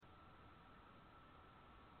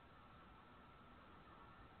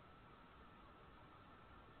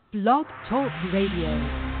Blog Talk Radio.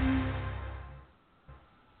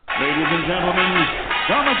 Ladies and gentlemen,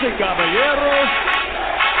 damas y caballeros,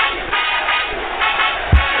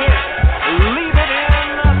 it's Leave It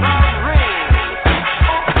in the Ring.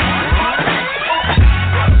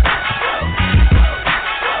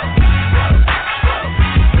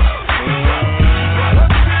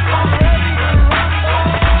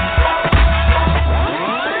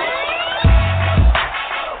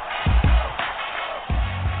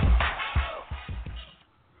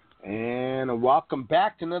 And welcome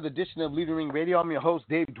back to another edition of Leader Ring Radio. I'm your host,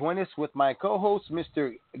 Dave Duenas, with my co-host,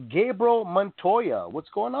 Mr. Gabriel Montoya. What's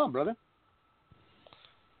going on, brother?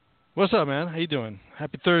 What's up, man? How you doing?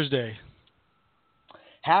 Happy Thursday.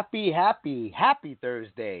 Happy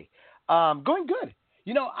Thursday. Going good.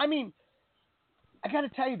 You know, I mean, I got to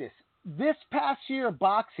tell you this. This past year of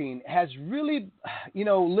boxing has really,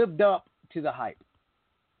 lived up to the hype.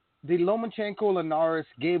 The Lomachenko-Linares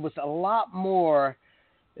gave us a lot more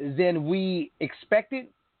than we expected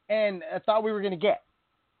and thought we were going to get.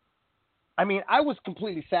 I mean, I was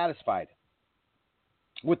completely satisfied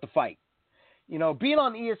with the fight. You know, being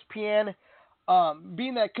on ESPN,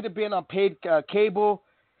 being that it could have been on paid cable,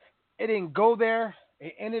 it didn't go there.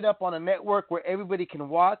 It ended up on a network where everybody can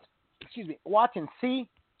watch and see,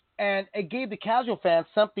 and it gave the casual fans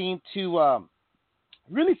something to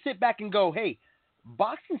really sit back and go, hey,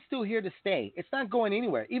 boxing's still here to stay. It's not going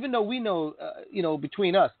anywhere. Even though we know,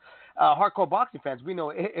 between us, hardcore boxing fans, we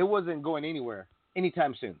know it wasn't going anywhere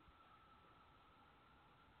anytime soon.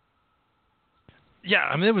 Yeah,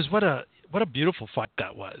 I mean, it was what a beautiful fight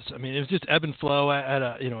that was. I mean, it was just ebb and flow. I had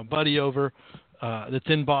a buddy over that's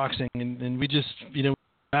in boxing, and we just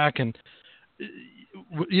back and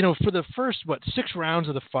for the first 6 rounds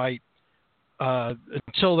of the fight.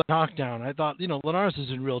 Until the knockdown, I thought, Linares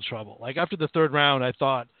is in real trouble. Like after the 3rd round, I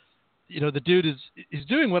thought, the dude is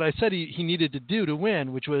doing what I said he needed to do to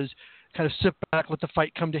win, which was kind of sit back, let the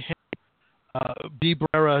fight come to him, be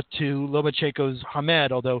Barrera to Lomachenko's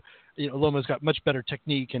Hamed, although, Loma's got much better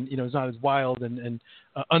technique and, is not as wild and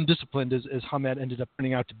undisciplined as Hamed ended up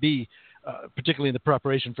turning out to be, particularly in the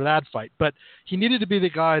preparation for that fight. But he needed to be the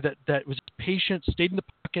guy that was patient, stayed in the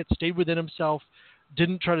pocket, stayed within himself,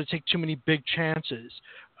 didn't try to take too many big chances.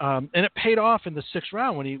 And it paid off in the 6th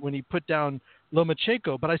round when he put down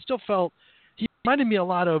Lomachenko. But I still felt he reminded me a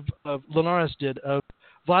lot of Linares did, of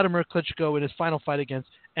Vladimir Klitschko in his final fight against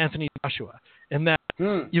Anthony Joshua. And that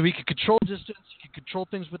he could control distance, he could control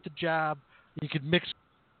things with the jab, he could mix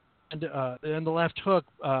and the left hook,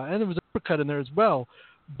 and there was an uppercut in there as well.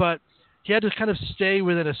 But he had to kind of stay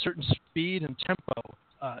within a certain speed and tempo.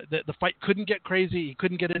 The fight couldn't get crazy. He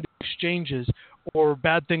couldn't get into exchanges, or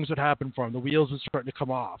bad things would happen for him. The wheels would start to come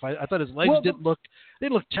off. I thought his legs didn't look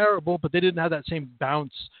terrible, but they didn't have that same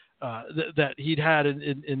bounce that he'd had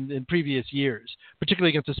in previous years, particularly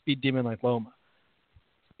against a speed demon like Loma.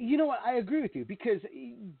 You know what? I agree with you, because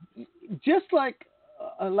just like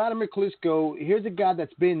Vladimir Klitschko, here's a guy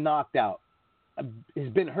that's been knocked out, has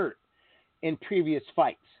been hurt in previous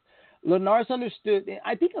fights. Linares understood.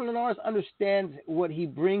 I think Linares understands what he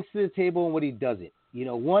brings to the table and what he doesn't.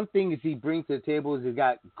 One thing is he brings to the table is he's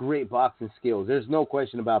got great boxing skills. There's no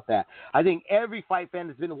question about that. I think every fight fan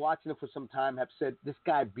that's been watching him for some time have said this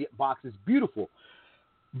guy boxes beautiful.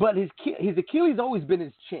 But his Achilles always been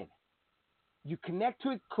his chin. You connect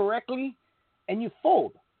to it correctly, and you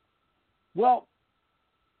fold. Well,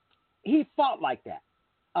 he fought like that.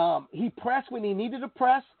 He pressed when he needed to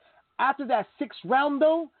press. After that 6th round,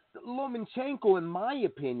 though, Lomachenko, in my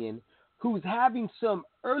opinion, who's having some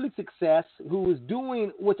early success, who is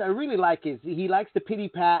doing, which I really like, is he likes to pity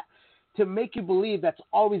pat to make you believe that's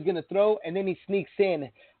all he's going to throw, and then he sneaks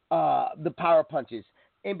in the power punches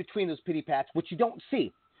in between those pity pats, which you don't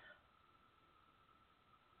see.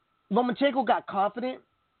 Lomachenko got confident,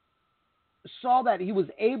 saw that he was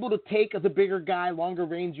able to take the bigger guy, longer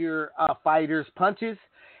ranger fighters' punches,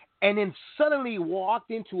 and then suddenly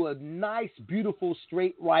walked into a nice, beautiful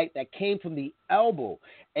straight right that came from the elbow.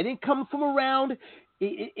 It didn't come from around.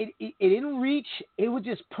 It didn't reach. It was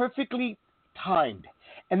just perfectly timed.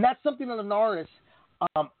 And that's something that Linares,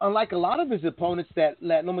 unlike a lot of his opponents that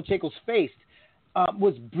Lomachenko's faced,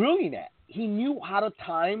 was brilliant at. He knew how to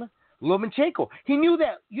time Lomachenko. He knew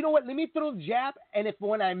that, let me throw the jab, and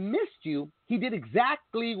when I missed you, he did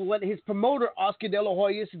exactly what his promoter, Oscar De La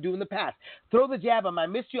Hoya, used to do in the past. Throw the jab, and I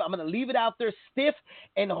missed you, I'm going to leave it out there stiff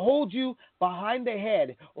and hold you behind the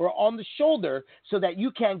head or on the shoulder so that you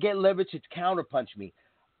can't get leverage to counterpunch me.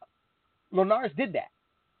 Linares did that.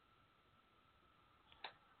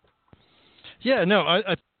 Yeah, no,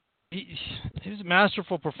 he was a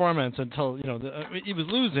masterful performance until he was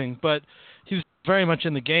losing, but he was very much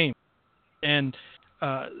in the game, and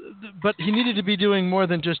but he needed to be doing more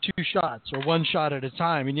than just 2 shots or 1 shot at a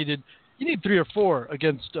time. You need 3 or 4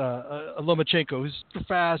 against a Lomachenko who's super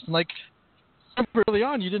fast, and like early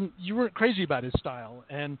on you weren't crazy about his style,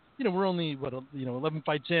 and we're only 11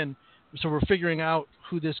 fights in, so we're figuring out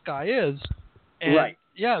who this guy is, and right.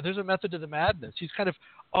 Yeah, there's a method to the madness. He's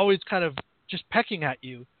always just pecking at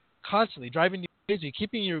you constantly, driving you crazy,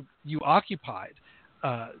 keeping you occupied.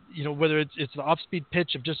 Whether it's the off-speed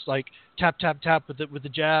pitch of just like tap with the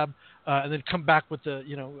jab, and then come back with the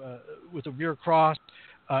with a rear cross,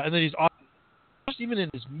 and then he's off, even in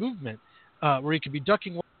his movement, where he could be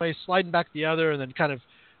ducking one way, sliding back the other, and then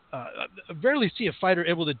I rarely see a fighter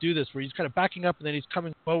able to do this, where he's kind of backing up and then he's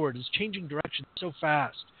coming forward. He's changing direction so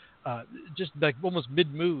fast, just like almost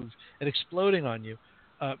mid-move and exploding on you.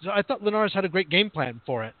 So I thought Linares had a great game plan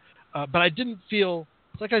for it, but I didn't feel,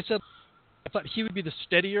 like I said, I thought he would be the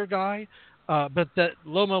steadier guy, but that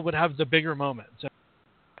Loma would have the bigger moments. I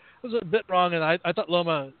was a bit wrong, and I thought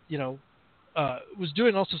Loma, was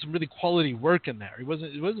doing also some really quality work in there. It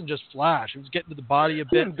wasn't just flash. He was getting to the body a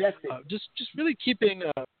bit, just really keeping,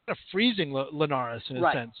 kind of freezing Linares in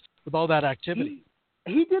a sense with all that activity.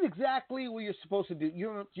 He did exactly what you're supposed to do.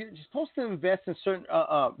 You're supposed to invest in certain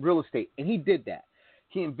real estate, and he did that.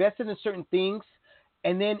 He invested in certain things.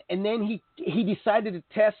 And then he decided to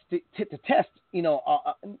test during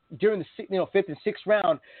the 5th and 6th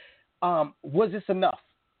round, was this enough?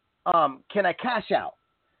 Can I cash out?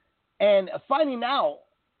 And finding out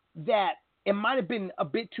that it might have been a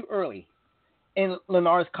bit too early, and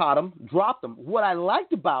Linares caught him, dropped him. What I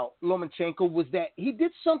liked about Lomachenko was that he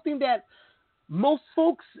did something that most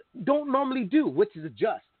folks don't normally do, which is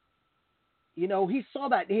adjust. He saw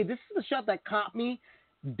that, hey, this is a shot that caught me.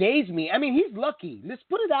 Dazed me. I mean, he's lucky. Let's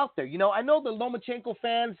put it out there. I know the Lomachenko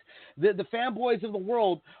fans, the fanboys of the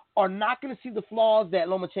world, are not going to see the flaws that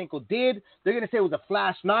Lomachenko did. They're going to say it was a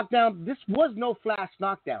flash knockdown. This was no flash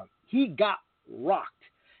knockdown. He got rocked.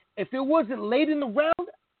 If it wasn't late in the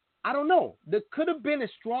round, I don't know. There could have been a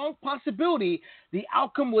strong possibility the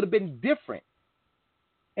outcome would have been different.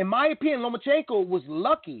 In my opinion, Lomachenko was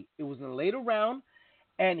lucky. It was in the later round,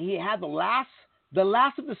 and he had the last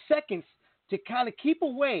of the seconds to kind of keep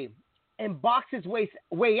away and box his way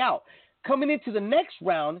out. Coming into the next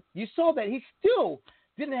round, you saw that he still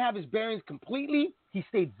didn't have his bearings completely. He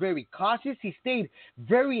stayed very cautious. He stayed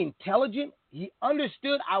very intelligent. He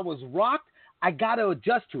understood I was rocked. I got to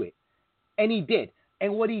adjust to it. And he did.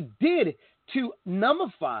 And what he did to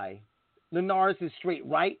nullify Linares' straight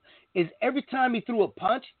right is every time he threw a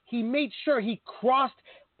punch, he made sure he crossed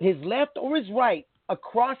his left or his right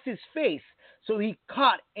across his face, so he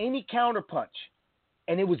caught any counter punch,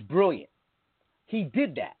 and it was brilliant. He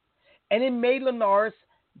did that, and it made Linares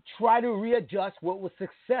try to readjust what was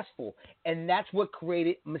successful, and that's what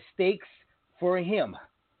created mistakes for him.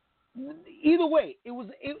 Either way,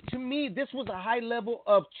 to me, this was a high level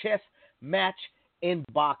of chess match in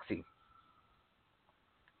boxing.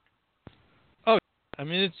 Oh, I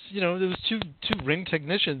mean, there was two ring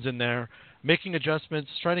technicians in there making adjustments,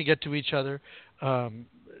 trying to get to each other.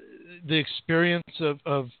 The experience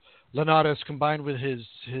of Linares combined with his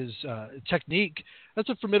technique, that's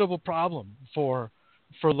a formidable problem for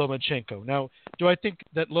Lomachenko. Now, do I think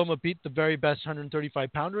that Loma beat the very best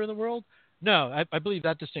 135-pounder in the world? No, I believe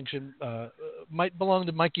that distinction might belong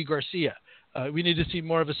to Mikey Garcia. We need to see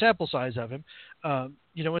more of a sample size of him. And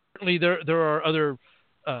certainly there are other,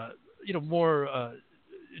 more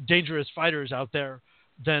dangerous fighters out there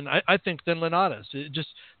than Linares.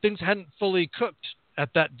 Things hadn't fully cooked at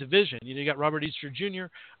that division. You got Robert Easter Jr.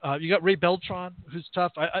 You got Ray Beltran, who's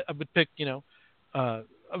tough. I would pick, I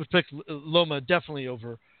would pick Loma definitely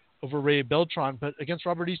over Ray Beltran, but against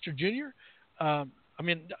Robert Easter Jr.,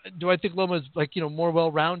 do I think Loma's more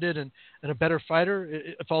well-rounded and a better fighter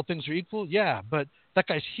if all things are equal? Yeah, but that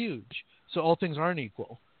guy's huge, so all things aren't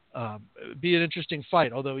equal. It'd be an interesting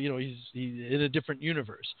fight, although he's in a different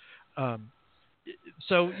universe. I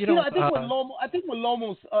think with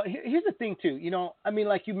Loma's, here's the thing too.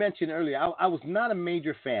 Like you mentioned earlier, I was not a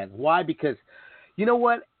major fan. Why? Because you know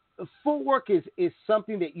what, footwork is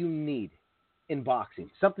something that you need in boxing.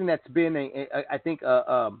 Something that's been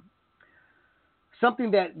something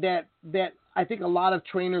that I think a lot of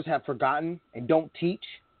trainers have forgotten and don't teach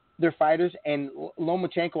their fighters. And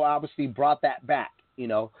Lomachenko obviously brought that back.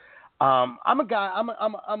 I'm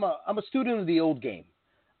a student of the old game.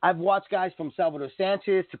 I've watched guys from Salvador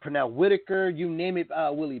Sanchez to Pernell Whitaker, you name it,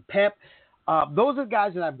 Willie Pep. Those are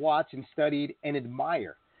guys that I've watched and studied and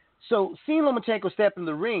admire. So seeing Lomachenko step in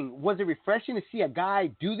the ring, was it refreshing to see a guy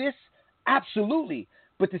do this? Absolutely.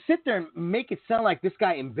 But to sit there and make it sound like this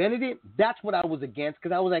guy invented it, that's what I was against,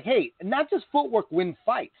 because I was like, hey, not just footwork win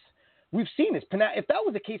fights. We've seen this. If that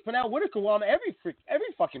was the case, Pernell Whitaker won every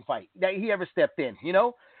fucking fight that he ever stepped in, you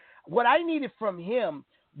know? What I needed from him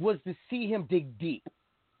was to see him dig deep.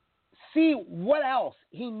 See what else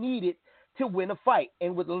he needed to win a fight.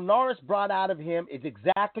 And what Linares brought out of him is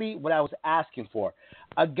exactly what I was asking for.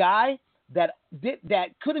 A guy that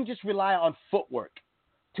couldn't just rely on footwork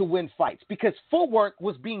to win fights, because footwork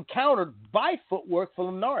was being countered by footwork for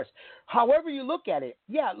Linares. However you look at it,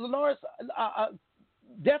 yeah, Linares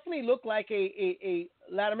definitely looked like a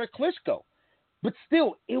Latimer Klitschko, but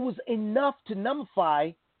still, it was enough to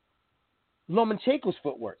nullify Lomachenko's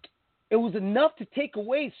footwork. It was enough to take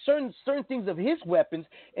away certain things of his weapons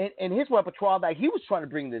and his repertoire that he was trying to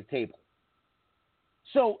bring to the table.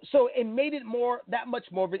 So it made it that much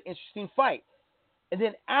more of an interesting fight. And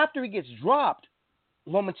then after he gets dropped,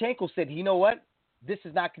 Lomachenko said, you know what? This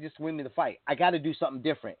is not going to just win me the fight. I got to do something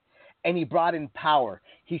different. And he brought in power.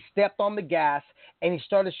 He stepped on the gas, and he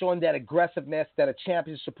started showing that aggressiveness that a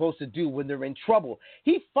champion is supposed to do when they're in trouble.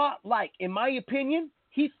 He fought like, in my opinion,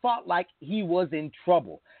 he was in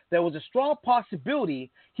trouble. There was a strong possibility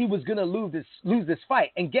he was going to lose this fight.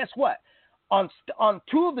 And guess what? On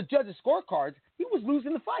two of the judges' scorecards, he was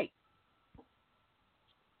losing the fight.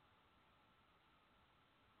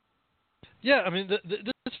 Yeah, I mean,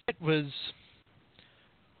 this fight was.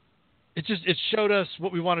 It showed us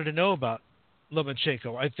what we wanted to know about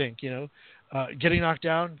Lomachenko. I think, getting knocked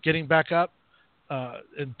down, getting back up,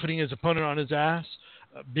 and putting his opponent on his ass,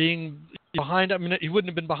 being behind. I mean, he wouldn't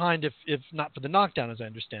have been behind if not for the knockdown, as I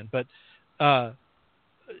understand. But right.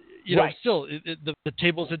 Still, the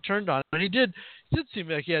tables had turned on, and he did seem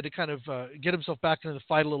like he had to kind of get himself back into the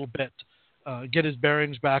fight a little bit, get his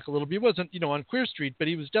bearings back a little bit. He wasn't, on Queer Street, but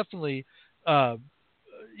he was definitely,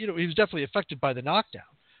 affected by the knockdown.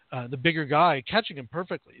 The bigger guy catching him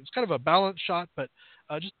perfectly. It was kind of a balanced shot, but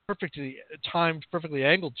just perfectly timed, perfectly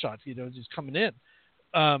angled shot. As he's coming in.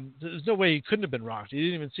 There's no way he couldn't have been rocked. He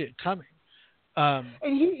didn't even see it coming. And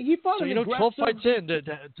he fought. So 12 fights in to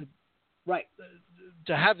right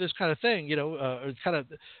to have this kind of thing. Kind of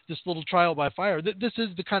this little trial by fire. This is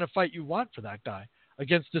the kind of fight you want for that guy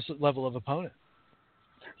against this level of opponent.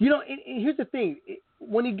 Here's the thing.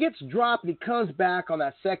 When he gets dropped, he comes back on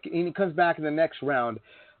that second, and he comes back in the next round.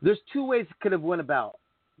 There's two ways he could have went about.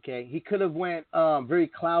 Okay, he could have went very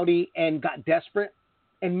cloudy and got desperate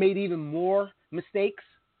and made even more mistakes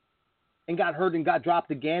and got hurt and got dropped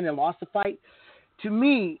again and lost the fight. To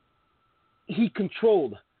me, he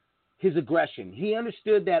controlled his aggression. He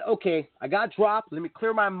understood that, okay, I got dropped. Let me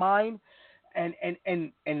clear my mind and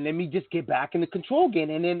let me just get back into control again.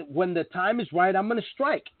 And then when the time is right, I'm going to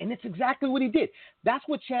strike. And it's exactly what he did. That's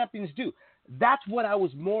what champions do. That's what I was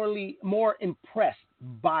more impressed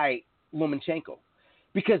by Lomachenko,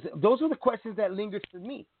 because those are the questions that lingered for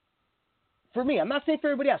me. I'm not saying for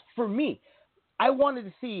everybody else. For me, I wanted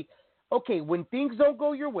to see, okay, when things don't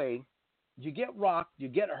go your way, you get rocked, you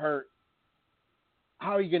get hurt,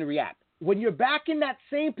 how are you going to react? When you're back in that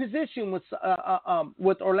same position with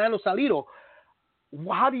Orlando Salido,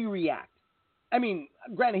 how do you react? I mean,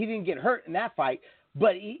 granted, he didn't get hurt in that fight,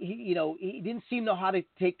 but he didn't seem to know how to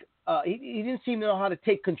take. He didn't seem to know how to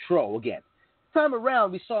take control again. Time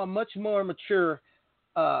around, we saw a much more mature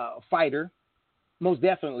fighter, most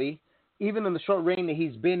definitely. Even in the short reign that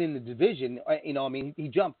he's been in the division, he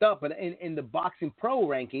jumped up, but in the boxing pro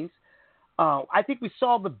rankings, I think we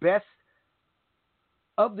saw the best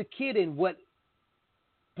of the kid in what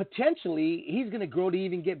potentially he's going to grow to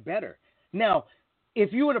even get better. Now,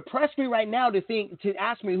 if you were to press me right now to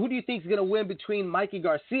ask me who do you think is going to win between Mikey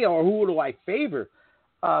Garcia or who do I favor,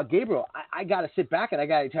 Gabriel, I got to sit back and I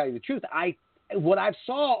got to tell you the truth. What I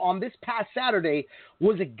saw on this past Saturday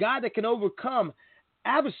was a guy that can overcome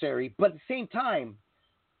adversary, but at the same time,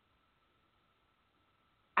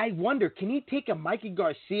 I wonder, can he take a Mikey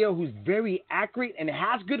Garcia who's very accurate and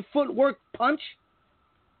has good footwork punch?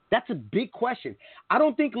 That's a big question. I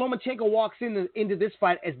don't think Lomachenko walks into this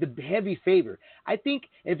fight as the heavy favor. I think,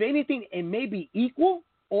 if anything, it may be equal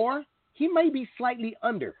or he may be slightly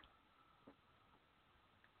under.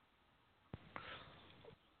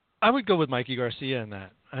 I would go with Mikey Garcia in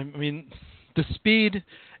that. I mean, the speed,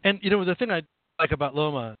 and the thing I like about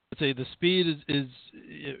Loma, I'd say the speed is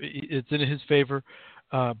it's in his favor,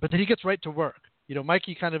 but then he gets right to work.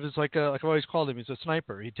 Mikey kind of is like I've always called him. He's a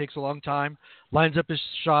sniper. He takes a long time, lines up his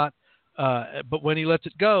shot, but when he lets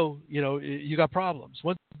it go, you got problems.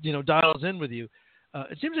 Once dials in with you,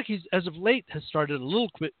 it seems like he's, as of late, has started a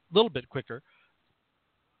little bit quicker.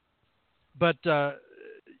 But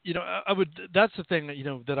I would. That's the thing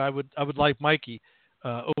that I would like Mikey.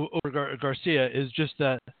 over Garcia is just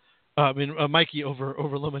that. Mikey over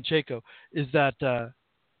Lomachenko is that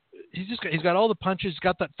he's got all the punches,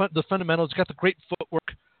 got the fundamentals, got the great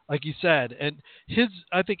footwork, like you said, and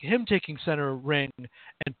I think him taking center ring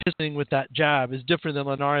and pissing with that jab is different than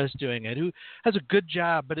Linares doing it, who has a good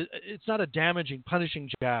jab, but it's not a damaging, punishing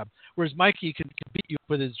jab. Whereas Mikey can beat you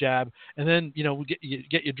with his jab, and then get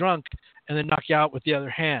you drunk, and then knock you out with the other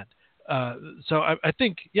hand. So I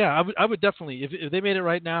think, yeah, I would definitely, if they made it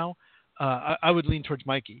right now, I would lean towards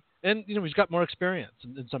Mikey, and he's got more experience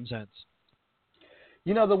in some sense.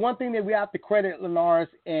 The one thing that we have to credit Linares,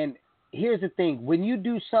 and here's the thing: when you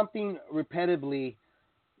do something repetitively,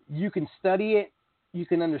 you can study it, you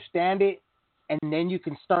can understand it, and then you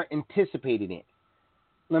can start anticipating it.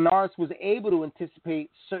 Linares was able to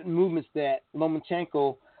anticipate certain movements that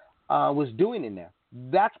Lomachenko was doing in there.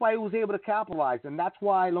 That's why he was able to capitalize, and that's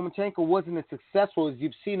why Lomachenko wasn't as successful as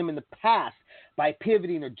you've seen him in the past by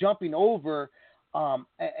pivoting or jumping over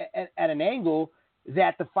at an angle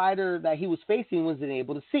that the fighter that he was facing wasn't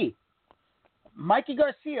able to see. Mikey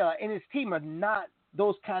Garcia and his team are not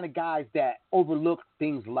those kind of guys that overlook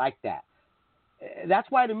things like that. That's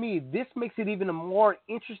why, to me, this makes it even a more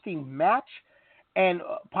interesting match and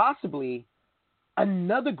possibly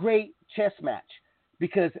another great chess match.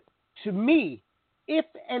 Because to me, if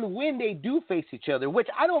and when they do face each other, which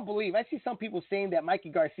I don't believe, I see some people saying that Mikey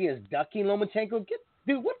Garcia is ducking Lomachenko.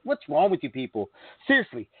 Dude, what's wrong with you people?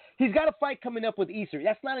 Seriously, he's got a fight coming up with Easter.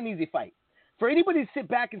 That's not an easy fight. For anybody to sit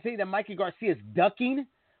back and say that Mikey Garcia is ducking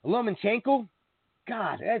Lomachenko,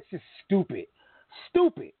 God, that's just stupid.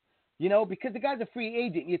 Stupid. Because the guy's a free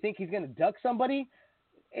agent. You think he's going to duck somebody?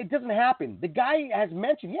 It doesn't happen. The guy has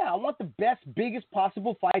mentioned, I want the best, biggest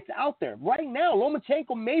possible fights out there. Right now,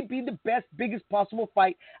 Lomachenko may be the best, biggest possible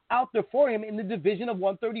fight out there for him in the division of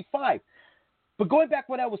 135. But going back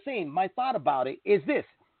to what I was saying, my thought about it is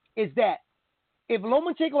that if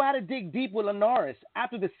Lomachenko had to dig deep with Linares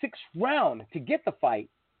after the 6th round to get the fight,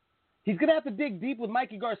 he's going to have to dig deep with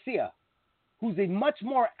Mikey Garcia, who's a much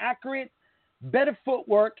more accurate, better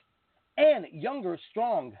footwork, and younger,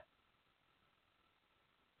 strong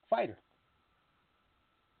fighter.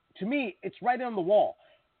 To me, it's right on the wall.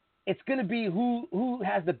 It's going to be who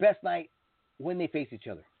has the best night when they face each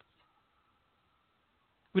other.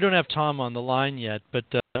 We don't have Tom on the line yet, but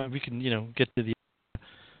we can, get to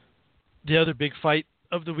the other big fight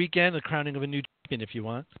of the weekend, the crowning of a new champion, if you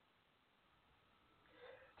want.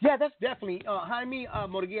 Yeah, that's definitely Jaime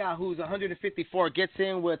Murguia, who's 154, gets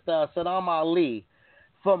in with Saddam Ali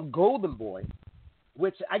from Golden Boy,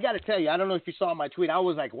 which I got to tell you, I don't know if you saw my tweet. I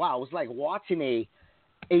was like, wow, it was like watching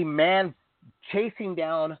a man chasing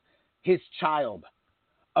down his child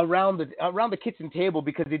around the kitchen table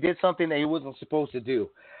because he did something that he wasn't supposed to do.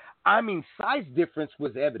 I mean, size difference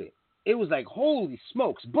was evident. It was like, holy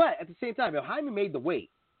smokes. But at the same time, Jaime made the weight,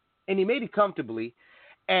 and he made it comfortably,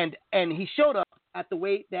 and he showed up at the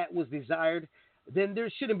weight that was desired, then there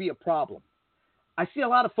shouldn't be a problem. I see a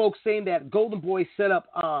lot of folks saying that Golden Boy set up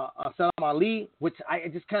Saddam Ali, which I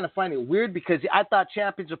just kind of find it weird because I thought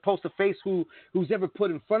champions are supposed to face who's ever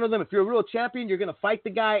put in front of them. If you're a real champion, you're going to fight the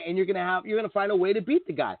guy, and you're going to find a way to beat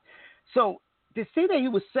the guy. So to say that he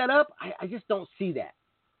was set up, I just don't see that.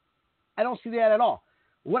 I don't see that at all.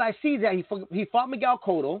 What I see is that he fought Miguel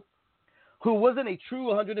Cotto, who wasn't a true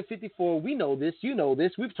 154. We know this. You know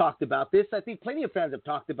this. We've talked about this. I think plenty of fans have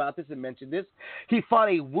talked about this and mentioned this. He fought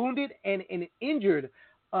a wounded and an injured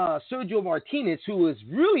Sergio Martinez, who was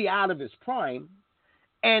really out of his prime,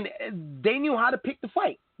 and they knew how to pick the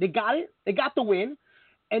fight. They got it. They got the win.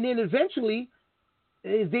 And then eventually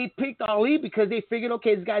they picked Ali because they figured,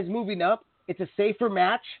 okay, this guy's moving up. It's a safer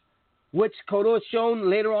match, which Cotto has shown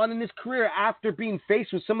later on in his career after being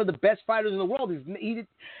faced with some of the best fighters in the world. He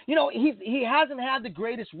hasn't had the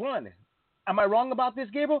greatest run. Am I wrong about this,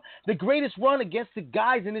 Gabriel? The greatest run against the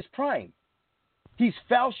guys in his prime. He's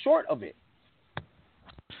fell short of it.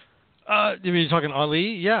 You mean you're talking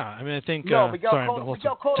Ali? Yeah. I mean, I think... No, Miguel sorry, Cotto.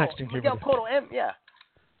 Miguel Cotto, and yeah.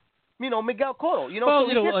 Miguel Cotto. Well, so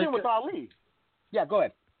he gets in with Ali. Yeah, go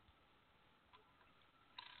ahead.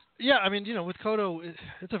 Yeah, I mean, with Cotto,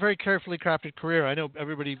 it's a very carefully crafted career. I know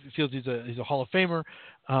everybody feels he's a Hall of Famer.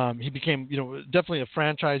 He became, definitely a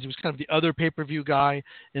franchise. He was kind of the other pay-per-view guy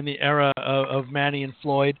in the era of Manny and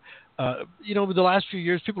Floyd. Over the last few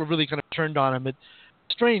years, people have really kind of turned on him. It's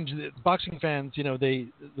strange that boxing fans, the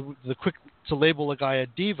quick to label a guy a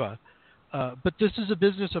diva. But this is a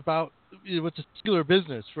business about, it's a singular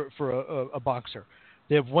business for a boxer.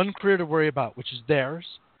 They have one career to worry about, which is theirs.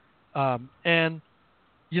 And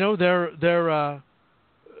they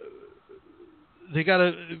got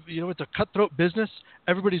to, it's a cutthroat business.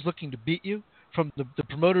 Everybody's looking to beat you. from the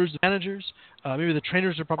promoters, the managers. Maybe the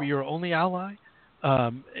trainers are probably your only ally.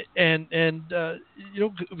 Cotto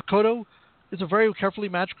is a very carefully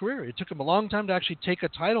matched career. It took him a long time to actually take a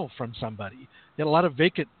title from somebody. He had a lot of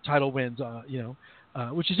vacant title wins,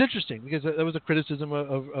 which is interesting because that was a criticism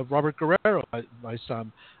of Robert Guerrero by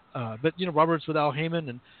some. But Robert's with Al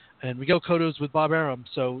Heyman and Miguel Cotto's with Bob Arum.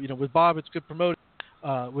 So with Bob, it's good promoting.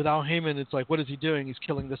 With Al Heyman, it's like, what is he doing? He's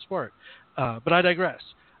killing the sport. But I digress.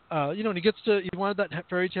 And he wanted that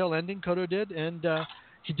fairy tale ending, Cotto did, and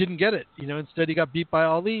he didn't get it. Instead he got beat by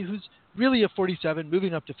Ali, who's really a 47,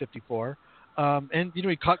 moving up to 54. And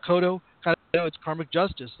he caught Cotto. It's karmic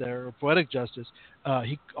justice there, or poetic justice.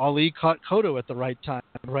 Ali caught Cotto at the right time,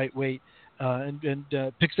 the right weight, and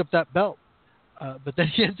picks up that belt. But then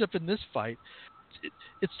he ends up in this fight.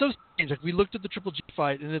 It's so strange. Like, we looked at the Triple G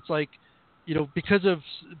fight, and it's like, because of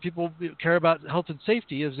people care about health and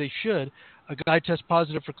safety, as they should, a guy tests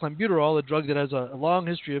positive for clenbuterol, a drug that has a long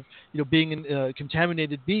history of, being in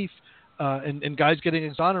contaminated beef, and guys getting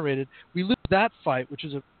exonerated. We lose that fight, which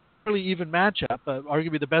is a really even matchup,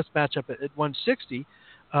 arguably the best matchup at 160,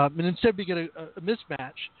 and instead we get a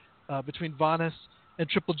mismatch between Vanes and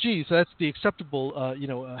Triple G. So that's the acceptable,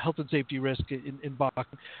 health and safety risk in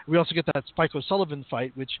boxing. We also get that Spike O'Sullivan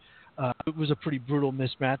fight, which was a pretty brutal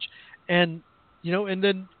mismatch. And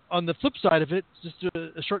then on the flip side of it, just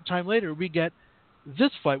a short time later, we get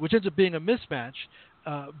this fight, which ends up being a mismatch,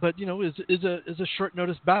 but is a short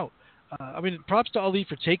notice bout. Props to Ali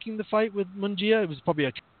for taking the fight with Munguia. It was probably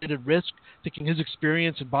a calculated risk, thinking his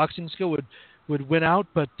experience and boxing skill would win out.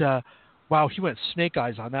 But wow, he went snake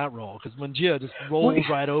eyes on that roll because Munguia just rolled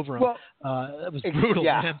right over him. That was brutal,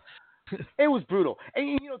 man. It was brutal.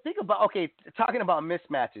 And think about talking about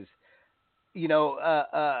mismatches.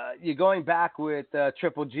 You're going back with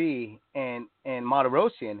Triple G and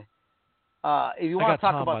Martirosyan. If you want to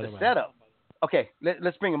talk about the setup,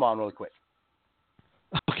 let's bring him on really quick.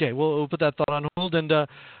 Okay, we'll put that thought on hold. And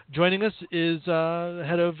joining us is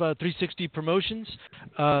head of 360 Promotions,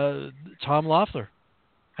 Tom Loeffler.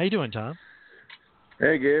 How you doing, Tom?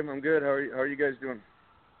 Hey, Gabe. I'm good. How are you guys doing?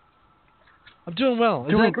 I'm doing well.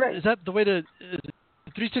 Doing great. Is that the way to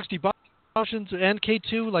 360 Promotions and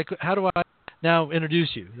K2? Like, how do I now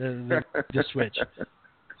introduce you? The switch.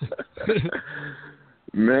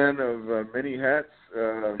 Man of many hats.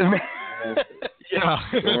 Yeah.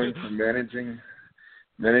 Going from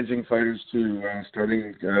managing fighters to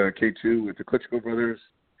starting K2 with the Klitschko brothers.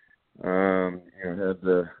 Had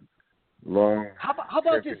the long. How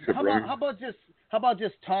about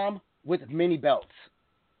just Tom with many belts?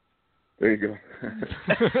 There you go.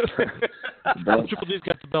 Triple G's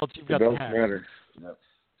got the belts. You've got the belts hat. matter. Yep.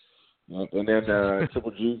 And then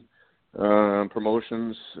Triple G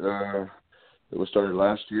Promotions that was started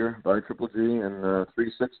last year by Triple G, and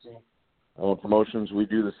 360 Promotions. We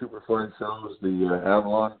do the Superfly shows, the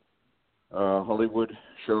Avalon Hollywood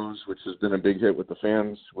shows, which has been a big hit with the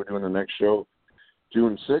fans. We're doing the next show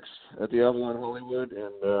June 6th at the Avalon Hollywood,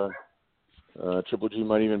 and Triple G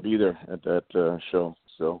might even be there at that show.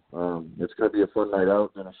 So it's going to be a fun night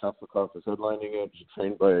out. Dennis Shaflakoff is headlining it. He's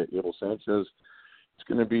trained by Abel Sanchez. It's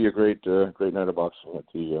going to be a great night of boxing at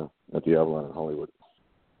the Avalon in Hollywood.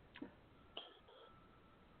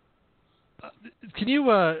 Can you?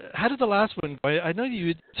 How did the last one go? I know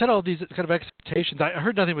you said all these kind of expectations. I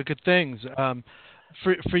heard nothing but good things.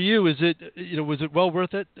 For you, was it well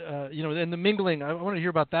worth it? And the mingling. I want to hear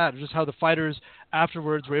about that. Just how the fighters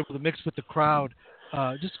afterwards were able to mix with the crowd.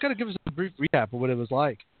 Just kind of give us a brief recap of what it was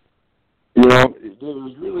like. It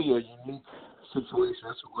was really a unique situation.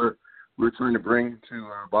 That's what we're trying to bring to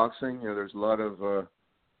boxing. There's a lot of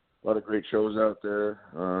great shows out there,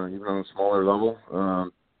 even on a smaller level.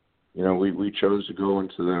 We chose to go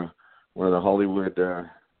into one of the Hollywood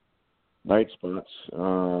night spots.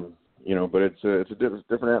 But it's a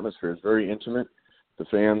different atmosphere. It's very intimate. The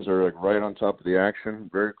fans are like right on top of the action,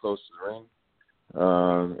 very close to the ring.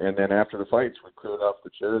 And then after the fights, we cleared off the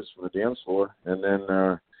chairs from the dance floor, and then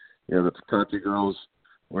the Takati girls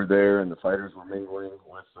were there, and the fighters were mingling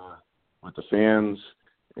with the fans,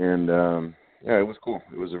 and it was cool.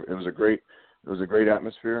 It was a great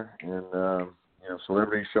atmosphere, and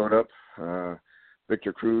celebrities showed up.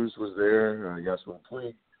 Victor Cruz was there. Yasmin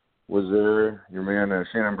Puig was there. Your man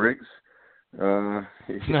Shannon Briggs.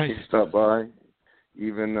 He stopped by.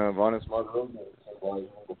 Even Vanes Martirosyan came by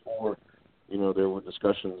even before. There were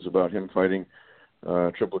discussions about him fighting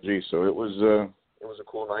Triple G. So it was a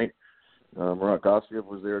cool night. Murat Gassiev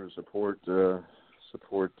was there to support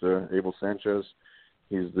Abel Sanchez.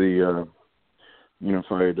 He's the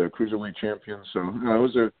unified cruiserweight champion. So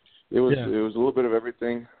it was a little bit of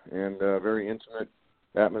everything, and very intimate.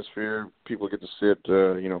 atmosphere. People get to sit,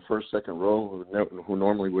 first, second row, who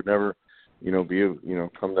normally would never,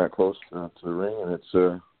 come that close to the ring, and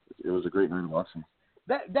it was a great night of boxing.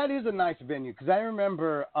 That is a nice venue, because I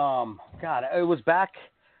remember, it was back,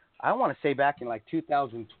 I want to say back in like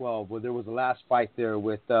 2012, where there was the last fight there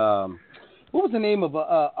with, what was the name of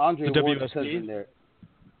Andre Ward's cousin there?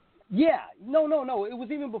 Yeah, no, it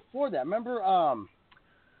was even before that. Remember,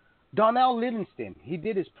 Donnell Livingston, he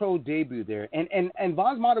did his pro debut there, and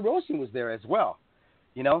Vaz Martirosyan was there as well,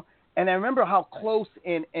 and I remember how close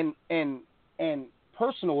and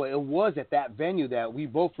personal it was at that venue that we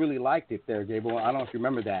both really liked it there, Gabriel. I don't know if you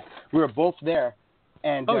remember that. We were both there,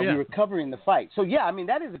 and we were covering the fight. So,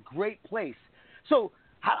 that is a great place. So,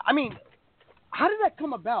 how did that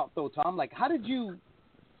come about, though, Tom? Like, how did you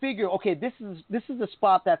figure, okay, this is a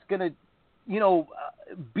spot that's going to,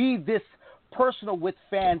 be this personal with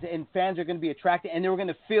fans, and fans are going to be attracted, and they're going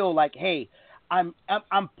to feel like, hey, I'm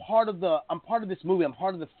part of this movie. I'm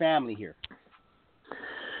part of the family here.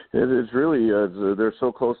 It's really they're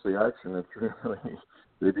so close to the action. It's really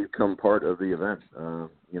they become part of the event.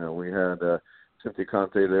 We had Cynthia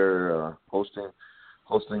Conte there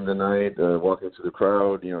hosting the night, walking through the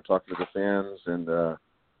crowd, talking to the fans, and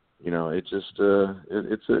it's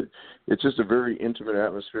just a very intimate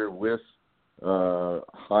atmosphere with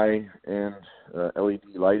high-end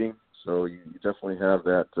LED lighting. So you definitely have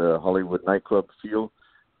that Hollywood nightclub feel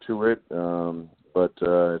to it. But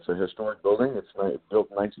it's a historic building. It's built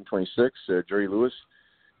in 1926. Jerry Lewis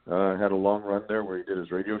had a long run there where he did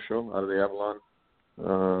his radio show out of the Avalon,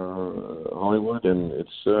 Hollywood, and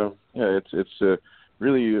it's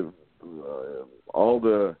really all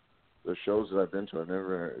the shows that I've been to. I've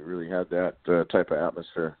never really had that type of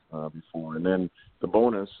atmosphere before. And then the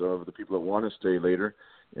bonus of the people that want to stay later,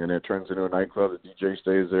 and it turns into a nightclub. The DJ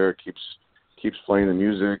stays there, keeps playing the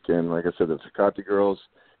music, and like I said, the Tecate girls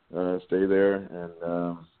stay there,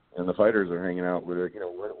 and the fighters are hanging out with it.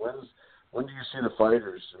 When do you see the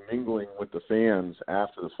fighters mingling with the fans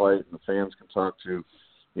after the fight, and the fans can talk to,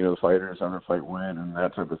 the fighters, how their fight went, and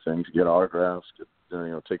that type of thing, to get autographs,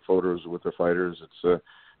 take photos with their fighters.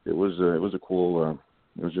 It was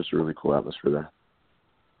just a really cool atmosphere there.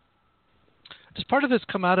 Does part of this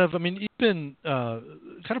come out of? You've been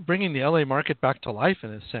kind of bringing the LA market back to life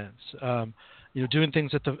in a sense. Doing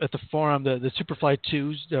things at the Forum, the Superfly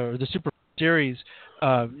 2s or the Super Series,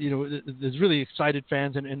 there's really excited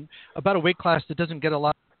fans, and about a weight class that doesn't get a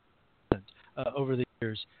lot over the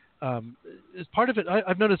years. As part of it,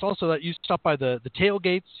 I've noticed also that you stop by the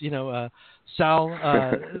tailgates. Sal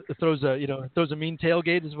throws a mean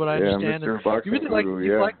tailgate, is what I understand. Mr. And you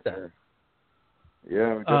really like that.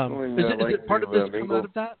 Yeah, definitely. Is it part of this come out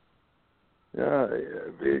of that? Yeah,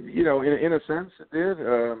 in a sense it did.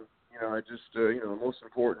 The most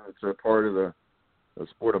important part of the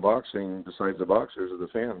sport of boxing, besides the boxers, are the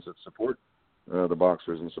fans that support the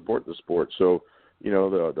boxers and support the sport. So, the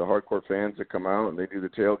hardcore fans that come out and they do the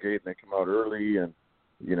tailgate and they come out early, and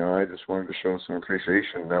I just wanted to show some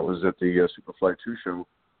appreciation. That was at the Superfly 2 show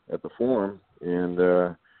at the Forum, and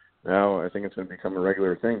now I think it's going to become a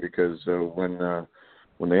regular thing, because when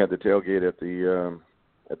they had the tailgate at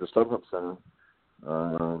the StubHub Center,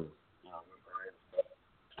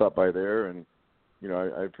 stop by there, and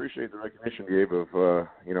I appreciate the recognition, Gabe, of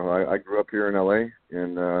I grew up here in LA,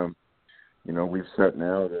 and we've set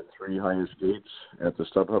now the 3 highest gates at the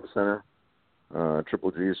StubHub Center.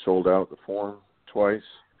 Triple G sold out the Forum twice.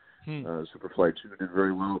 Superfly 2 did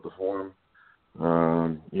very well at the Forum.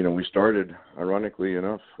 We started, ironically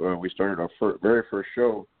enough, our very first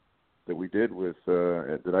show that we did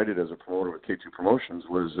that I did as a promoter with K2 Promotions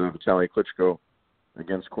was Vitaly Klitschko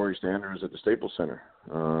against Corey Sanders at the Staples Center,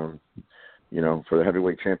 for the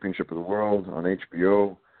heavyweight championship of the world on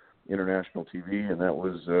HBO, international TV, and that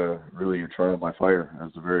was really a trial by fire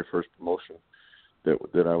as the very first promotion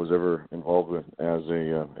that I was ever involved with as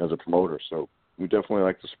a promoter. So we definitely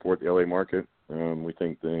like to support the LA market. We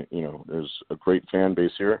think that there's a great fan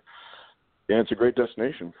base here, and it's a great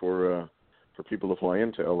destination for people to fly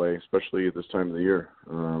into LA, especially at this time of the year.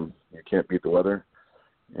 You can't beat the weather.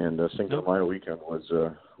 And Cinco de Mayo weekend was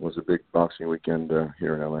a big boxing weekend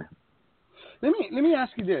here in LA. Let me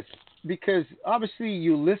ask you this, because obviously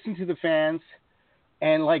you listen to the fans,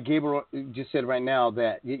 and like Gabriel just said right now,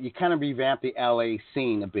 that you kind of revamped the LA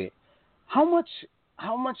scene a bit. How much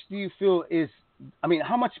do you feel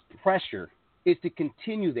how much pressure is to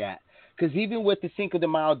continue that? Because even with the Cinco de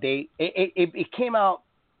Mayo date, it came out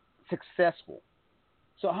successful.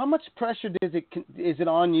 So how much pressure is it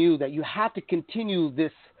on you that you have to continue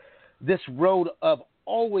this road of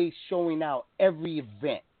always showing out every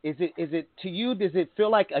event? Is it to you? Does it feel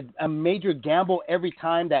like a major gamble every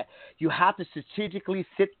time that you have to strategically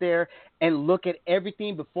sit there and look at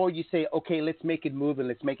everything before you say, okay, let's make it move and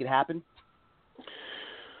let's make it happen?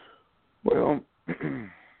 Well,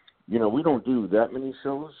 we don't do that many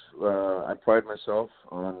shows. I pride myself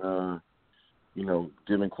on,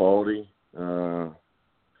 giving quality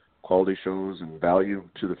shows and value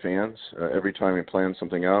to the fans. Every time we plan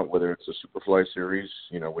something out, whether it's a Superfly series,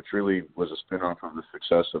 which really was a spin-off of the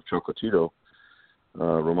success of Chocolatito,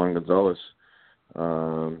 Roman Gonzalez,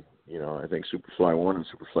 I think Superfly 1 and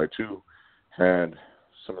Superfly 2 had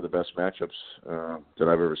some of the best matchups that I've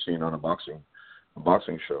ever seen on a boxing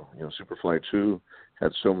show. Superfly 2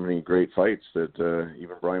 had so many great fights that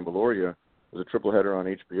even Brian Beloria was a triple header on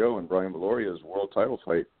HBO, and Brian Beloria's world title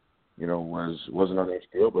fight, wasn't on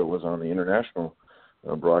HBO, but it was on the international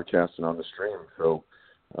broadcast and on the stream. So,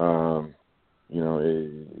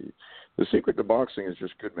 the secret to boxing is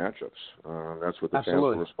just good matchups. That's what the fans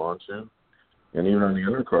will respond to. And even on the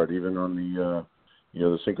undercard, even on the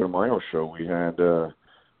Cinco de Mayo show, we had, the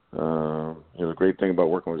great thing about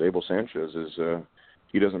working with Abel Sanchez is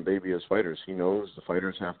he doesn't baby his fighters. He knows the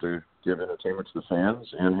fighters have to give entertainment to the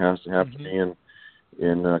fans and has to have to be in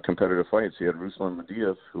competitive fights. He had Ruslan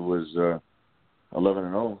Mediev, who was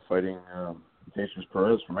 11-0, fighting Jesus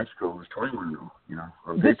Perez from Mexico, who was 21-0.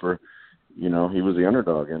 On paper, he was the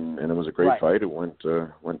underdog, and it was a great fight. It went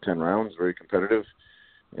 10 rounds, very competitive,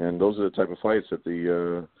 and those are the type of fights that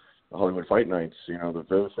the Hollywood Fight Nights. The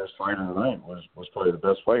very first fight of the night was probably the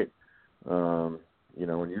best fight.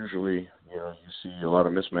 And usually, you see a lot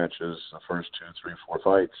of mismatches the first 2, 3, 4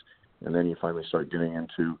 fights, and then you finally start getting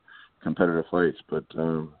into competitive fights. But,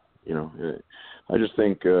 I just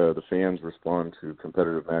think the fans respond to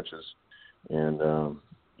competitive matches, and,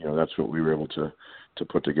 that's what we were able to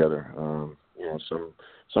put together.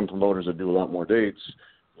 Some promoters that do a lot more dates,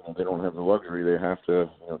 they don't have the luxury. They have to,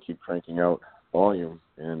 keep cranking out volume,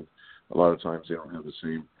 and a lot of times they don't have the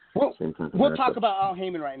same. We'll talk about Al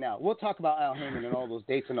Heyman right now. We'll talk about Al Heyman and all those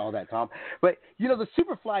dates and all that, Tom. But, the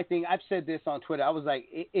Superfly thing, I've said this on Twitter. I was like,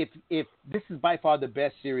 if this is by far the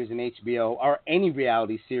best series in HBO or any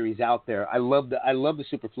reality series out there, I love the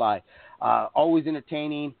Superfly. Always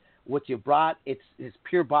entertaining. What you brought, it's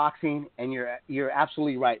pure boxing, and you're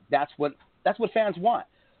absolutely right. That's what fans want.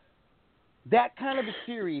 That kind of a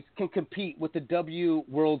series can compete with the W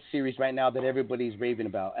World Series right now that everybody's raving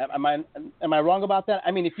about. Am I wrong about that?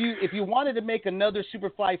 I mean, if you wanted to make another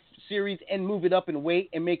Superfly series and move it up in weight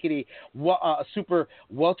and make it a super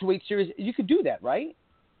welterweight series, you could do that, right?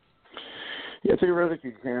 Yeah,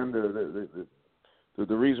 theoretically you can.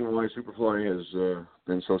 The reason why Superfly has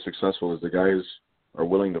been so successful is the guys are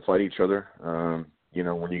willing to fight each other.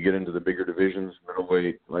 When you get into the bigger divisions,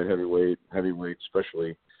 middleweight, light heavyweight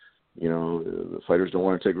especially, the fighters don't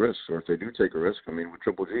want to take risks, or if they do take a risk, with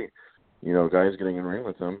Triple G, guys getting in the ring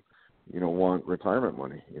with them, want retirement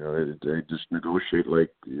money. They just negotiate like,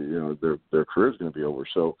 their career is going to be over.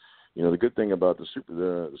 So, the good thing about the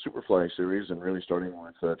Superfly series, and really starting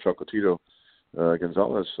with Chocolatito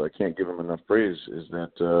Gonzalez, I can't give him enough praise, is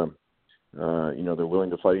that, they're willing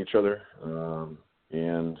to fight each other.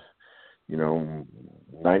 And 90%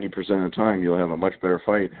 of the time you'll have a much better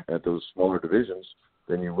fight at those smaller divisions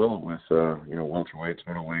than you will with, welterweights,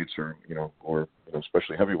 middleweights, or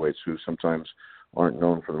especially heavyweights, who sometimes aren't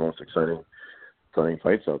known for the most exciting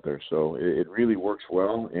fights out there. So it really works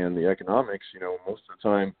well. And the economics, most of the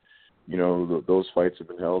time, those fights have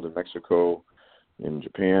been held in Mexico, in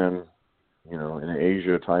Japan, in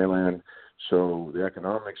Asia, Thailand. So the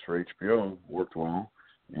economics for HBO worked well.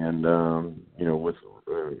 And, with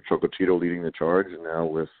Chocolatito leading the charge, and now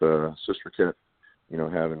with Sister Kit,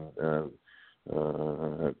 having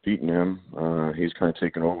beaten him, he's kind of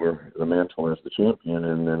taken over the mantle as the champion.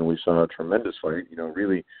 And then we saw a tremendous fight,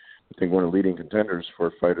 really, I think one of the leading contenders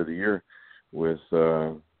for Fight of the Year with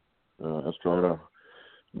Estrada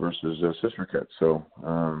versus Sister Kit. So,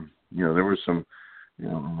 there was some,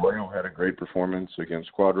 Royal had a great performance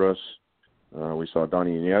against Quadras. We saw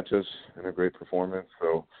Donnie Nietes in a great performance.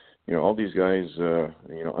 So, all these guys,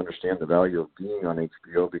 understand the value of being on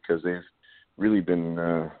HBO, because they've really been,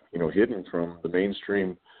 hidden from the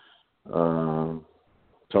mainstream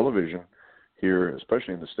television here,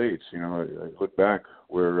 especially in the States. I look back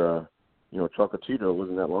where, Chocolatito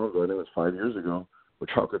wasn't that long ago. I think it was 5 years ago, where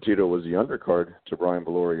Chocolatito was the undercard to Brian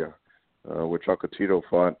Beloria, where Chocolatito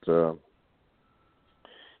fought on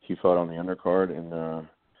the undercard, and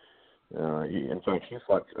he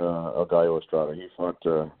fought El Gallo Estrada. He fought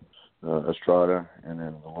Estrada, and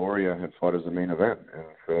then Beloria had fought as the main event,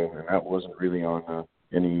 and that wasn't really on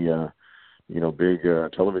any big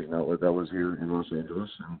television outlet that was here in Los Angeles.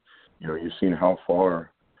 And, you've seen how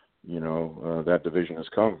far, that division has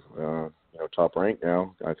come. Top Rank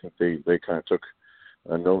now, I think they kind of took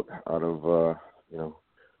a note out of,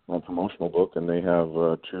 my promotional book, and they have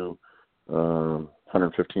 2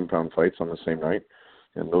 115-pound fights on the same night.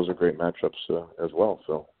 And those are great matchups as well.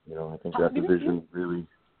 So, I think that division really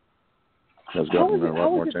has gotten a lot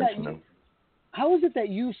more attention now. How is it that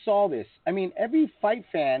you saw this? I mean, every fight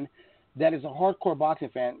fan that is a hardcore boxing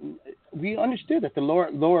fan, we understood that the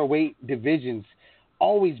lower weight divisions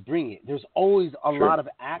always bring it. There's always a lot of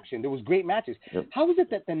action. There was great matches. Yep. How is it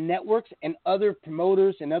that the networks and other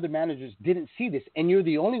promoters and other managers didn't see this, and you're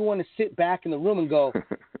the only one to sit back in the room and go,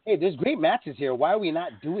 hey, there's great matches here. Why are we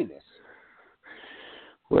not doing this?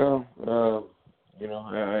 Well, I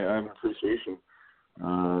have an appreciation.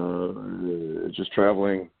 Just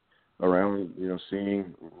traveling around,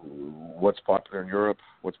 seeing what's popular in Europe,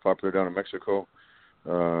 what's popular down in Mexico,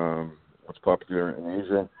 what's popular in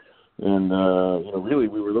Asia. And, really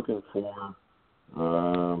we were looking for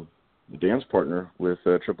a dance partner with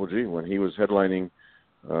Triple G. When he was headlining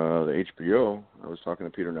the HBO, I was talking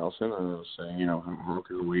to Peter Nelson, and I was saying,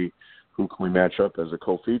 who can we match up as a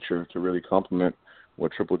co-feature to really complement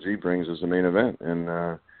what Triple G brings as the main event?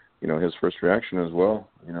 And, his first reaction as well,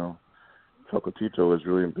 Chocolatito has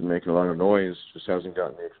really been making a lot of noise, just hasn't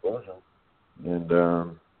gotten the exposure. And,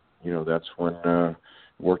 that's when it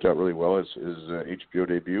worked out really well. His HBO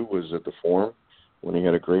debut was at the Forum when he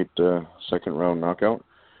had a great second-round knockout.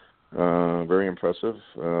 Very impressive.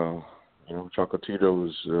 Chocolatito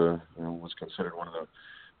was considered one of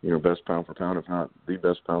the, best pound for pound, if not the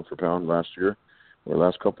best pound for pound last year or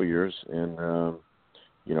last couple of years. And,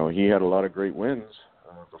 he had a lot of great wins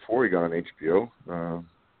before he got on HBO.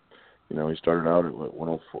 He started out at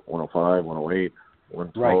 105, 108,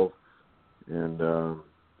 112. Right. And,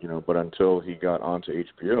 but until he got onto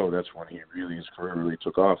HBO, that's when his career really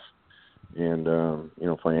took off. And,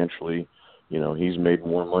 financially, he's made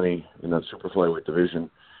more money in that super flyweight division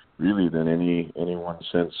really than anyone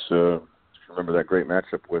since, if you remember that great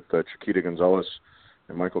matchup with Chiquita Gonzalez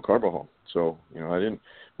and Michael Carbajal. So,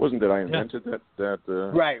 wasn't that I invented that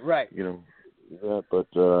right. But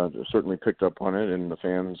certainly picked up on it, and the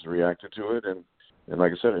fans reacted to it, and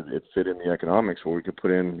like I said, it fit in the economics where we could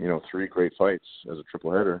put in 3 great fights as a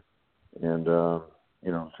triple header, and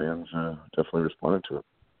fans definitely responded to it.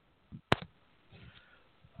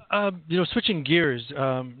 Switching gears,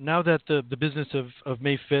 now that the business of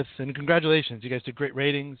May 5th, and congratulations, you guys did great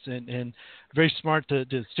ratings and very smart to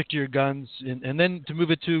stick to your guns, and then to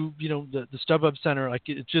move it to the StubHub Center, like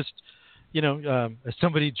it just. As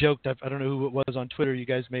somebody joked, I don't know who it was on Twitter, you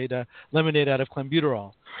guys made lemonade out of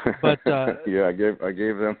clenbuterol. But yeah, I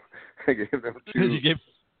gave them 2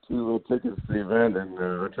 little tickets to the event, and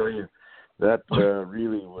I'll tell you that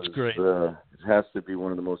really was great. It has to be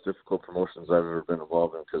one of the most difficult promotions I've ever been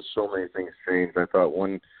involved in, because so many things changed. I thought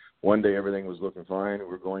one day everything was looking fine, we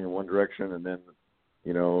were going in one direction, and then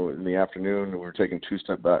in the afternoon we were taking 2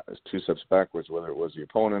 steps backwards, whether it was the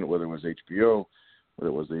opponent, whether it was HBO, whether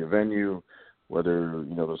it was the venue, whether,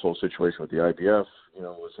 this whole situation with the IBF,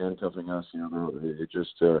 was handcuffing us,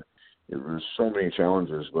 it was so many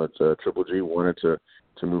challenges, but Triple G wanted to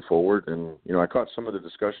move forward. And, I caught some of the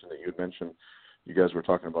discussion that you had mentioned you guys were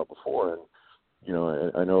talking about before. And,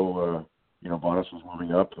 I know, Bonas was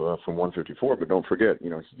moving up from 154, but don't forget, he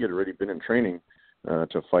had already been in training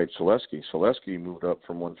to fight Selesky. Selesky moved up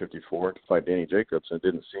from 154 to fight Danny Jacobs, and it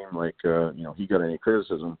didn't seem like, he got any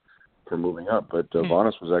criticism for moving up, but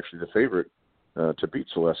Bonas was actually the favorite to beat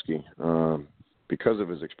Selesky because of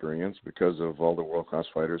his experience, because of all the world-class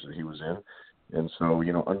fighters that he was in. And so,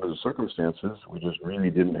 under the circumstances, we just really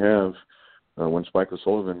didn't have, when Spike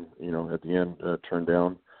O'Sullivan, at the end turned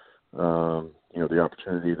down, the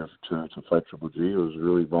opportunity to fight Triple G. It was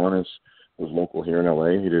really Bonas, was local here in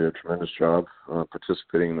LA. He did a tremendous job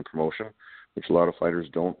participating in the promotion, which a lot of fighters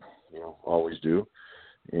don't, always do.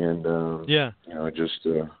 And, it just...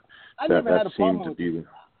 I never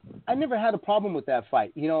had a problem with that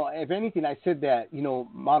fight. If anything, I said that,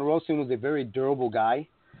 Martirosyan was a very durable guy.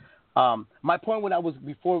 My point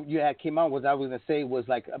before you came out was I was going to say was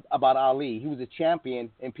like about Ali. He was a champion,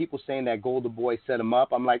 and people saying that Golden Boy set him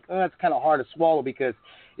up. I'm like, that's kind of hard to swallow, because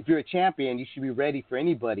if you're a champion, you should be ready for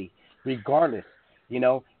anybody, regardless, And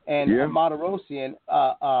Martirosyan,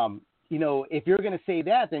 if you're going to say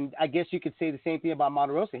that, then I guess you could say the same thing about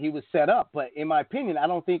Martirosyan. He was set up, but in my opinion, I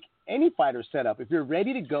don't think any fighter's set up. If you're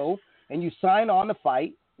ready to go and you sign on to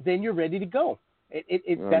fight, then you're ready to go. That's the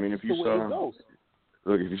way it goes.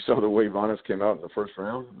 Look, if you saw the way Bonas came out in the first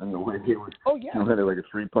round and the way he was, had like a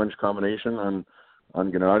 3-punch combination on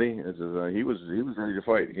Gennady is he was ready to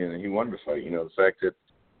fight. He wanted to fight. The fact that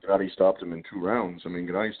Gennady stopped him in 2 rounds. I mean,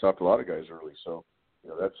 Gennady stopped a lot of guys early, so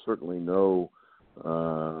that's certainly no.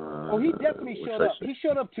 He definitely showed up. He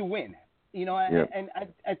showed up to win. And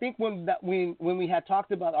I think when we had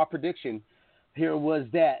talked about our prediction here was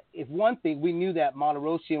that if one thing we knew that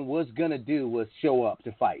Martirosyan was gonna do was show up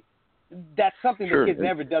to fight. That's something the kid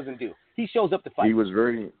never doesn't do. He shows up to fight. He was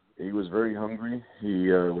very hungry. He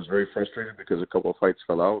was very frustrated because a couple of fights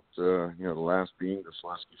fell out. The last being the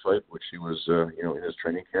Selesky fight, which he was in his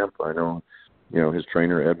training camp. I know his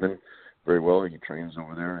trainer Edmund very well. He trains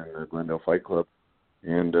over there in the Glendale Fight Club,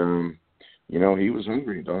 and he was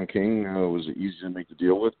hungry. Don King was easy to make the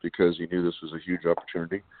deal with because he knew this was a huge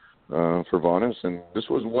opportunity for Vanes, and this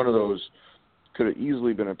was one of those could have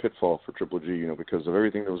easily been a pitfall for Triple G, because of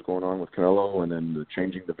everything that was going on with Canelo, and then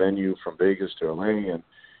changing the venue from Vegas to LA,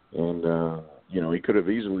 and he could have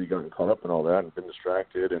easily gotten caught up in all that and been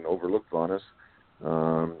distracted and overlooked Vanes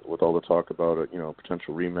with all the talk about a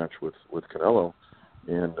potential rematch with Canelo,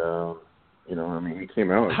 and he came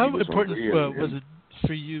out. How important was it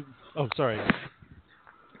for you? Oh, sorry.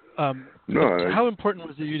 How important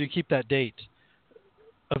was it for you to keep that date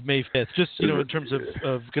of May 5th? Just in terms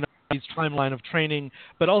of Gennady's timeline of training,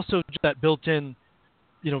 but also just that built-in,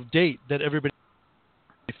 date that everybody.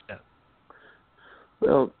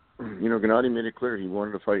 Well, Gennady made it clear he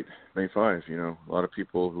wanted to fight May 5. A lot of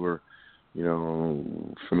people who are,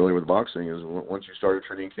 familiar with boxing is once you start a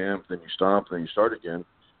training camp, then you stop, then you start again.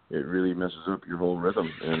 It really messes up your whole rhythm.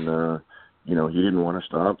 And, he didn't want to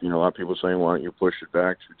stop. A lot of people saying, why don't you push it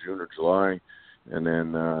back to June or July, and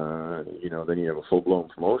then, then you have a full-blown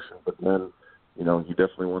promotion. But then, he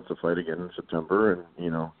definitely wants to fight again in September. And,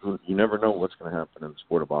 you never know what's going to happen in the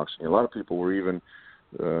sport of boxing. A lot of people were even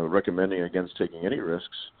recommending against taking any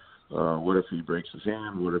risks. What if he breaks his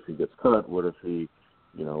hand? What if he gets cut? What if he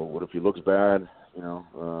looks bad?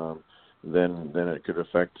 Then it could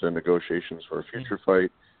affect negotiations for a future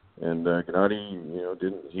fight. And Gennady,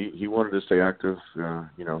 didn't. He wanted to stay active.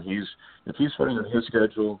 If he's fighting on his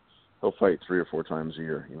schedule, he'll fight 3 or 4 times a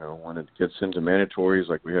year. When it gets into mandatories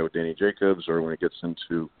like we have with Danny Jacobs, or when it gets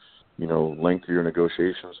into lengthier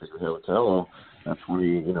negotiations like we have with Canelo, that's when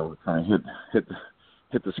he kind of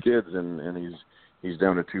hit the skids, and he's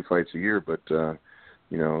down to 2 fights a year. But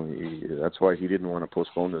that's why he didn't want to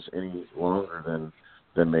postpone this any longer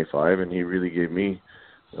than May 5, and he really gave me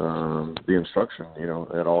the instruction,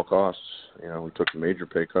 at all costs. We took a major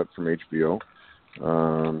pay cut from HBO.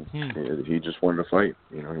 He just wanted to fight.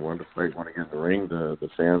 He wanted to fight, want to get in the ring. The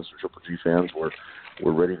fans, the Triple G fans,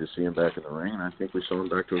 were ready to see him back in the ring, and I think we saw him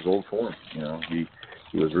back to his old form. He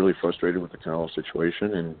was really frustrated with the Canelo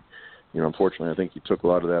situation, and unfortunately, I think he took a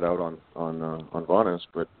lot of that out on Vanes.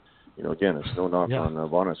 But again, it's no knock on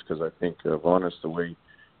Vanes, because I think Vanes, the way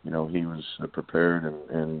he was prepared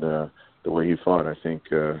and the way he fought, I think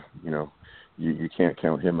you can't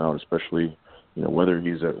count him out, especially whether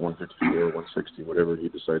he's at 154, 160, whatever he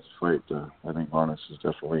decides to fight. I think Vanes is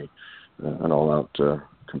definitely an all-out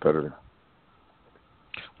competitor.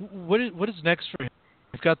 What is next for him?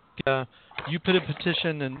 You've got you put in a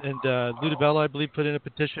petition, and Lou DiBella, I believe, put in a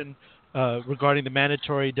petition regarding the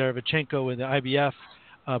mandatory Derevchenko and the IBF,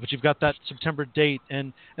 but you've got that September date.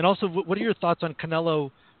 And also, what are your thoughts on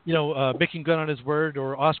Canelo, making good on his word,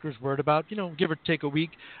 or Oscar's word about, give or take a week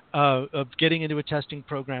of getting into a testing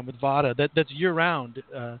program with VADA that's year-round?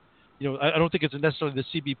 I don't think it's necessarily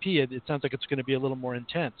the CBP. It sounds like it's going to be a little more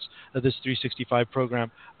intense, this 365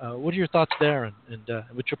 program. What are your thoughts there and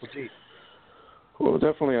with Triple G? Well,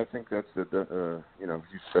 definitely, I think that's you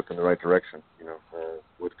step in the right direction.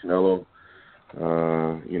 With Canelo,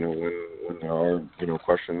 when there are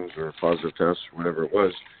questions or positive tests, or whatever it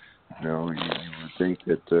was, you would think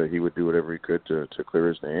that he would do whatever he could to clear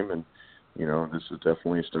his name, and this is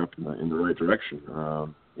definitely a step in the right direction.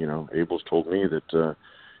 Abel's told me that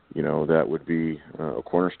that would be a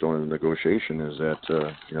cornerstone in the negotiation, is that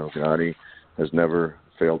Gennady has never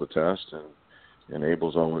failed a test, and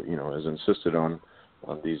Abel's always has insisted on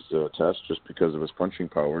these tests just because of his punching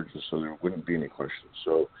power, just so there wouldn't be any questions.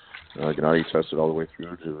 So Gennady tested all the way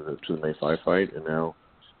through to the May 5 fight, and now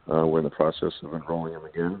we're in the process of enrolling him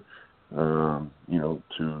again,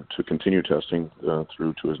 to continue testing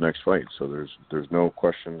through to his next fight. So there's no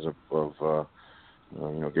questions of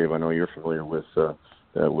Gabe, I know you're familiar with that,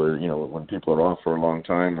 where when people are off for a long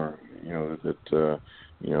time, or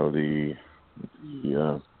the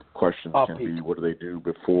questions can be, what do they do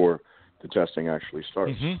before the testing actually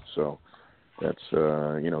starts? Mm-hmm. So that's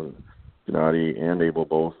Gennady and Abel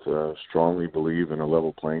both strongly believe in a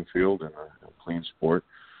level playing field and a clean sport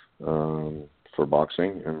for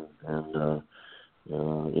boxing, and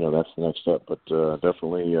that's the next step. But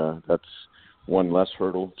definitely that's one less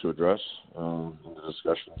hurdle to address in the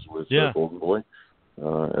discussions with Golden Boy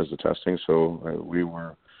as the testing. So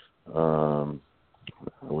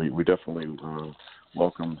we definitely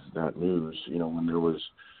welcomed that news. When there was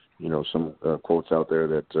some quotes out there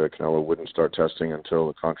that Canelo wouldn't start testing until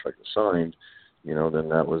the contract was signed, then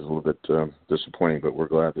that was a little bit disappointing. But we're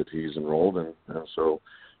glad that he's enrolled, and so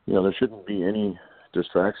there shouldn't be any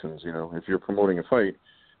distractions. If you're promoting a fight,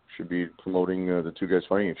 you should be promoting the two guys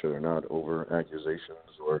fighting each other, not over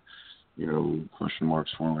accusations or question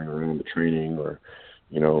marks swirling around the training or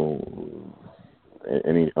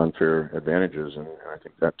any unfair advantages. And I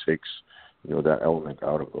think that takes that element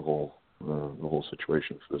out of the whole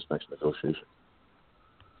situation for this next negotiation.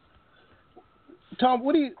 Tom,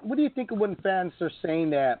 what do you think of when fans are saying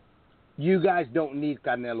that you guys don't need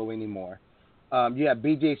Canelo anymore? You have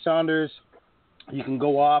B.J. Saunders. You can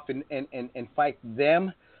go off and fight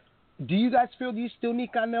them. Do you guys feel you still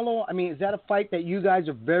need Canelo? I mean, is that a fight that you guys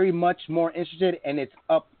are very much more interested in, and it's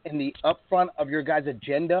up in the upfront of your guys'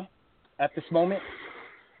 agenda at this moment?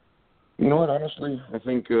 You know what? Honestly, I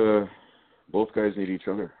think both guys need each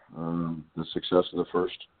other. The success of the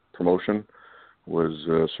first promotion was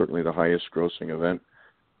certainly the highest grossing event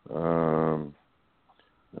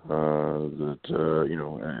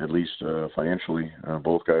at least financially,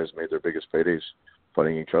 both guys made their biggest paydays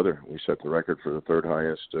fighting each other. We set the record for the third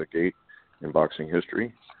highest gate in boxing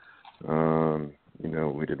history.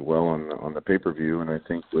 We did well on the pay-per-view, and I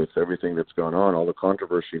think with everything that's gone on, all the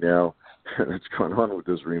controversy now that's gone on with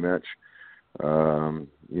this rematch, I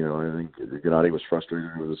think Gennady was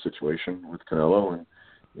frustrated with the situation with Canelo,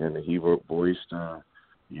 and he voiced,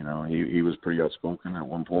 he was pretty outspoken at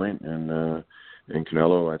one point, and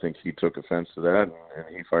Canelo, I think he took offense to that,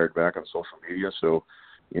 and he fired back on social media. So,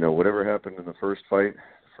 whatever happened in the first fight,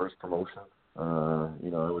 first promotion, I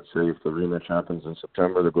would say if the rematch happens in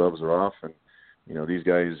September, the gloves are off, and these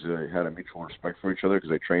guys had a mutual respect for each other because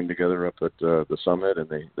they trained together up at the summit, and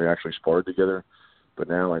they actually sparred together. But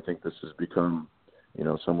now I think this has become,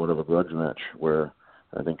 somewhat of a grudge match where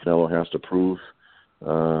I think Canelo has to prove,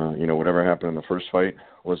 whatever happened in the first fight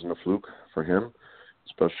wasn't a fluke for him,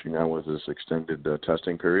 especially now with this extended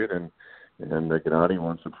testing period. And Gennady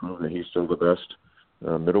wants to prove that he's still the best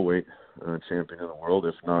middleweight champion in the world,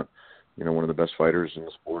 if not, one of the best fighters in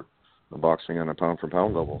the sport of boxing on a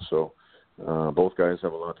pound-for-pound level. So both guys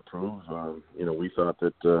have a lot to prove. We thought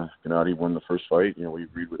that Gennady won the first fight. We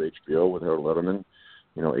agreed with HBO, with Harold Letterman,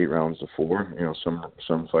 8 rounds to 4.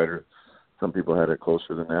 Some people had it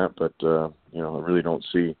closer than that, but I really don't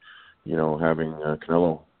see, having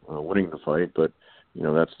Canelo winning the fight. But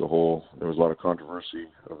that's there was a lot of controversy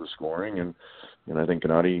of the scoring, and I think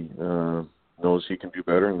Gennady knows he can do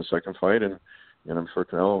better in the second fight, and I'm sure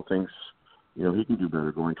Canelo thinks he can do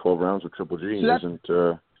better. Going 12 rounds with Triple G isn't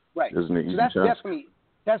an easy task.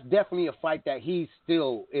 That's definitely a fight that he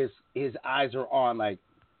still his eyes are on. Like,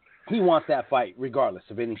 he wants that fight regardless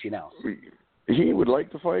of anything else. He would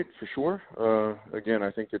like the fight for sure. Again,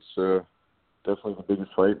 I think it's definitely the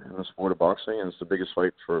biggest fight in the sport of boxing, and it's the biggest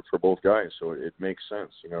fight for both guys. So it makes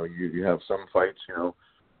sense. You have some fights,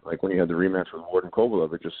 like when you had the rematch with Ward and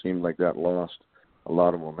Kovalev, it just seemed like that lost a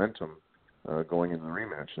lot of momentum going into the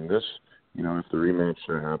rematch. And this, if the rematch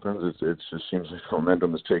happens, it just seems like the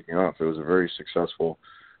momentum is taking off. It was a very successful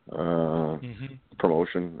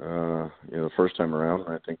promotion, the first time around,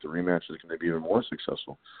 and I think the rematch is going to be even more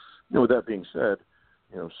successful. With that being said,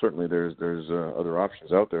 certainly there's other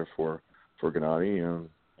options out there for Gennady.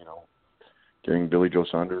 Getting Billy Joe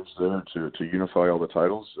Saunders there to unify all the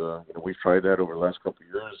titles. We've tried that over the last couple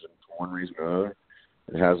of years, and for one reason or another,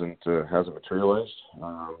 it hasn't materialized.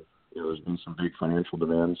 There's been some big financial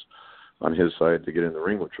demands on his side to get in the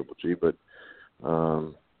ring with Triple G, but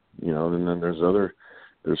and then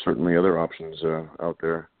there's certainly other options out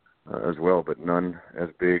there as well, but none as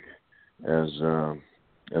big as the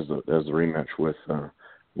rematch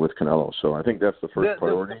with Canelo. So I think that's the first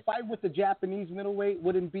priority. The fight with the Japanese middleweight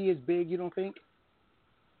wouldn't be as big, you don't think?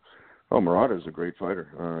 Oh, Murata's a great fighter.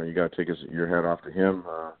 You got to take your hat off to him.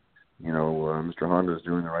 Mr. Honda is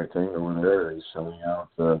doing the right thing over there. He's selling out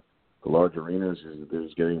the large arenas.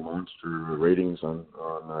 He's getting monster ratings on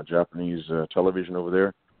Japanese television over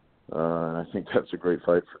there. And I think that's a great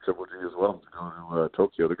fight for Triple G as well, to go to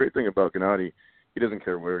Tokyo. The great thing about Gennady, he doesn't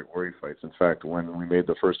care where he fights. In fact, when we made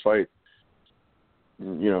the first fight, he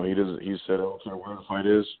said, I don't care where the fight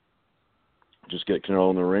is, just get Canelo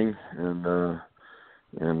in the ring, and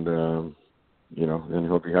then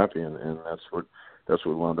he'll be happy. And that's what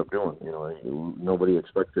we wound up doing. Nobody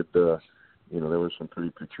expected. There were some pretty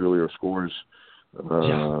peculiar scores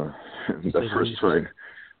that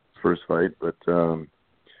first fight. But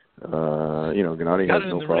Gennady has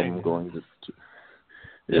no problem going to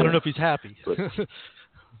I don't know if he's happy. But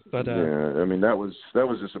yeah, I mean that was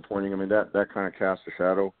disappointing. I mean that kind of cast a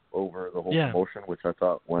shadow over the whole promotion, which I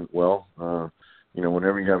thought went well.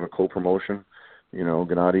 Whenever you have a co-promotion,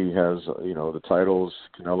 Gennady has the titles.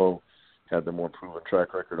 Canelo had the more proven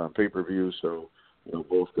track record on pay-per-view, so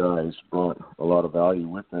both guys brought a lot of value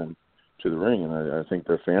with them to the ring, and I think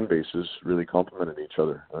their fan bases really complemented each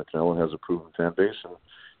other. Canelo has a proven fan base,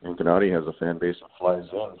 and Gennady has a fan base that flies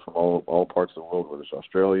in from all parts of the world, whether it's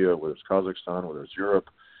Australia, whether it's Kazakhstan, whether it's Europe.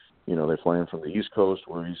 They fly in from the East Coast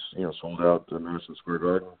where he's sold out the Madison Square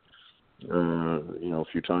Garden a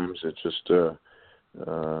few times. It's just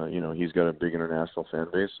he's got a big international fan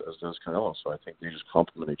base, as does Canelo. So I think they just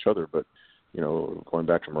complement each other. But going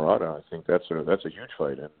back to Murata, I think that's a huge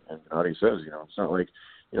fight. And Gennady says it's not like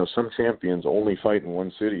some champions only fight in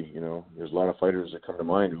one city. There's a lot of fighters that come to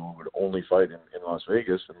mind who would only fight in Las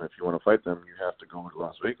Vegas, and if you want to fight them, you have to go to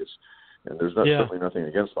Las Vegas. And there's certainly nothing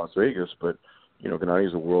against Las Vegas, but Gennady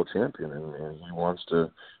is a world champion, and he wants to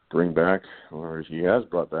bring back, or he has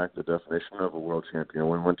brought back, the definition of a world champion.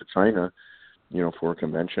 When we went to China, for a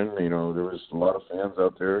convention, there was a lot of fans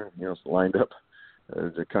out there, lined up.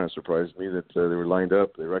 It kind of surprised me that they were lined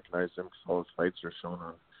up. They recognized him because all his fights are shown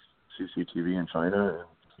on CCTV in China. And,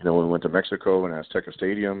 when we went to Mexico and Azteca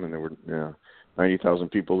Stadium, and there were 90,000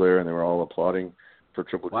 people there, and they were all applauding for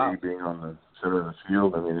Triple G being on the center of the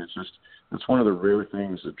field. I mean, it's one of the rare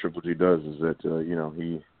things that Triple G does, is that,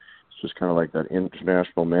 he's just kind of like that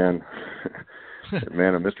international man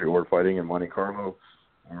of mystery. We're fighting in Monte Carlo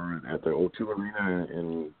or at the O2 Arena,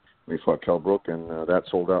 and we fought Kell Brook, and that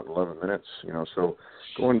sold out in 11 minutes. So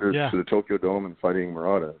going to the Tokyo Dome and fighting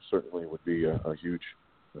Murata certainly would be a huge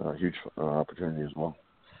opportunity as well.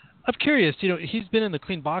 I'm curious, he's been in the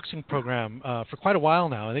clean boxing program for quite a while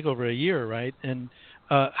now, I think over a year, right? And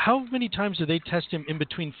how many times do they test him in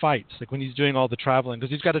between fights, like when he's doing all the traveling?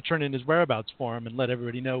 Because he's got to turn in his whereabouts for him and let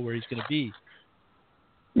everybody know where he's going to be.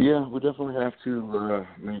 Yeah, we definitely have to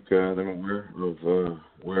make them aware of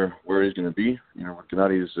where he's going to be. With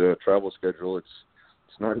Gennady's travel schedule, it's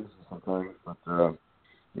not easy sometimes, but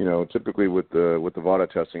typically with the VADA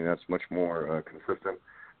testing, that's much more consistent.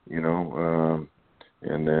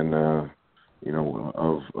 And then of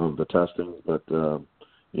the testing, but as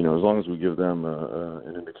long as we give them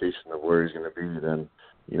an indication of where he's going to be, then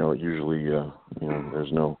usually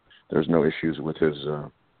there's no issues with his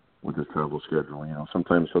travel schedule.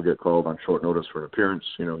 Sometimes he'll get called on short notice for an appearance.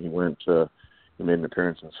 He made an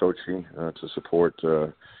appearance in Sochi to support.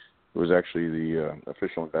 It was actually the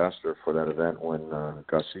official ambassador for that event when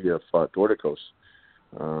Garcia fought Dorticos.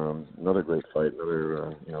 Another great fight,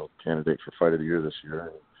 another candidate for Fight of the Year this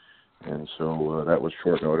year, and so that was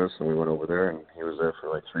short notice, and we went over there, and he was there for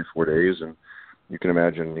like 3-4 days, and you can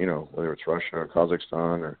imagine, whether it's Russia or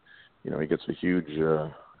Kazakhstan, or he gets a huge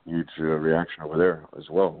reaction over there as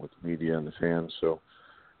well with the media and the fans. So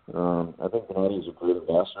I think Gennady is a great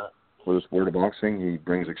ambassador for the sport of boxing. He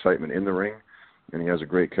brings excitement in the ring, and he has a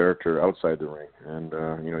great character outside the ring, and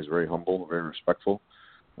he's very humble, very respectful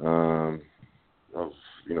of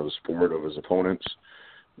the sport, of his opponents,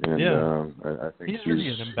 and I think he's really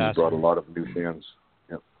an ambassador. He's brought a lot of new fans.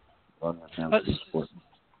 Yep, a lot of new fans to the sport.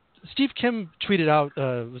 Steve Kim tweeted out,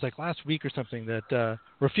 it was like last week or something, that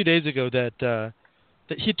or a few days ago, that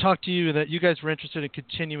he talked to you and that you guys were interested in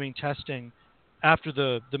continuing testing after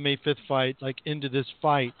the May 5th fight, like into this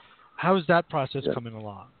fight. How is that process coming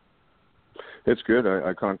along? It's good.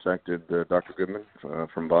 I contacted Dr. Goodman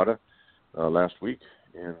from VADA last week,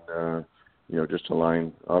 and just to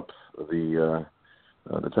line up the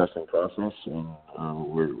testing process, and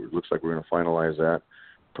it looks like we're going to finalize that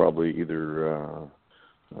probably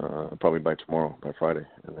by tomorrow, by Friday,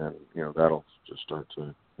 and then that'll just start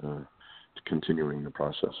to continuing the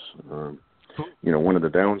process. One of the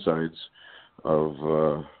downsides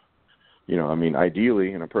of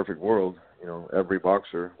ideally in a perfect world, every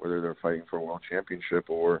boxer, whether they're fighting for a world championship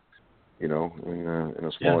or in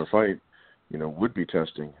a smaller fight, would be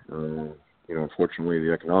testing. Unfortunately,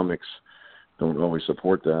 the economics don't always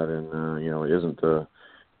support that, and it isn't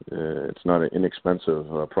it's not an inexpensive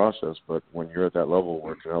process. But when you're at that level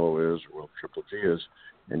where Canelo is, or Triple G is,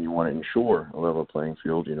 and you want to ensure a level playing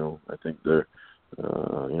field, I think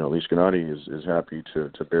at least Gennady is happy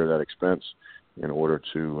to bear that expense in order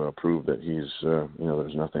to prove that he's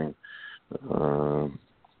there's nothing.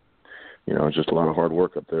 It's just a lot of hard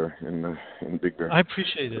work up there in Big Bear. I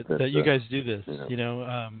appreciate it that you guys do this.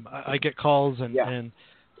 I get calls and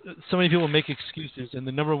so many people make excuses, and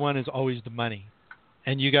the number one is always the money.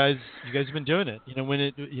 and you guys have been doing it. You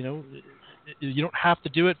don't have to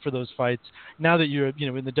do it for those fights now that you're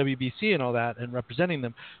in the WBC and all that and representing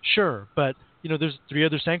them. Sure, but there's 3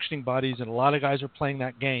 other sanctioning bodies and a lot of guys are playing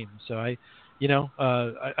that game. So I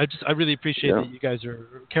really appreciate that you guys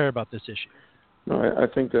care about this issue. No, I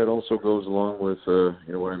think that also goes along with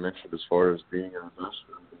what I mentioned as far as being an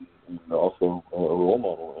investor and also a role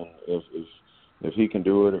model. And if he can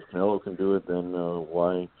do it, if Canelo can do it, then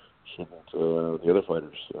why shouldn't the other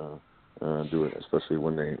fighters do it? Especially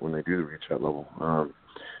when they do reach that level.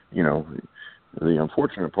 The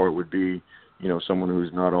unfortunate part would be someone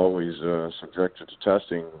who's not always subjected to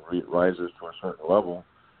testing rises to a certain level,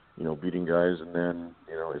 beating guys, and then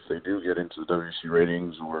if they do get into the WC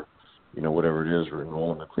ratings or whatever it is, or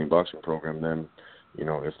enroll in the clean boxing program, then,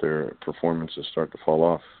 if their performances start to fall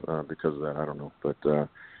off because of that, I don't know. But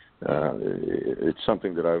it's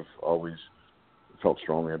something that I've always felt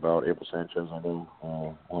strongly about. Abel Sanchez, I know,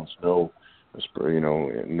 wants no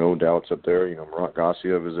doubts up there. Murat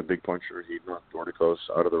Gassiev is a big puncher. He knocked Dorticos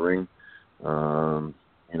out of the ring.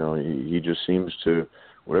 He just seems to,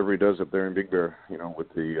 whatever he does up there in Big Bear,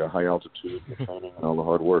 with the high altitude, the training, and all the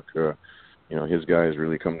hard work, his guys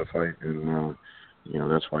really come to fight, and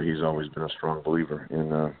that's why he's always been a strong believer in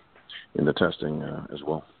the testing as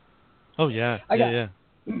well. Oh yeah, I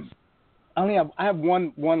have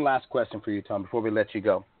one last question for you, Tom, before we let you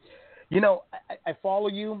go. I follow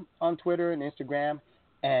you on Twitter and Instagram,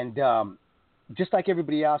 and just like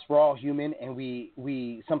everybody else, we're all human, and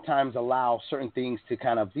we sometimes allow certain things to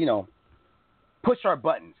kind of push our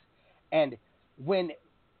buttons. And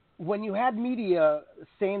when you had media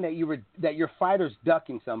saying that your fighter's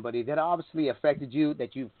ducking somebody, that obviously affected you,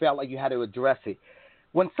 that you felt like you had to address it.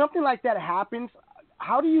 When something like that happens,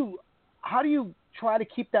 how do you try to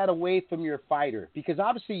keep that away from your fighter? Because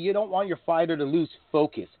obviously you don't want your fighter to lose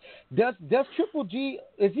focus. Does Triple G,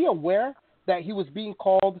 is he aware that he was being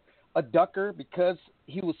called a ducker because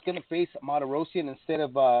he was going to face Martirosyan instead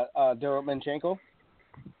of Derevyanchenko?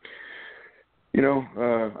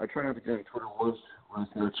 I try not to get in Twitter wars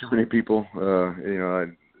with too many people.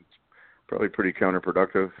 It's probably pretty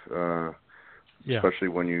counterproductive, especially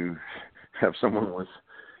when you have someone with,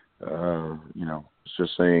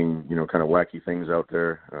 just saying, kind of wacky things out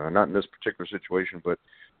there. Not in this particular situation, but,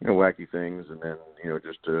 wacky things. And then,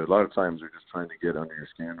 just a lot of times they're just trying to get under your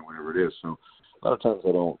skin or whatever it is. So a lot of times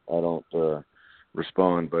I don't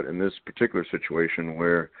respond. But in this particular situation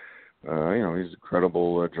where, he's a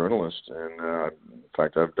credible journalist, and in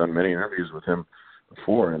fact, I've done many interviews with him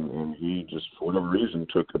before, and he just, for whatever reason,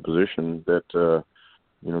 took a position that,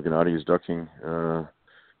 Gennady is ducking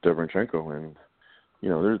Derevyanchenko. And,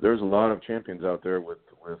 there's a lot of champions out there with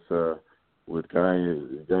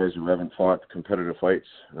guys who haven't fought competitive fights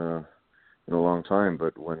in a long time.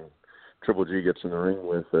 But when Triple G gets in the ring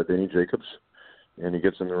with Danny Jacobs, and he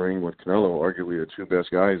gets in the ring with Canelo, arguably the 2 best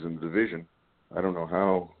guys in the division, I don't know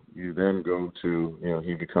how you then go to,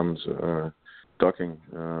 he becomes ducking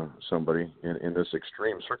somebody in this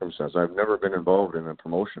extreme circumstance. I've never been involved in a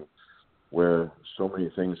promotion where so many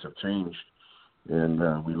things have changed,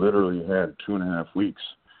 and we literally had 2.5 weeks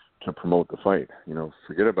to promote the fight.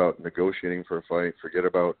 Forget about negotiating for a fight. Forget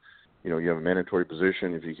about, you have a mandatory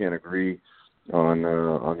position. If you can't agree on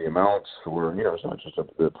the amounts, or, it's not just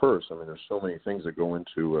the purse. I mean, there's so many things that go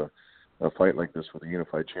into a fight like this with a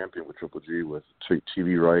unified champion with Triple G, with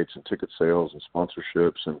TV rights and ticket sales and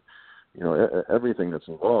sponsorships and, everything that's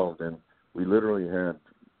involved. And we literally had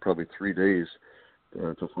probably 3 days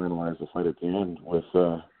to finalize the fight at the end with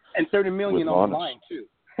and $30 million on the line too,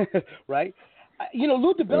 right?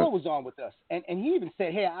 Lou DiBella was on with us, and he even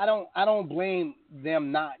said, "Hey, I don't blame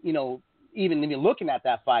them not, even looking at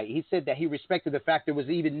that fight." He said that he respected the fact there was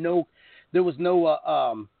no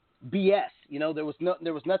BS.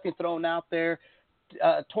 There was nothing thrown out there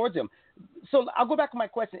towards him. So I'll go back to my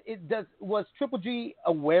question. Was Triple G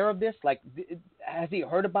aware of this? Like, has he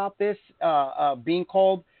heard about this being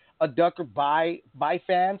called a ducker by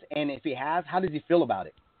fans? And if he has, how does he feel about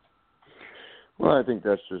it? Well, I think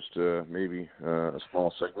that's just maybe a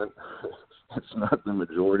small segment. It's not the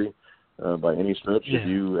majority by any stretch. Yeah. If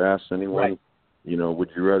you ask anyone, would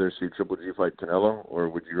you rather see Triple G fight Canelo, or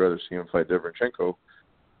would you rather see him fight Derevyanchenko?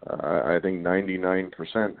 I think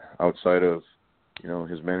 99% outside of,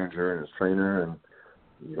 his manager and his trainer and,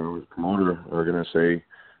 his promoter are going to say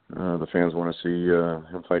the fans want to see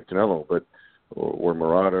him fight Canelo, or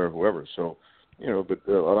Murat or whoever. So, but at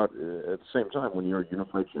the same time, when you're a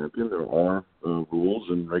unified champion, there are rules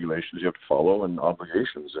and regulations you have to follow and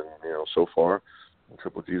obligations. And, so far in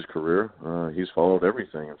Triple G's career, he's followed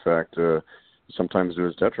everything. In fact, sometimes to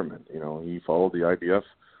his detriment. He followed the IBF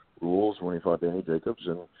rules when he fought Danny Jacobs,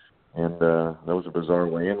 and that was a bizarre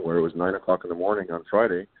weigh-in where it was 9 o'clock in the morning on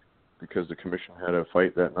Friday because the commission had a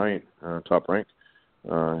fight that night, Top Rank.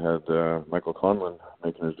 Had Michael Conlon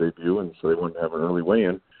making his debut, and so they wanted to have an early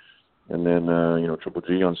weigh-in. And then, Triple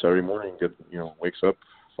G on Saturday morning wakes up,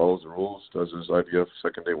 follows the rules, does his IBF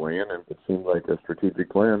second day weigh-in, and it seemed like a strategic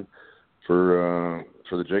plan for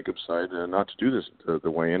the Jacobs side not to do this, the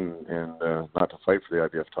weigh-in, and not to fight for the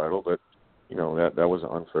IBF title. But that was an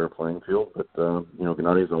unfair playing field. But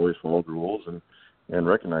Gennady's always followed the rules and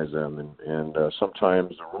recognized them, and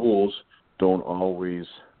sometimes the rules don't always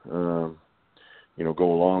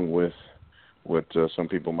go along with what some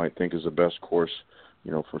people might think is the best course,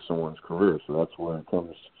 for someone's career. So that's where it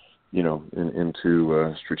comes,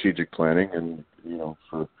 into strategic planning. And,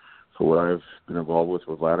 for what I've been involved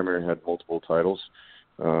with Vladimir, he had multiple titles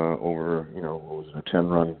over, what was it,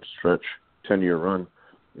 a 10-year run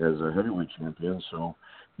as a heavyweight champion. So,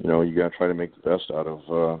 you got to try to make the best out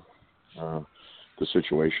of the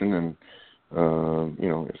situation. And,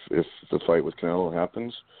 if the fight with Canelo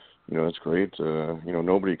happens, that's great.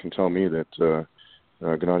 Nobody can tell me that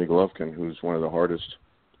Gennady Golovkin, who's one of the hardest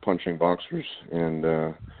punching boxers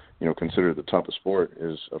and, considered the top of sport,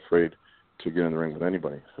 is afraid to get in the ring with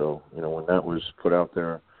anybody. So, when that was put out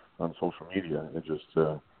there on social media, it just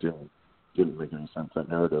didn't make any sense. That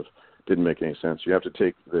narrative didn't make any sense. You have to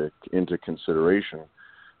take into consideration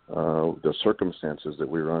the circumstances that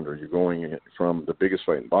we were under. You're going from the biggest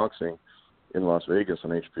fight in boxing in Las Vegas on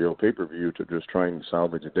HBO pay-per-view to just trying to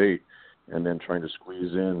salvage a date and then trying to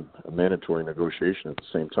squeeze in a mandatory negotiation at the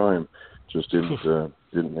same time just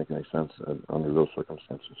didn't make any sense under those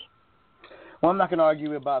circumstances. Well, I'm not going to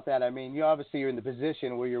argue about that. I mean, you obviously are in the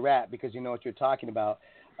position where you're at because you know what you're talking about.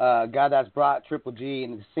 A guy that's brought Triple G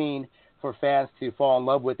into the scene for fans to fall in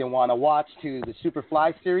love with and want to watch, to the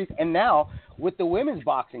Superfly series, and now with the women's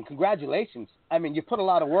boxing. Congratulations. I mean, you put a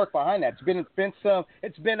lot of work behind that.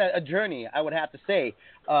 It's been a journey, I would have to say.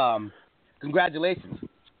 Congratulations.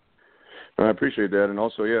 I appreciate that. And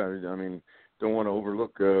also, don't want to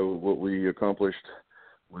overlook what we accomplished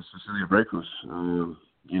with Cecilia Braekhus.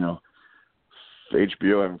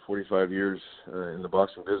 HBO having 45 years in the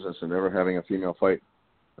boxing business and never having a female fight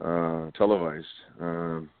televised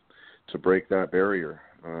to break that barrier.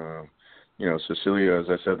 Cecilia, as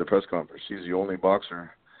I said at the press conference, she's the only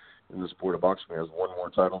boxer in the sport of boxing who has one more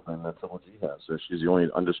title than Triple G has. So she's the only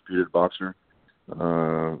undisputed boxer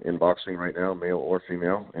in boxing right now, male or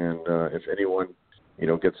female. And if anyone,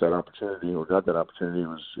 gets that opportunity or got that opportunity,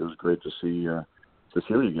 it was great to see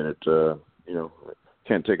Cecilia get it.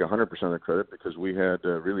 Can't take 100% of the credit because we had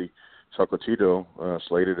really Chocolatito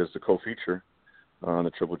slated as the co-feature on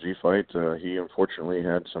the Triple G fight. He unfortunately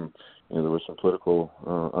had there was some political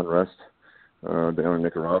unrest down in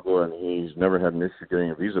Nicaragua, and he's never had an issue getting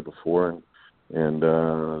a visa before. And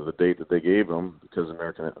the date that they gave him, because the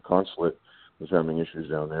American consulate was having issues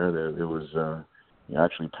down there, it was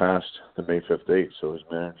actually past the May 5th date. So his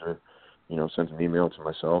manager, sent an email to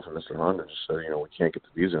myself and Mr. Honda, just said, we can't get the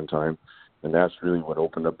visa in time. And that's really what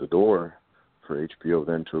opened up the door for HBO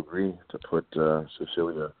then to agree to put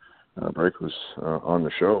Cecilia Braekhus on the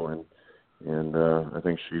show. And I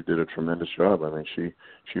think she did a tremendous job. I mean, she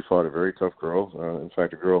fought a very tough girl. In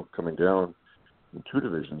fact, a girl coming down in two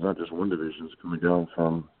divisions, not just one division, coming down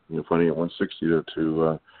from fighting at 160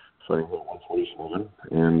 to fighting at 147.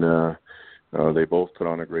 And they both put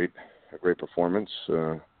on a great performance.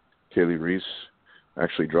 Kaylee Reese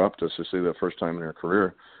actually dropped Cecilia the first time in her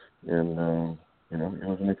career. And it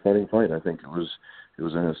was an exciting fight. I think it was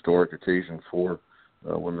an historic occasion for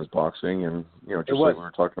women's boxing, and just like we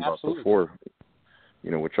were talking about before,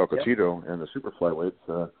 with Chocolatito and the super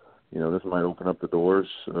flyweights, this might open up the doors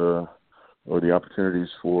or the opportunities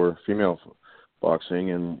for female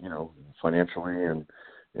boxing, and financially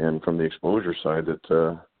and from the exposure side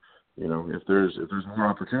that if there's more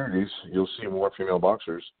opportunities, you'll see more female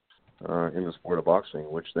boxers in the sport of boxing,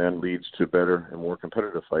 which then leads to better and more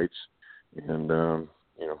competitive fights. And,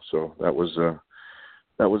 so that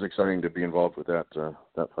was exciting to be involved with that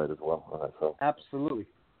fight as well. So.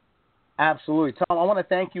 Absolutely. Tom, I want to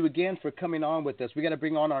thank you again for coming on with us. We got to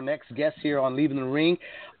bring on our next guest here on Leaving the Ring.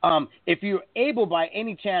 If you're able by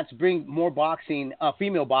any chance bring more boxing,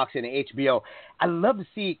 female boxing to HBO, I'd love to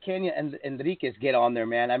see Kenya and Enriquez get on there,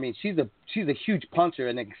 man. I mean, she's a huge puncher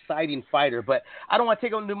and an exciting fighter, but I don't want to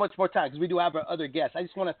take on too much more time because we do have our other guests. I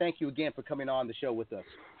just want to thank you again for coming on the show with us.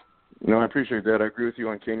 No, I appreciate that. I agree with you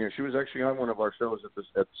on Kenya. She was actually on one of our shows at the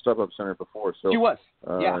StubHub Center before. So she was.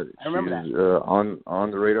 Yeah, I remember that. On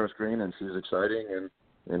the radar screen, and she's exciting,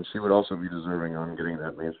 and she would also be deserving on getting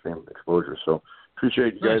that mainstream exposure. So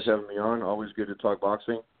appreciate you guys having me on. Always good to talk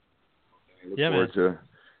boxing. look forward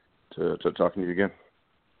to talking to you again.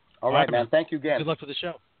 All right, man. Thank you again. Good luck with the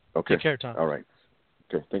show. Okay. Take care, Tom. All right.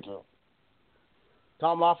 Okay. Thank you.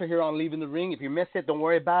 Tom Loeffler here on Leaving the Ring. If you missed it, don't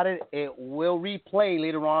worry about it. It will replay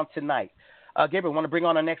later on tonight. Gabriel, want to bring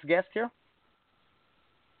on our next guest here?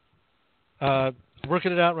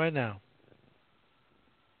 Working it out right now.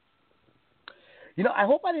 You know, I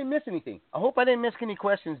hope I didn't miss anything. I hope I didn't miss any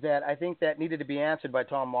questions that I think that needed to be answered by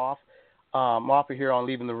Tom Loeffler here on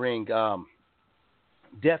Leaving the Ring.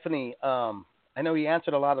 Definitely, I know he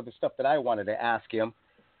answered a lot of the stuff that I wanted to ask him.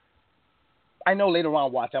 I know later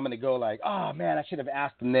on, watch, I'm going to go like, oh, man, I should have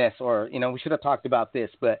asked him this, or, you know, we should have talked about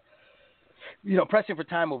this. But, you know, pressing for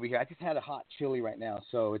time over here. I just had a hot chili right now,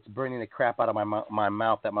 so it's burning the crap out of my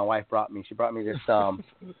mouth that my wife brought me. She brought me this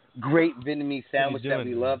great Vietnamese sandwich that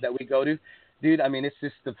we love, that we go to. Dude, I mean, it's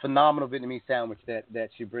just a phenomenal Vietnamese sandwich that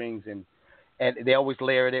she brings, and they always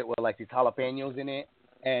layered it with, like, these jalapenos in it,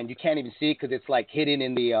 and you can't even see it because it's, like, hidden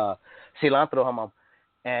in the cilantro hamam.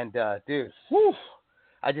 And, dude, whew,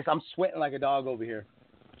 I'm sweating like a dog over here.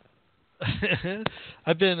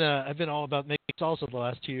 I've been all about making salsa the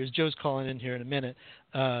last 2 years. Joe's calling in here in a minute.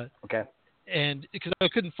 Okay. And because I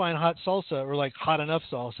couldn't find hot salsa or, like, hot enough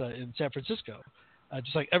salsa in San Francisco.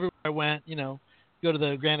 Just like everywhere I went, you know, go to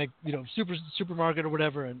the Grand, you know, supermarket or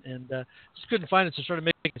whatever, and just couldn't find it, so I started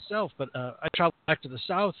making it myself. But I traveled back to the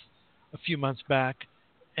South a few months back,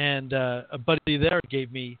 and a buddy there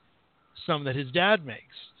gave me some that his dad makes.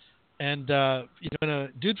 And you know, when a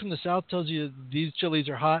dude from the South tells you these chilies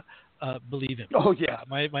are hot, believe him. Oh yeah,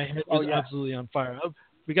 my head was absolutely on fire.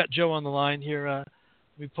 We got Joe on the line here.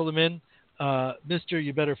 We pull him in. Mister,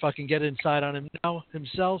 you better fucking get inside on him now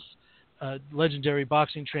himself. Legendary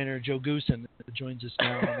boxing trainer Joe Goossen joins us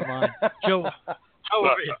now on the line. Joe, how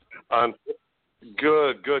are you?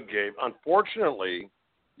 Good, Gabe. Unfortunately,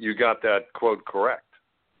 you got that quote correct.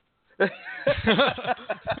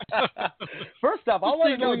 First off, I want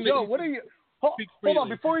to know, Joe, what are you? Hold on,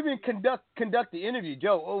 before we even conduct the interview,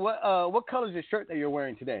 Joe, what color is the shirt that you're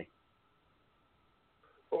wearing today?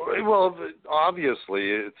 Well,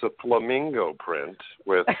 obviously, it's a flamingo print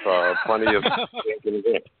with plenty of ink in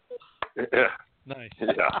it. Yeah. Nice.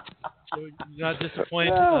 Yeah. So you're not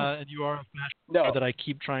disappointed, and you are a fashion that I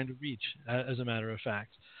keep trying to reach, as a matter of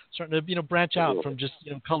fact. Starting to, branch out from just,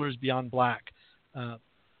 colors beyond black.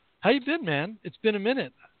 How you been, man? It's been a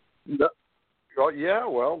minute. Well, yeah,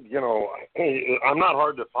 well, I'm not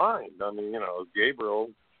hard to find. I mean, Gabriel,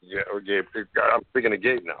 or Gabe. I'm speaking of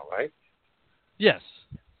Gabe now, right? Yes.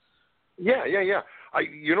 Yeah.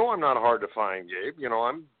 I'm not hard to find, Gabe.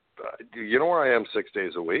 I'm. Where I am 6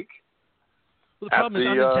 days a week. Well, the problem is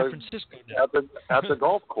I'm in San Francisco now. At the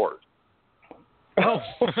golf course. Oh.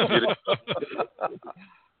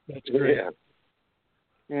 That's great. Yeah.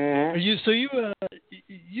 Mm-hmm.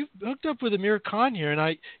 You hooked up with Amir Khan here, and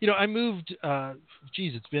I moved.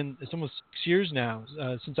 It's almost 6 years now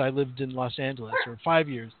since I lived in Los Angeles, or 5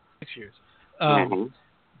 years, 6 years.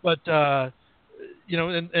 But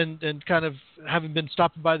and kind of having been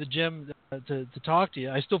stopping by the gym to talk to you,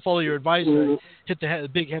 I still follow your advice. I hit the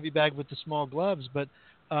big heavy bag with the small gloves. But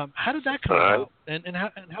how did that come about? And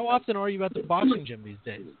how often are you at the boxing gym these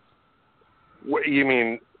days? What you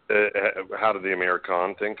mean? How did the Amir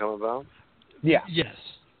Khan thing come about? Yeah. Yes.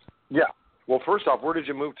 Yeah. Well, first off, where did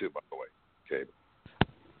you move to, by the way, Gabe?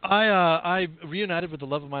 I reunited with the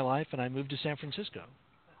love of my life, and I moved to San Francisco.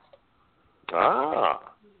 Ah,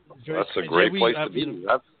 that's a great place to be.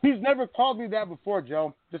 He's never called me that before,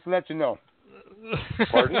 Joe. Just to let you know.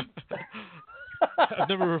 Pardon? I've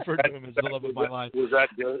never referred to him as the love of my life. Was that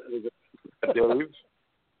Dave?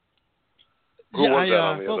 Who was that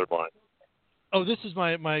on the other line? Oh, this is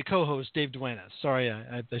my co-host, Dave Duenas. Sorry,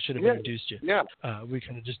 I should have introduced you. Yeah. We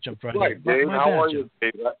kind of just jumped right in. Dave, how are you,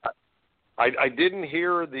 Dave? I didn't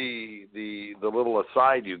hear the little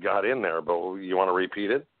aside you got in there, but you want to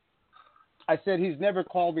repeat it? I said he's never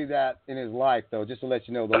called me that in his life, though, just to let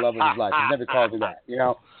you know, the love of his life. He's never called me that,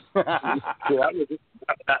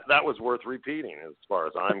 that was worth repeating as far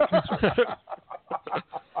as I'm concerned.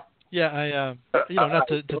 Yeah, not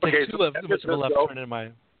to take too much of a left turn in my...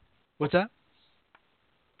 What's that?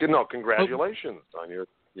 No, congratulations on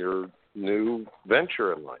your new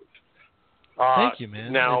venture in life. Thank you,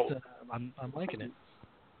 man. Now, I'm liking it.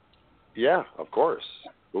 Yeah, of course.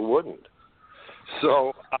 Who wouldn't?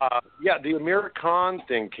 So, the Amir Khan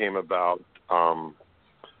thing came about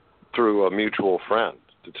through a mutual friend,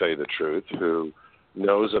 to tell you the truth, who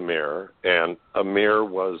knows Amir. And Amir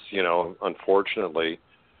was, unfortunately,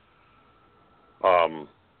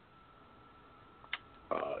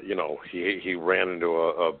 he ran into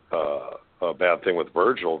a bad thing with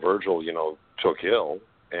Virgil. Virgil, took ill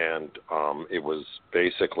and it was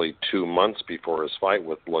basically 2 months before his fight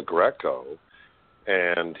with Le Greco,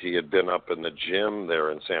 and he had been up in the gym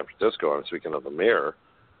there in San Francisco. I'm speaking of the mirror,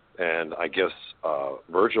 and I guess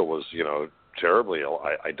Virgil was, terribly ill.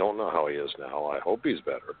 I don't know how he is now. I hope he's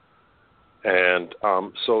better. And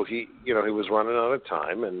so he was running out of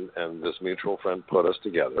time, and this mutual friend put us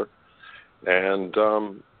together and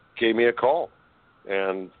gave me a call.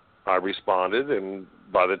 And I responded, and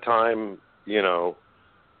by the time,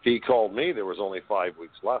 he called me, there was only 5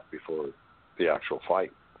 weeks left before the actual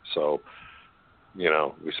fight. So,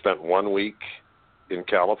 we spent 1 week in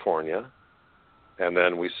California, and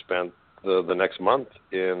then we spent the next month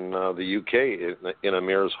in the UK, in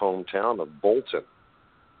Amir's hometown of Bolton.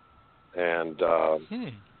 And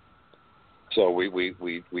so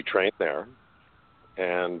we trained there,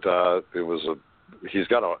 and he's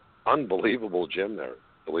got an unbelievable gym there,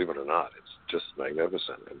 believe it or not. It's just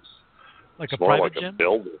magnificent. It's like a more private like gym? a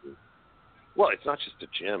building. Well, it's not just a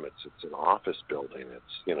gym. It's an office building.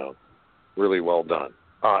 It's, really well done.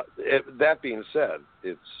 That being said,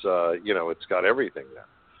 it's, it's got everything there.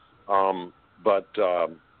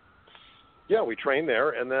 Yeah, we trained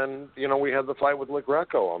there, and then, we had the fight with Le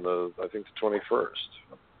Greco on the 21st, if I'm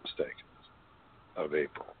not mistaken, of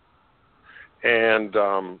April. And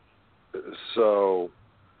so,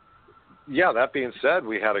 yeah, that being said,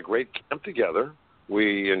 we had a great camp together.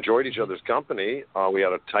 We enjoyed each other's company. We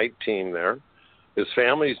had a tight team there. His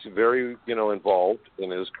family's very, involved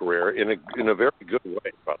in his career in a very good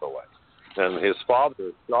way, by the way. And his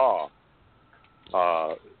father, Shaw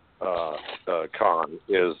Khan,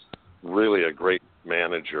 is really a great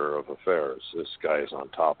manager of affairs. This guy is on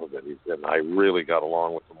top of it, and I really got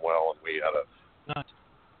along with him well. And we had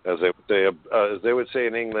as they would say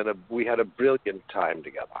in England, we had a brilliant time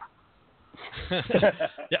together.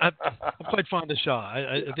 Yeah, I'm quite fond of Shaw.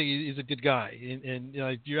 I think he's a good guy, and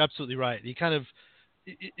you're absolutely right. He kind of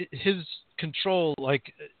his control,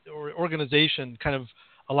 or organization, kind of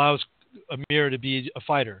allows Amir to be a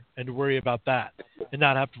fighter and to worry about that, and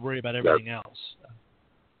not have to worry about everything else.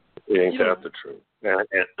 Ain't that the truth?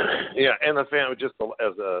 And the family, just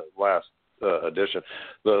as a last addition,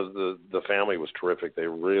 the family was terrific. They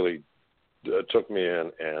really took me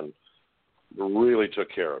in and really took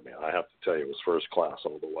care of me. I have to tell you, it was first class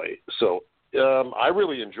all the way. So I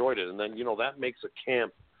really enjoyed it. And then, that makes a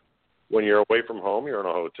camp when you're away from home, you're in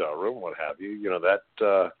a hotel room, what have you, that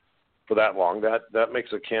for that long, that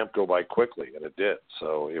makes a camp go by quickly, and it did.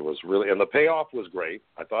 So it was really, and the payoff was great.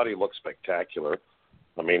 I thought he looked spectacular.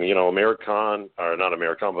 I mean, Amir Khan, or not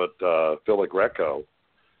Amir Khan, but Phil Greco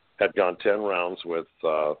had gone 10 rounds with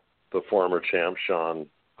the former champ, Sean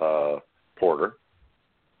Porter,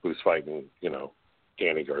 who's fighting,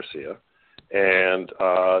 Danny Garcia. And,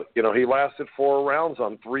 he lasted 4 rounds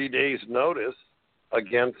on 3 days' notice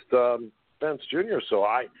against Spence Jr. So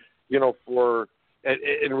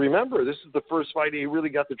and remember, this is the first fight he really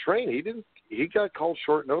got to train. He got called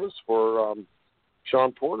short notice for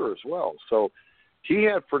Sean Porter as well. So he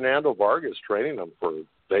had Fernando Vargas training him for,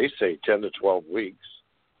 they say, 10 to 12 weeks.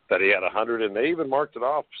 That he had 100, and they even marked it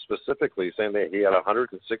off specifically, saying that he had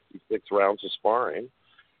 166 rounds of sparring.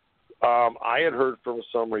 I had heard from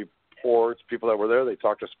some reports, people that were there, they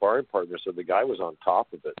talked to sparring partners, said the guy was on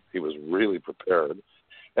top of it. He was really prepared.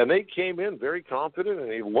 And they came in very confident,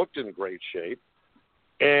 and he looked in great shape.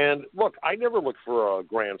 And, look, I never looked for a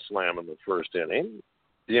grand slam in the first inning,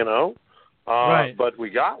 Right. But we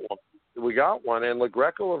got one. And Le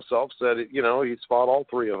Greco himself said, he's fought all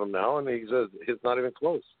 3 of them now, and he says it's not even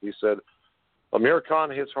close. He said Amir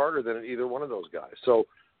Khan hits harder than either one of those guys. So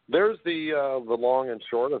there's the long and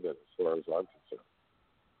short of it as far as I'm concerned.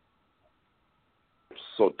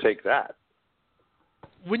 So take that.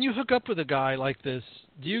 When you hook up with a guy like this,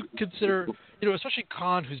 do you consider, especially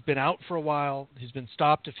Khan, who's been out for a while, he's been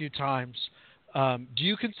stopped a few times, do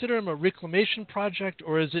you consider him a reclamation project,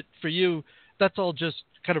 or is it for you, that's all just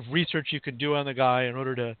kind of research you can do on the guy in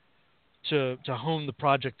order to hone the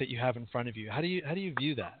project that you have in front of you? How do you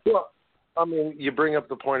view that? Well, I mean, you bring up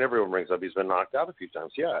the point everyone brings up. He's been knocked out a few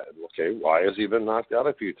times. Yeah, okay, why has he been knocked out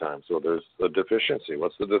a few times? Well, there's a deficiency.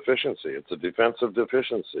 What's the deficiency? It's a defensive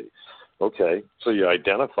deficiency. Okay, so you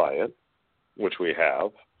identify it, which we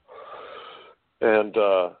have, and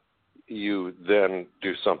you then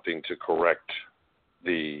do something to correct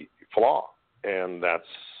the flaw, and that's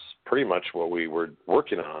pretty much what we were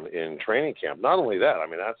working on in training camp. Not only that, I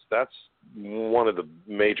mean, that's one of the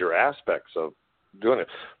major aspects of doing it.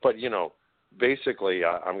 But, basically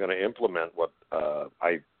I'm going to implement what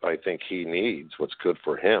I think he needs, what's good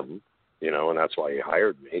for him, and that's why he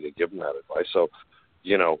hired me, to give him that advice. So,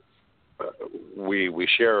 we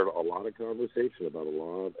shared a lot of conversation about a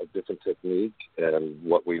lot of different technique and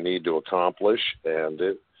what we need to accomplish, and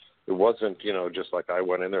it wasn't just like I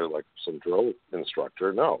went in there like some drill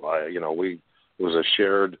instructor. No, it was a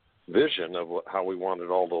shared vision of how we wanted it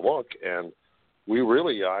all to look, and we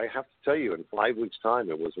really, I have to tell you, in 5 weeks' time,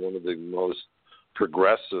 it was one of the most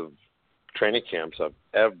progressive training camps I've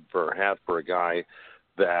ever had for a guy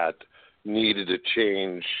that needed to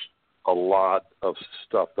change a lot of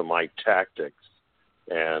stuff to my tactics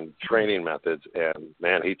and training methods, and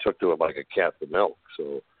man, he took to it like a cat to milk.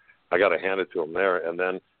 So I got to hand it to him there. And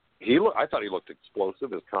then I thought he looked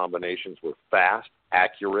explosive. His combinations were fast,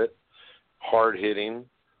 accurate, hard hitting.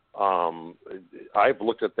 I've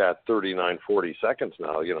looked at that 39, 40 seconds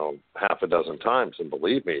now, half a dozen times, and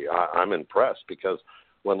believe me, I'm impressed, because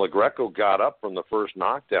when LaGreco got up from the first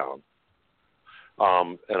knockdown,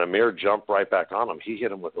 and Amir jumped right back on him, he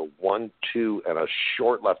hit him with a 1-2 and a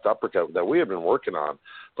short left uppercut that we had been working on,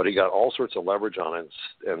 but he got all sorts of leverage on it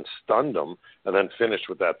and stunned him, and then finished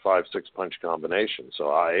with that 5-6 punch combination.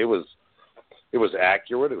 So it was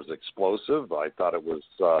accurate, it was explosive. I thought it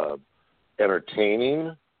was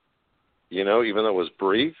entertaining, even though it was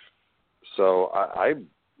brief. So I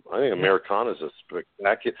think Amir Khan is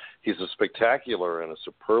he's a spectacular and a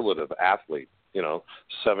superlative athlete.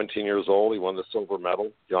 17 years old, he won the silver medal,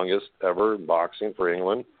 youngest ever in boxing for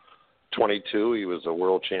England. 22, he was a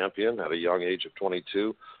world champion at a young age of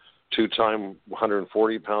 22, two-time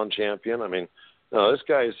 140-pound champion. I mean, this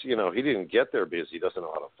guy's, he didn't get there because he doesn't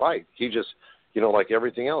know how to fight. He just, like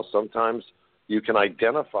everything else, sometimes you can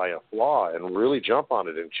identify a flaw and really jump on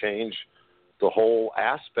it and change the whole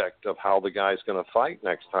aspect of how the guy's going to fight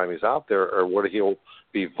next time he's out there, or what he'll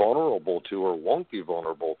be vulnerable to or won't be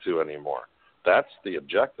vulnerable to anymore. That's the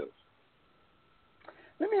objective.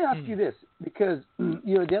 Let me ask you this, because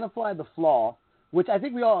you identify the flaw, which I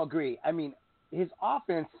think we all agree. I mean, his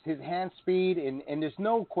offense, his hand speed, and there's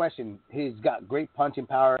no question he's got great punching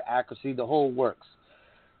power, accuracy, the whole works.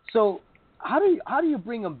 So how do you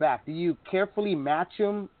bring him back? Do you carefully match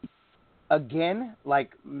him again,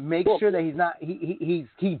 like make sure that he's not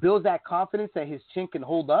he builds that confidence that his chin can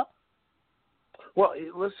hold up? Well,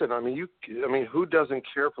 listen, who doesn't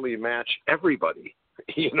carefully match everybody,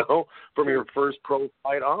 from your first pro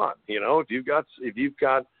fight on? If you've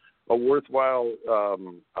got a worthwhile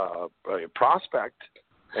prospect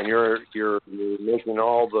and you're making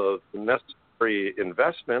all the necessary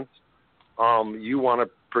investments, you want to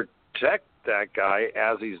protect that guy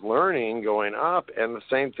as he's learning, going up. And the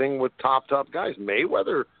same thing with top guys.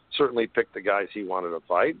 Mayweather certainly picked the guys he wanted to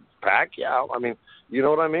fight. Pacquiao, you know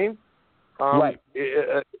what I mean? Right.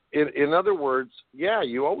 In other words,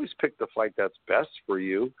 you always pick the fight that's best for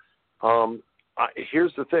you.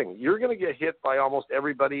 Here's the thing. You're going to get hit by almost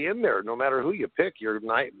everybody in there. No matter who you pick, you're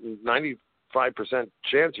 95%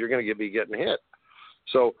 chance you're going to be getting hit.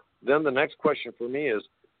 So then the next question for me is,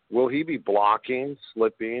 will he be blocking,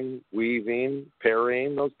 slipping, weaving,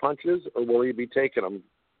 parrying those punches, or will he be taking them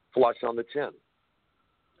flush on the chin?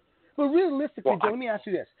 Well, realistically, let me ask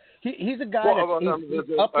you this. He's a guy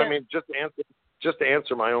that's up there. Just to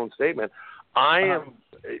answer my own statement, I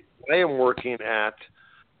am working at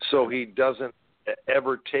so he doesn't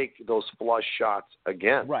ever take those flush shots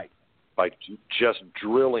again. Right. By just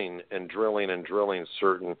drilling and drilling and drilling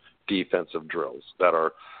certain defensive drills that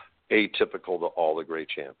are atypical to all the great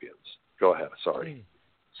champions. Go ahead. Sorry.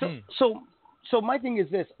 So my thing is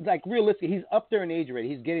this: like realistically, he's up there in age already.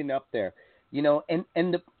 He's getting up there.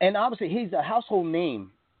 And obviously he's a household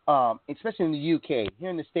name, especially in the UK. Here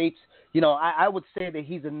in the States, I would say that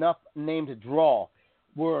he's enough name to draw,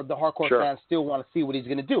 where the hardcore fans still want to see what he's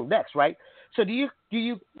going to do next, right? So do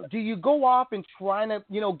you go off and trying to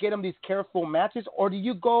get him these careful matches, or do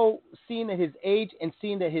you go seeing that his age and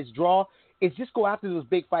seeing that his draw is just go after those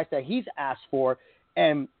big fights that he's asked for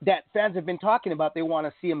and that fans have been talking about? They want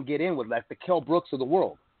to see him get in with, like the Kell Brooks of the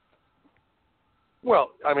world. Well,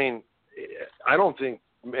 I don't think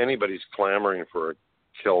anybody's clamoring for a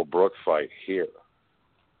Kell Brook fight here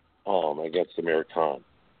against Amir Khan.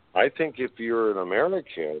 I think if you're an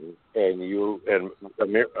American and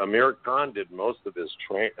Amir Khan did most of his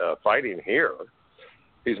fighting here,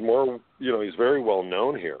 he's more, he's very well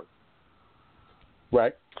known here.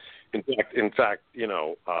 Right. In fact,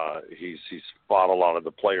 he's fought a lot of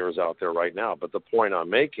the players out there right now. But the point I'm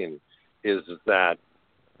making is that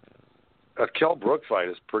a Kell Brook fight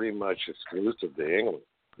is pretty much exclusive to England,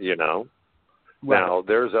 Right. Now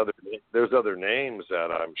there's other names that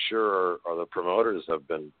I'm sure are the promoters have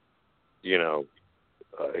been,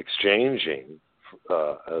 exchanging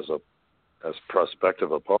as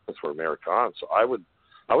prospective opponents for Amir Khan. So I would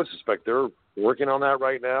suspect they're working on that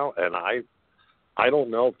right now, and I don't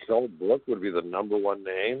know if Kell Brook would be the number one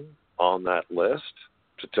name on that list,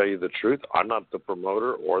 to tell you the truth. I'm not the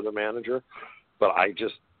promoter or the manager, but I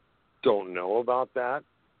just don't know about that.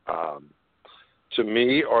 To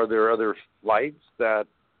me, are there other fights that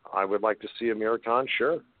I would like to see Amir Khan?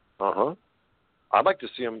 Sure. I'd like to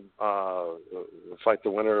see him fight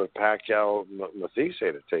the winner of Pacquiao-Mathis,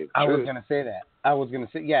 to tell you the I truth. was going to say that. I was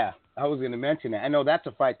going to mention that. I know that's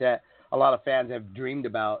a fight that a lot of fans have dreamed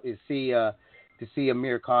about, is to see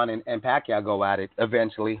Amir Khan and Pacquiao go at it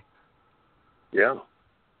eventually. Yeah.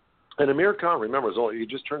 And Amir Khan, remember, he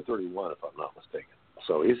just turned 31, if I'm not mistaken.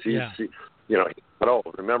 So he's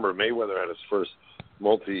remember, Mayweather had his first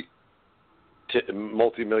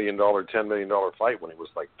multi-million dollar, $10 million fight when he was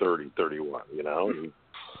like 30, 31, And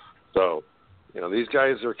so, these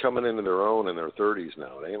guys are coming into their own in their 30s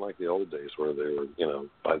now. It ain't like the old days where they were,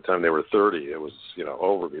 by the time they were 30, it was,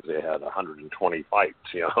 over because they had 120 fights,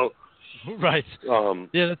 Right.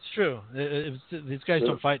 Yeah, that's true. These guys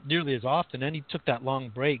don't fight nearly as often, and he took that long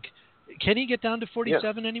break. Can he get down to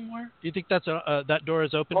 47 anymore? Do you think that's that door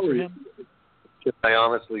is open for him? Can I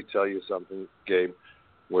honestly tell you something, Gabe?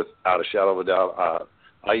 Without a shadow of a doubt,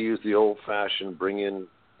 I use the old-fashioned bring in,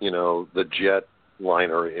 the jet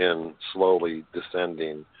liner in, slowly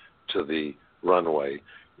descending to the runway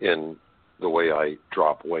in the way I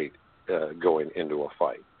drop weight going into a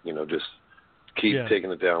fight. Just keep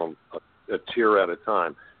taking it down a tier at a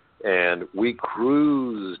time. And we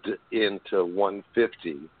cruised into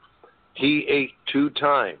 150. He ate 2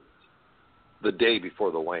 times the day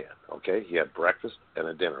before the weigh-in, okay? He had breakfast and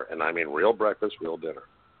a dinner. And I mean real breakfast, real dinner.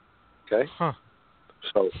 Okay? Huh.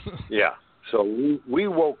 So, yeah. So we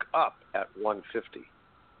woke up at 150.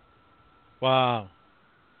 Wow.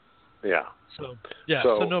 Yeah. So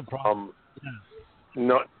no problem.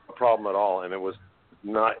 Not a problem at all. And it was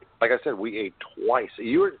not, like I said, we ate twice.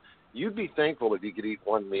 You'd be thankful if you could eat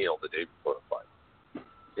one meal the day before the fight.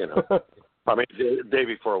 I mean, the day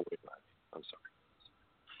before a weigh-in. I'm sorry.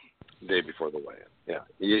 Day before the weigh-in. Yeah.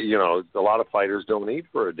 A lot of fighters don't eat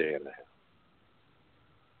for a day and a half.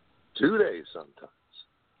 2 days sometimes.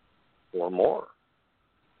 Or more.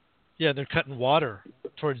 Yeah, they're cutting water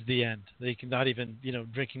towards the end. They cannot even,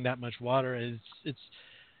 drinking that much water it's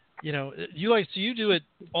you do it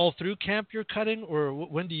all through camp, you're cutting, or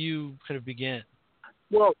when do you kind of begin?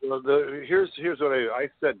 Well, here's what I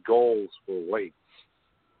set goals for weight.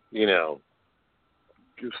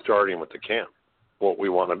 Starting with the camp, what we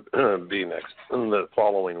want to be next in the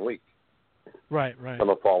following week. Right. And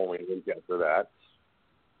the following week after that.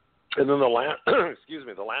 And then the last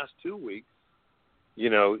 2 weeks,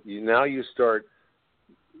 now you start,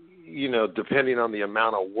 depending on the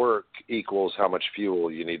amount of work equals how much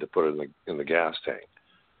fuel you need to put in the gas tank.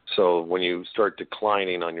 So when you start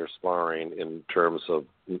declining on your sparring in terms of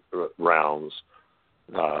rounds,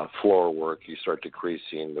 floor work, you start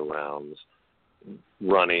decreasing the rounds.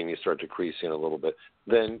 Running, you start decreasing a little bit.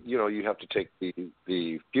 Then, you have to take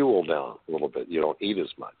the fuel down a little bit. You don't eat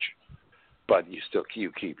as much. But you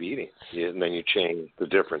keep eating, and then you change the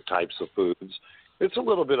different types of foods. It's a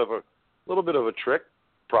little bit of a trick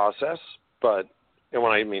process, and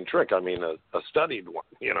when I mean trick, I mean a studied one,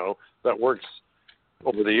 that works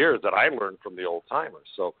over the years that I learned from the old timers.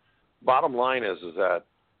 So, bottom line is that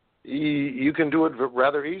you can do it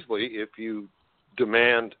rather easily if you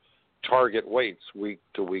demand target weights week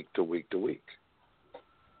to week to week to week.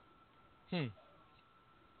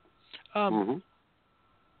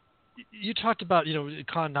 You talked about,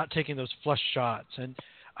 Khan not taking those flush shots, and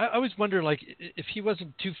I always wonder, like, if he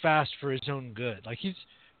wasn't too fast for his own good. Like,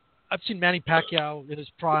 I've seen Manny Pacquiao in his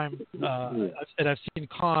prime, and I've seen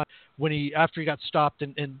Khan after he got stopped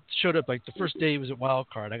and showed up. Like, the first day he was at Wild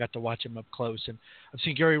Card, I got to watch him up close, and I've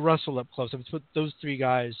seen Gary Russell up close. I've put those 3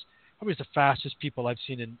 guys probably the fastest people I've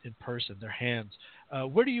seen in person. Their hands.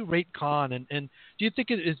 Where do you rate Khan, and do you think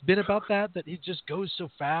it's been about that he just goes so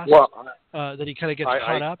fast that he kind of gets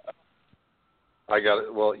caught up? I got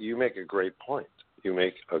it. Well, you make a great point.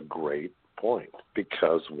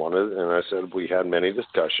 Because and I said we had many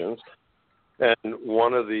discussions, and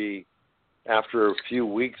after a few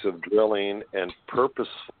weeks of drilling and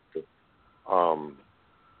purposeful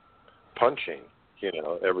punching,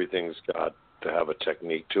 everything's got to have a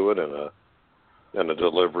technique to it and a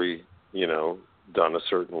delivery, done a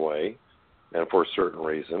certain way and for certain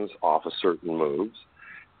reasons off of certain moves.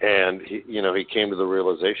 And he came to the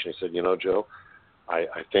realization, he said, Joe,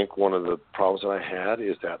 I think one of the problems that I had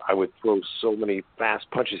is that I would throw so many fast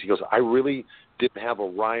punches. He goes, I really didn't have a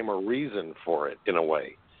rhyme or reason for it in a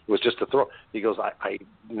way. It was just a throw. He goes,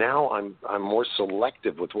 I'm more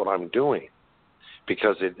selective with what I'm doing.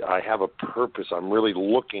 because I have a purpose. I'm really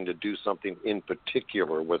looking to do something in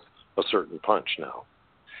particular with a certain punch now.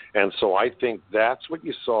 And so I think that's what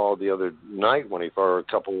you saw the other night when he fought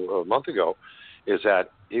a month ago, is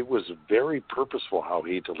that it was very purposeful how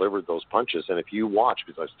he delivered those punches. And if you watch,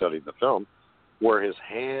 because I studied the film, where his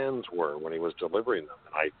hands were when he was delivering them,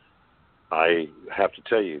 and I have to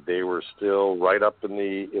tell you, they were still right up in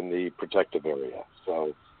the protective area.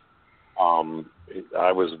 So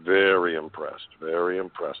I was very impressed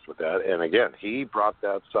with that. And again, he brought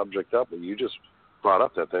that subject up, and you just brought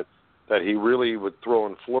up that he really would throw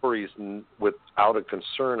in flurries without a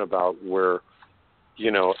concern about where,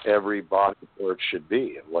 every body part should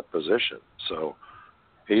be and what position. So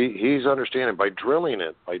he's understanding by drilling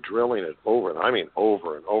it over, and I mean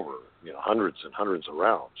over and over, hundreds and hundreds of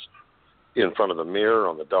rounds in front of the mirror,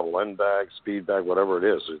 on the double end bag, speed bag, whatever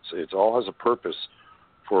it is. It's all has a purpose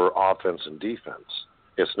for offense and defense.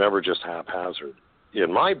 It's never just haphazard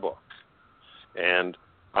in my book. And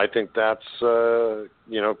I think that's,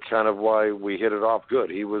 kind of why we hit it off good.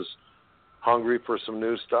 He was hungry for some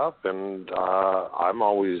new stuff, and I'm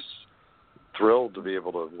always thrilled to be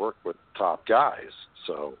able to work with top guys.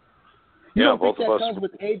 So, you don't both think of that us. comes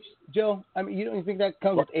with age, Joe? I mean, you don't think that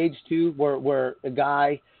comes with age too, where a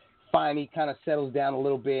guy finally kind of settles down a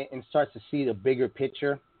little bit and starts to see the bigger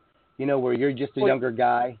picture? Where you're just a younger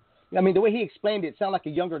guy. I mean, the way he explained it sounded like a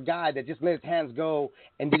younger guy that just let his hands go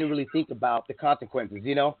and didn't really think about the consequences,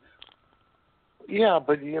 Yeah,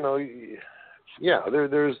 but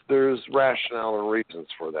there's rationale and reasons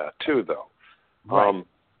for that too, though. Right.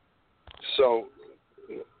 So,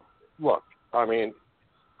 look, I mean,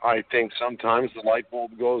 I think sometimes the light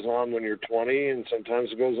bulb goes on when you're 20, and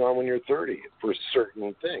sometimes it goes on when you're 30 for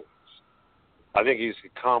certain things. I think he's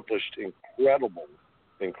accomplished incredible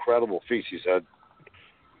feats. He's had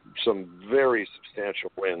some very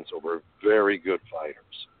substantial wins over very good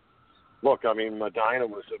fighters. Look, I mean, Maidana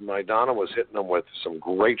was hitting him with some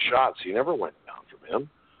great shots. He never went down from him,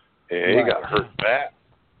 and he got hurt bad.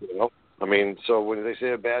 I mean, so when they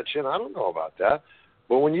say a bad chin, I don't know about that.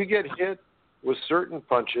 But when you get hit with certain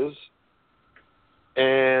punches,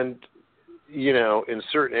 and in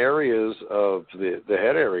certain areas of the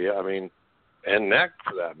head area, I mean, and neck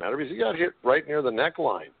for that matter, because he got hit right near the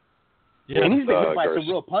neckline. Yeah, and he's been hit by some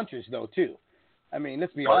real punchers, though, too. I mean,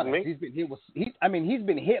 let's be honest. Me? He's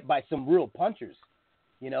been hit by some real punchers.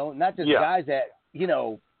 Not just guys that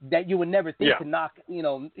that you would never think to knock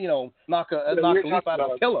knock a leaf out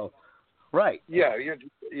of a pillow. Right. Yeah.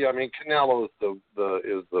 I mean, Canelo is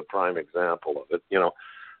the prime example of it.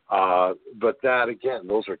 But that again,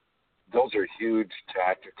 those are huge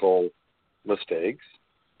tactical mistakes,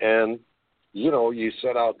 and you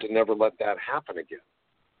set out to never let that happen again.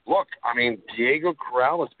 Look, I mean, Diego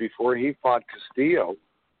Corrales, before he fought Castillo,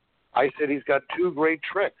 I said he's got two great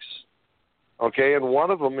tricks, okay? And one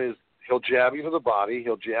of them is he'll jab you to the body,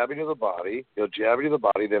 then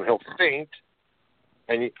he'll feint,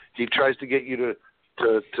 and he tries to get you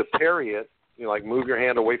to parry it, like move your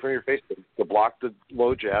hand away from your face to block the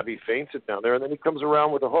low jab. He feints it down there, and then he comes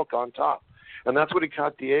around with a hook on top. And that's what he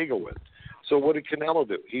caught Diego with. So what did Canelo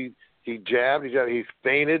do? He jabbed, he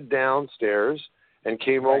feinted downstairs, and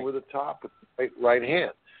came over the top with the right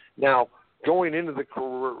hand. Now, going into the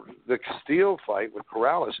Castillo fight with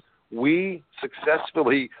Corrales, we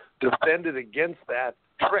successfully defended against that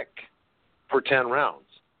trick for 10 rounds.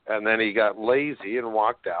 And then he got lazy and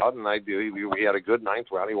walked out, and we had a good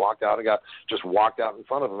ninth round. He walked out and just walked out in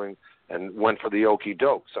front of him and went for the okey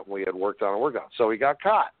doke, something we had worked on and worked on. So he got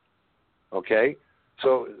caught, okay?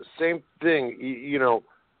 So same thing,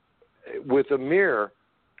 with Amir,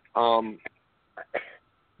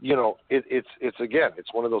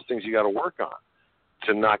 it's one of those things you got to work on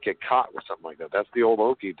to not get caught with something like that. That's the old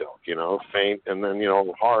okey doke, feint and then,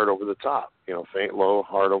 hard over the top, feint low,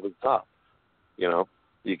 hard over the top. You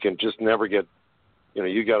can just never get,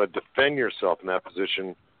 you got to defend yourself in that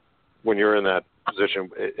position when you're in that position,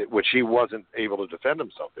 which he wasn't able to defend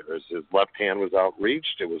himself there. His left hand was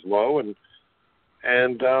outreached, it was low, and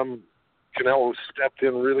Canelo stepped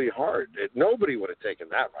in really hard. Nobody would have taken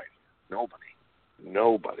that right.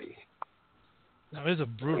 Nobody. That was a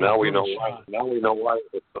brutal. Now we know shot. why. Now we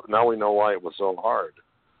know why it was so hard.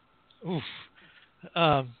 Oof.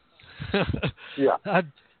 Yeah.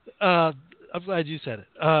 I'm glad you said it.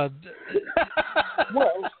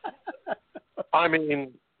 Well, I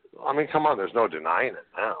mean, come on. There's no denying it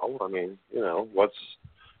now. I mean, what's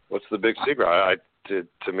the big secret?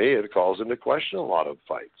 To me, it calls into question a lot of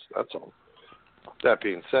fights. That's all. That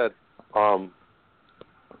being said,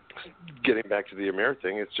 getting back to the Amir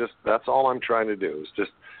thing, it's just that's all I'm trying to do is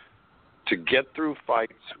just to get through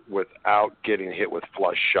fights without getting hit with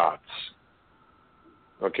flush shots.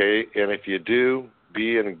 Okay? And if you do,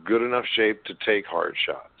 be in good enough shape to take hard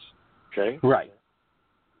shots. Okay? Right.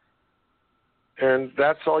 And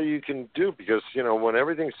that's all you can do because, when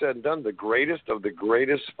everything's said and done, the greatest of the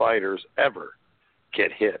greatest fighters ever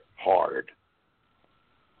get hit hard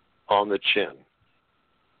on the chin.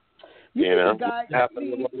 Look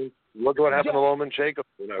at what happened to Lomachenko.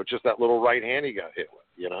 Just that little right hand he got hit with.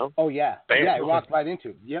 Oh yeah, Bam. Yeah, he walked right into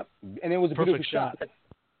it. Yep, and it was a beautiful shot.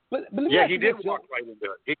 But yeah, he did walk right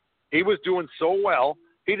into it. He was doing so well.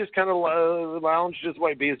 He just kind of lounged his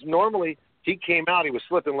way because normally he came out, he was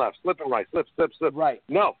slipping left, slipping right, slip. Right.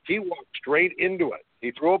 No, he walked straight into it.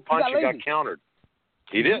 He threw a punch and got countered.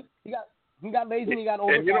 He did. He got lazy and he got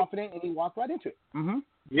overconfident and he walked right into it. Mm-hmm.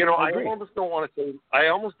 I almost don't want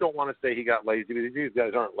to say he got lazy because these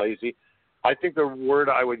guys aren't lazy. I think the word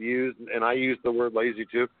I would use, and I use the word lazy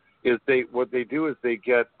too, is what they do is they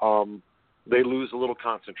get they lose a little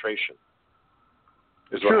concentration.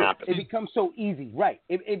 Is True. What happens. It becomes so easy, right?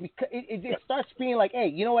 It starts being like, hey,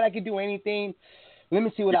 you know what? I can do anything. Let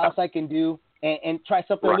me see what else I can do and try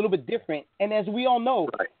something a little bit different. And as we all know,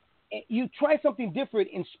 you try something different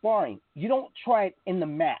in sparring. You don't try it in the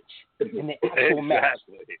match, in the actual match.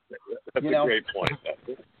 That's a great point.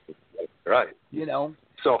 Right.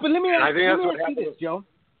 So, but let me ask you this, Joe.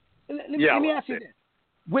 Let me ask you this.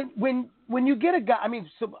 When you get a guy,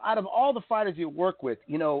 so out of all the fighters you work with,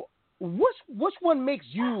 which one makes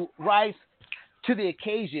you rise to the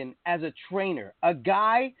occasion as a trainer? A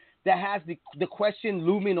guy that has the question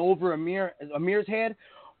looming over Amir's head,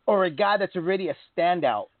 or a guy that's already a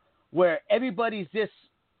standout, where everybody's just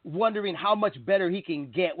wondering how much better he can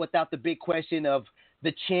get without the big question of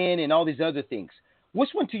the chin and all these other things?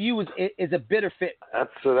 Which one to you is a better fit?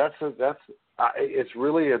 It's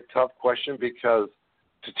really a tough question because,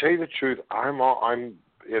 to tell you the truth,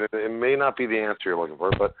 it may not be the answer you're looking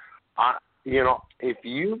for, but if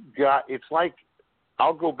you got, it's like,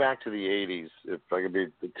 I'll go back to the 80s, if I could be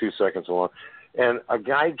 2 seconds along, and a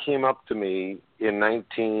guy came up to me in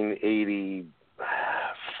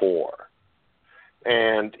 1984,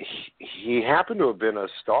 and he happened to have been a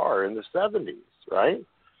star in the 70s, right?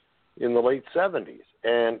 In the late 70s,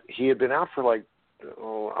 and he had been out for I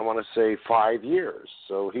want to say 5 years.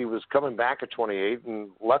 So he was coming back at 28 and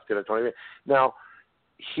left it at 28. Now,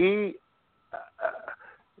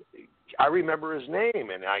 I remember his name,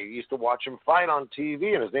 and I used to watch him fight on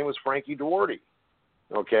TV, and his name was Frankie Duarte.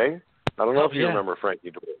 Okay? I don't know if you remember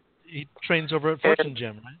Frankie Duarte. He trains over at Fortune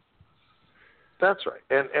Gym, right? That's right.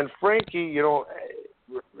 And Frankie,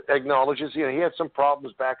 acknowledges, he had some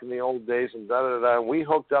problems back in the old days and da-da-da, and we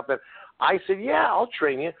hooked up, and I said, yeah, I'll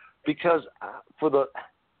train you, because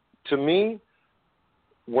to me,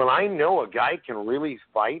 when I know a guy can really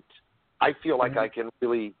fight, I feel like I can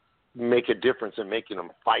really make a difference in making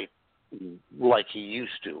him fight like he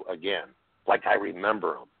used to again, like I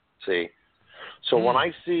remember him, see? So when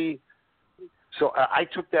I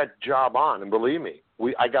took that job on, and believe me,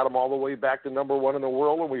 I got him all the way back to number 1 in the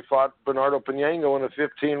world, and we fought Bernardo Pinango in a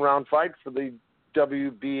 15-round fight for the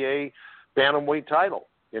WBA bantamweight title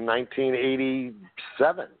in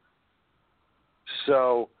 1987.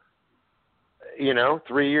 So,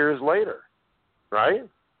 3 years later, right?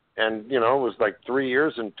 And, it was like 3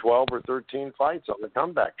 years and 12 or 13 fights on the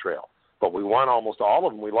comeback trail. But we won almost all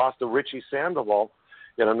of them. We lost to Richie Sandoval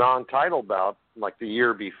in a non-title bout like the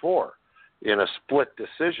year before, in a split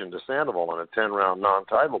decision to Sandoval in a 10-round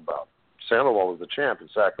non-title bout. Sandoval was the champ in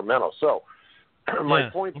Sacramento. So my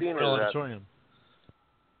point being is that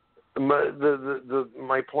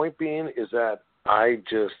my point being is that I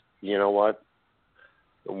just,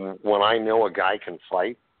 when I know a guy can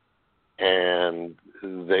fight and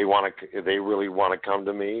they really want to come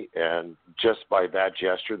to me, and just by that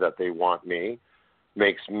gesture that they want me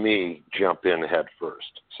makes me jump in head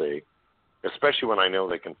first, see? Especially when I know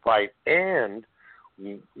they can fight. And,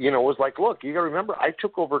 it was like, look, you got to remember, I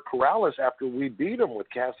took over Corrales after we beat him with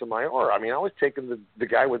Casamayor. I was taking the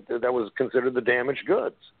guy that was considered the damaged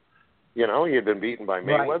goods. He had been beaten by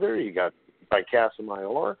Mayweather. Right. He got by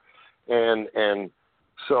Casamayor. And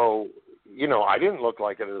so, I didn't look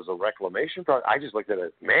like it as a reclamation project. I just looked at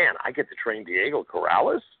it, man, I get to train Diego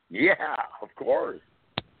Corrales? Yeah, of course.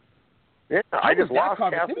 Yeah, I just lost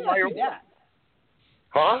Casamayor.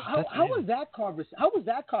 Huh? How was that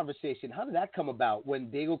conversation? How did that come about when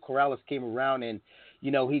Diego Corrales came around and,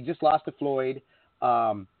 he just lost to Floyd?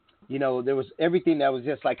 There was everything that was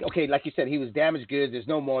just like, okay, like you said, he was damaged goods. There's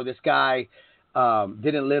no more. This guy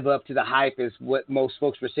didn't live up to the hype, is what most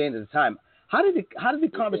folks were saying at the time. How did the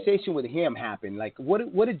conversation with him happen? Like,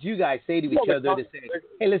 what did you guys say to each other to say,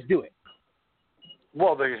 hey, let's do it?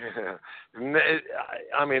 Well,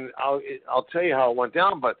 I mean, I'll tell you how it went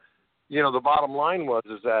down, but the bottom line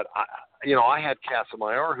is that I had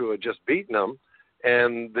Casamayor who had just beaten him,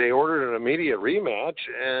 and they ordered an immediate rematch,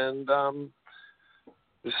 and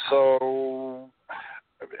so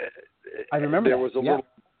I remember there was a little.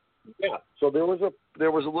 Yeah, so there was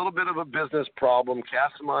a little bit of a business problem.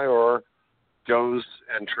 Casamayor goes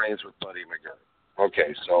and trains with Buddy McGirt.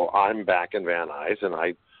 Okay, so I'm back in Van Nuys, and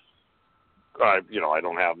I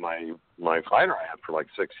don't have my fighter I had for like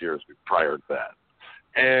 6 years prior to that.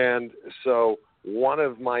 And so one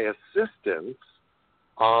of my assistants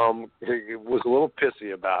he was a little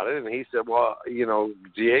pissy about it, and he said, well,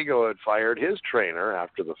 Diego had fired his trainer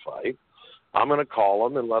after the fight. I'm going to call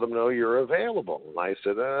him and let him know you're available. And I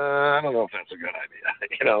said, I don't know if that's a good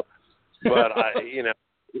idea, but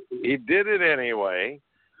he did it anyway.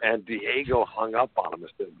 And Diego hung up on him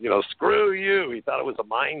and said, screw you. He thought it was a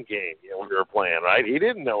mind game, we were playing, right? He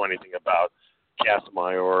didn't know anything about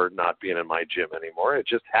Casamayor not being in my gym anymore. It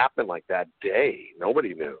just happened like that day.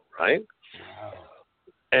 Nobody knew, right? Wow.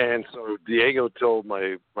 And so Diego told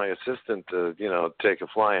my assistant to, take a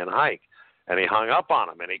flying hike. And he hung up on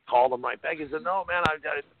him, and he called him right back. He said, no, man,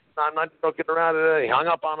 I'm not joking around today. He hung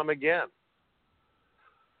up on him again.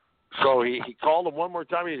 So he called him one more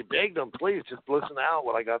time. He begged him, please, just listen out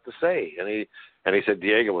what I got to say. And he said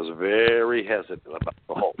Diego was very hesitant about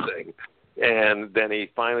the whole thing. And then he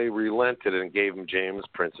finally relented and gave him James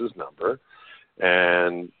Prince's number.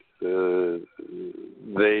 And they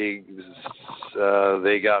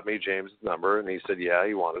got me James' number, and he said, yeah,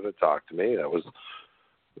 he wanted to talk to me.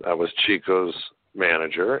 That was Chico's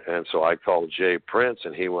manager. And so I called Jay Prince,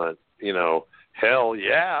 and he went, hell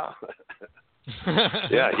yeah.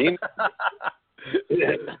 Yeah,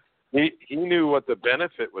 he knew what the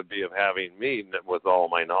benefit would be of having me with all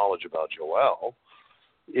my knowledge about Joel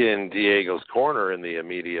in Diego's corner in the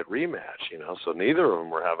immediate rematch, So neither of them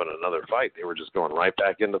were having another fight. They were just going right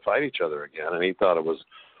back in to fight each other again. And he thought it was,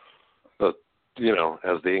 as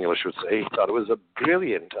the English would say, he thought it was a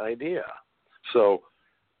brilliant idea. So,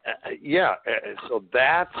 so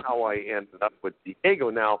that's how I ended up with Diego.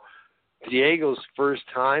 Now, Diego's first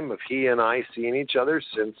time of he and I seeing each other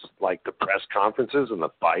since like the press conferences and the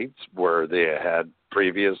fights where they had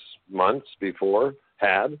previous months before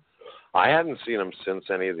had. I hadn't seen him since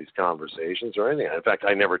any of these conversations or anything. In fact,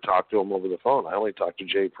 I never talked to him over the phone. I only talked to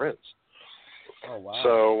Jay Prince. Oh, wow.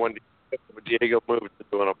 So when Diego moved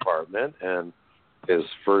into an apartment and his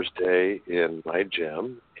first day in my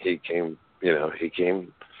gym, he came,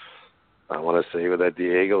 I want to say with that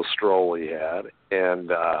Diego stroll he had,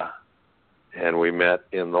 and we met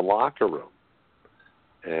in the locker room.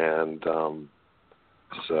 And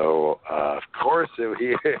so, of course, it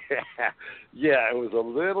was a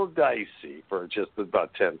little dicey for just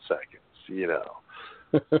about 10 seconds,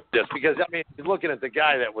 Just because, he's looking at the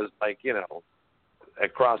guy that was like,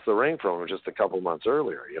 across the ring from him just a couple months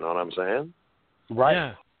earlier, you know what I'm saying? Right.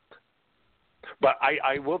 Yeah. But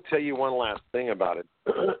I will tell you one last thing about it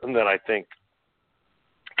that I think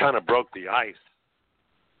kind of broke the ice.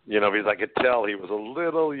 Because I could tell he was a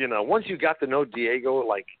little, once you got to know Diego,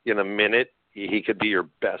 like in a minute, he could be your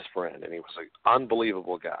best friend. And he was an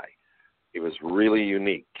unbelievable guy. He was really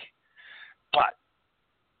unique. But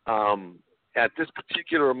at this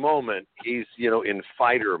particular moment, he's, in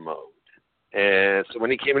fighter mode. And so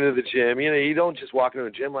when he came into the gym, you don't just walk into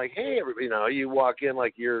the gym like, hey, everybody, you walk in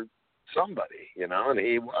like you're somebody, and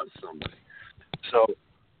he was somebody. So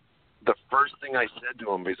the first thing I said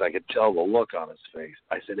to him, because I could tell the look on his face,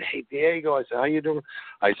 I said, hey, Diego, I said, how you doing?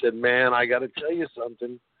 I said, man, I got to tell you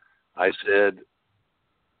something. I said,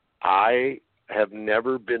 I have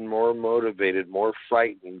never been more motivated, more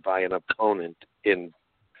frightened by an opponent in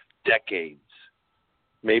decades,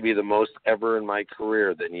 maybe the most ever in my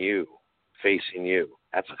career than you, facing you.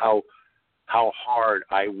 That's how hard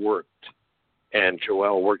I worked and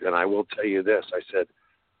Joel worked. And I will tell you this, I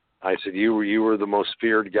said, you were the most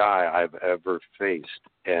feared guy I've ever faced.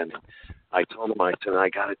 And I told him, I said, I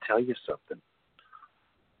got to tell you something.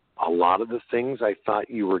 A lot of the things I thought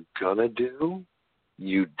you were going to do,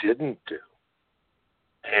 you didn't do.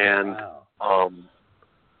 And,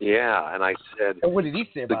 yeah, and I said... And what did he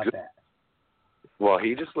say about that? Well,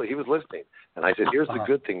 he was listening. And I said, here's the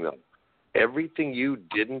good thing, though. Everything you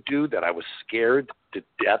didn't do that I was scared to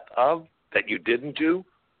death of that you didn't do,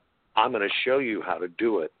 I'm going to show you how to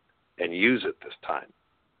do it and use it this time,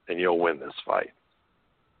 and you'll win this fight.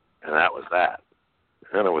 And that was that.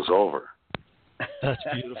 And it was over. That's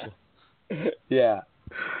beautiful. Yeah.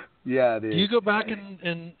 Yeah, it is. Do you go back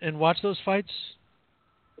and watch those fights?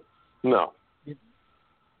 No.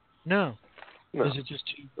 No. Is it just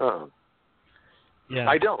too... Yeah.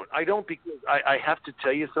 I don't because I have to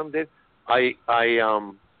tell you something, Dave. I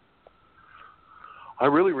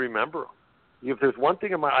really remember them. If there's one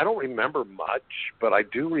thing I don't remember much, but I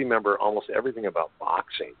do remember almost everything about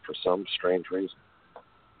boxing for some strange reason.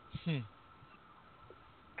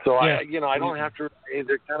 So I don't have to.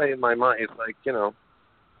 They're kind of in my mind. It's like, you know.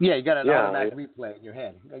 Yeah, you got an automatic replay in your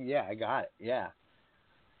head. Yeah, I got it. Yeah.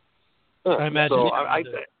 I imagine. So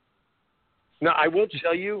now I will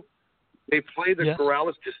tell you, they play the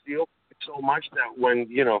Corrales Castillo so much that when,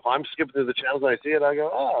 you know, if I'm skipping through the channels and I see it, I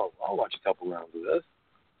go, oh, I'll watch a couple rounds of this.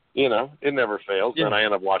 You know, it never fails. And I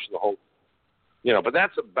end up watching the whole, you know, but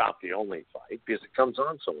that's about the only fight because it comes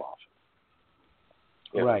on so often.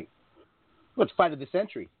 You right. Well, it's fight of the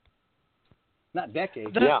century, not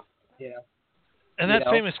decade. Yeah. And that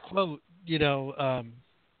famous quote, you know,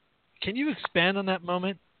 can you expand on that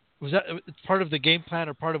moment? Was that part of the game plan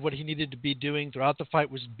or part of what he needed to be doing throughout the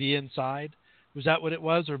fight was be inside? Was that what it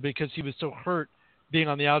was? Or because he was so hurt being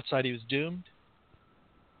on the outside, he was doomed?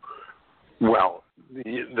 Well,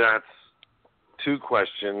 that's two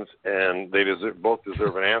questions, and they both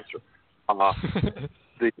deserve an answer.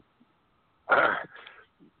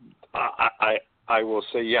 I will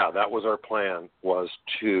say, that was our plan, was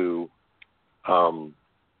to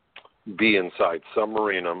be inside,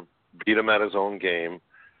 submarine him, beat him at his own game,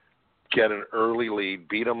 get an early lead,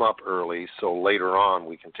 beat him up early, so later on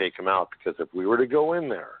we can take him out. Because if we were to go in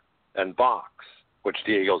there and box, which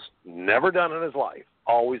Diego's never done in his life,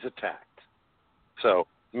 always attacked. So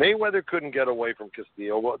Mayweather couldn't get away from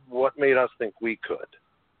Castillo. What made us think we could?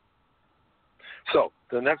 So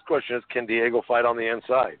the next question is, can Diego fight on the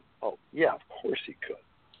inside? Oh, yeah, of course he could.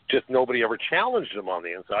 Just nobody ever challenged him on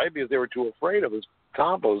the inside because they were too afraid of his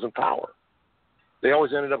combos and power. They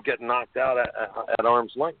always ended up getting knocked out at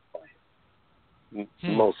arm's length by him,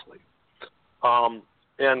 mostly.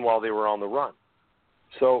 And while they were on the run.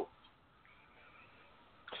 So,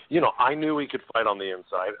 you know, I knew he could fight on the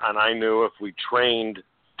inside, and I knew if we trained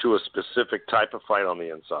to a specific type of fight on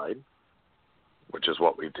the inside, which is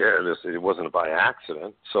what we did, it wasn't by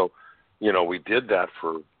accident. So, you know, we did that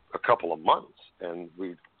for a couple of months, and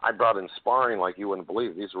I brought in sparring like you wouldn't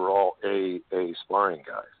believe. These were all A sparring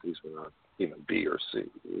guys. These were not even B or C.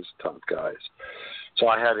 These top guys. So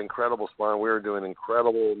I had incredible sparring. We were doing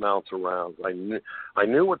incredible amounts of rounds. I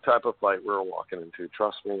knew what type of fight we were walking into.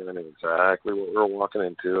 Trust me, I knew exactly what we were walking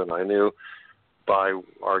into, and I knew by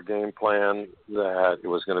our game plan that it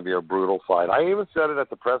was going to be a brutal fight. I even said it at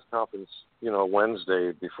the press conference, you know,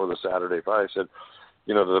 Wednesday before the Saturday fight. I said,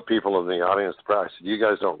 you know, to the people in the audience, the press, I said, you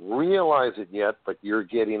guys don't realize it yet, but you're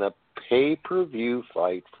getting a pay-per-view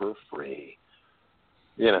fight for free.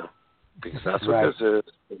 You know, because that's what this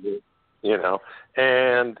is. You know,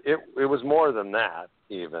 and it was more than that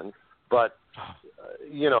even, but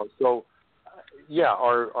you know, so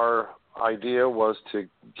our idea was to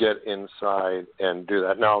get inside and do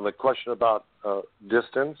that. Now the question about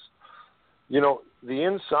distance, you know, the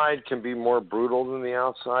inside can be more brutal than the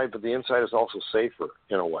outside, but the inside is also safer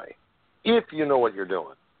in a way, if you know what you're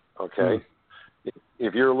doing. Okay,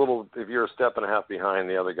 if you're a step and a half behind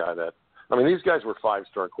the other guy these guys were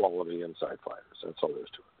 5-star quality inside fighters. That's all there is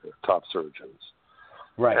to it. They're top surgeons.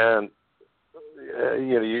 Right. And,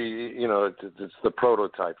 you know, it's the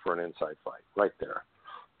prototype for an inside fight right there.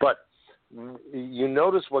 But you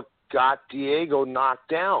notice what got Diego knocked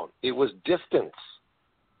down. It was distance.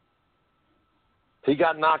 He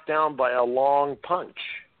got knocked down by a long punch.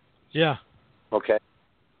 Yeah. Okay.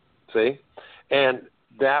 See? And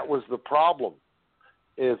that was the problem.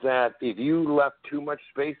 Is that if you left too much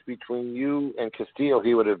space between you and Castillo,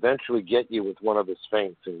 he would eventually get you with one of his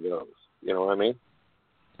feints and goes. You know what I mean?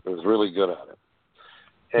 He was really good at it.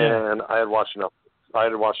 And I had watched enough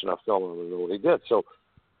film to know what he did. So,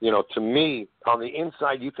 you know, to me, on the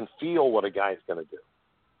inside, you can feel what a guy's going to do.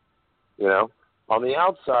 You know? On the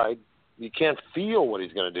outside, you can't feel what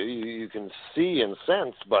he's going to do. You can see and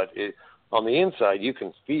sense, but on the inside, you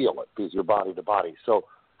can feel it because you're body to body. So,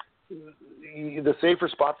 the safer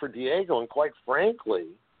spot for Diego, and quite frankly,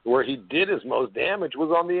 where he did his most damage,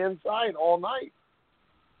 was on the inside all night.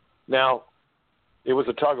 Now, it was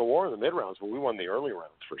a tug of war in the mid-rounds, but we won the early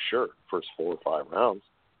rounds for sure, first 4 or 5 rounds.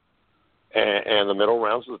 And the middle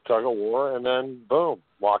rounds was a tug of war, and then, boom,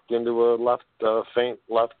 walked into a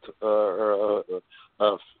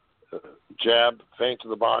jab feint to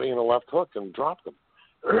the body and a left hook and dropped him.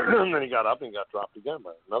 And then he got up and got dropped again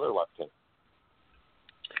by another left hand.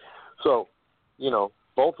 So, you know,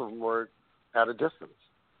 both of them were at a distance.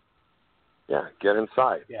 Yeah, get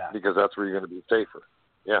inside. Yeah. Because that's where you're going to be safer.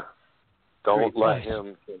 Yeah. Don't let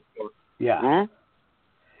him. Yeah. Hmm?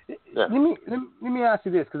 Yeah. Let me ask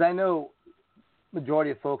you this, because I know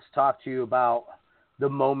majority of folks talk to you about the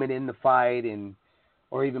moment in the fight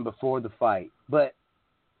or even before the fight. But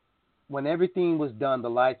when everything was done, the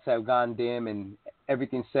lights have gone dim and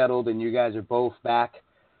everything settled and you guys are both back,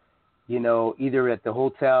 either at the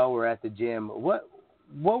hotel or at the gym, what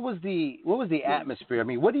was the atmosphere? I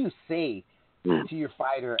mean, what do you say to your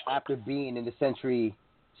fighter after being in the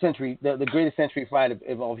the greatest century fight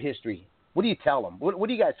of all history? What do you tell them? What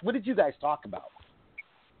did you guys talk about?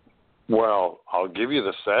 Well, I'll give you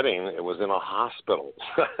the setting. It was in a hospital.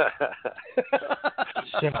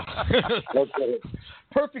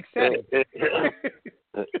 Perfect setting.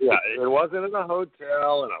 Yeah, it wasn't in a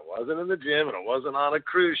hotel, and it wasn't in the gym, and it wasn't on a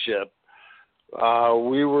cruise ship.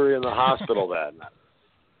 We were in the hospital that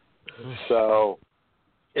night. So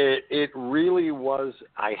it really was,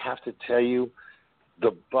 I have to tell you,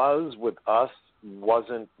 the buzz with us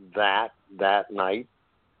wasn't that night.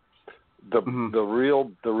 The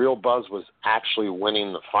real buzz was actually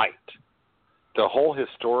winning the fight. The whole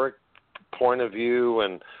historic point of view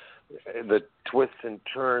and the twists and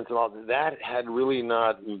turns and all that had really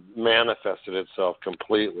not manifested itself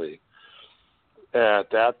completely at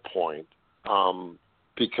that point,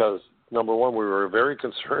 because number one, we were very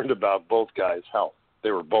concerned about both guys' health.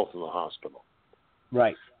 They were both in the hospital,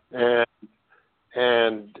 right?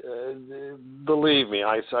 And believe me,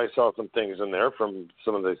 I saw some things in there from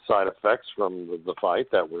some of the side effects from the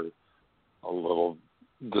fight that were a little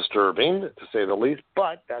disturbing, to say the least.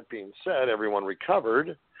 But that being said, everyone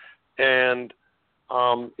recovered, and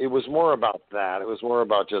it was more about that. It was more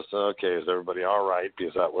about just, okay, is everybody all right?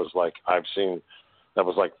 Because that was like, that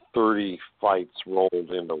was like 30 fights rolled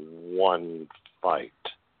into one fight,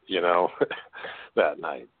 that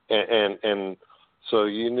night. And so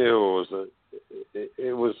you knew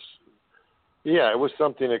it was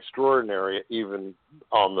something extraordinary, even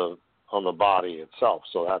on the body itself.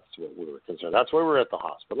 So that's what we were concerned. That's why we were at the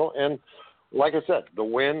hospital. And like I said, the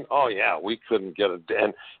win, we couldn't get it.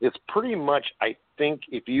 And it's pretty much, I think,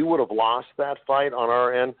 if you would have lost that fight on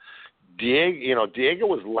our end, Diego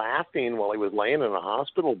was laughing while he was laying in a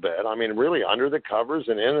hospital bed. I mean, really under the covers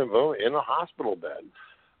and in a hospital bed.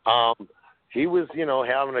 He was,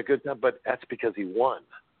 having a good time, but that's because he won.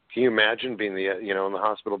 Can you imagine being in the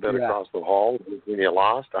hospital bed across the hall when you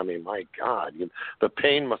lost? I mean, my God, the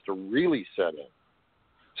pain must have really set in.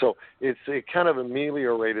 So it kind of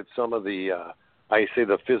ameliorated some of the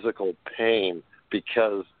physical pain,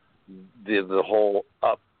 because the whole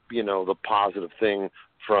the positive thing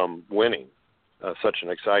from winning such an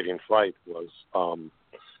exciting fight was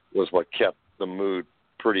what kept the mood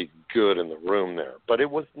pretty good in the room there. But it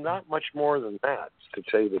was not much more than that, to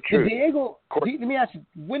tell you the truth. Diego, let me ask you,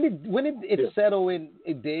 when did it settle in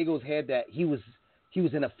Diego's head that he was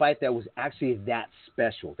in a fight that was actually that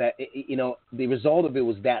special? That the result of it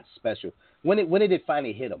was that special. When did it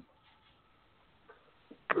finally hit him?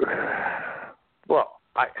 Well,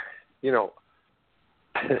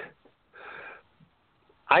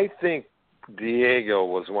 I think Diego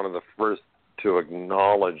was one of the first to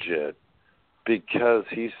acknowledge it, because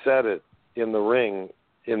he said it in the ring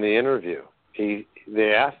in the interview.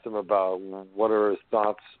 They asked him about what are his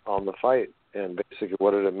thoughts on the fight, and basically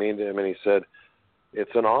what did it mean to him, and he said,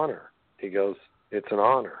 it's an honor. He goes, it's an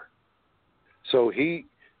honor. So he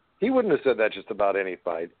wouldn't have said that just about any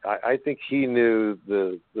fight. I think he knew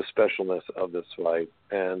the specialness of this fight,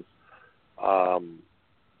 and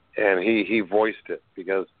he voiced it,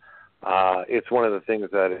 because it's one of the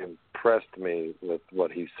things that impressed me with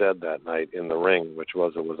what he said that night in the ring, which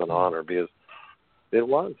was it was an honor, because it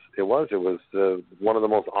was one of the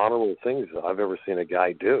most honorable things I've ever seen a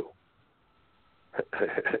guy do.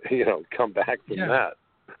 Come back from that.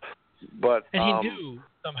 But and he knew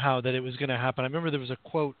somehow that it was going to happen. I remember there was a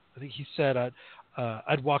quote. I think he said,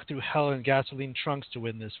 "I'd walk through hell in gasoline trunks to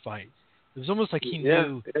win this fight." It was almost like he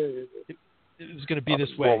knew it was going to be this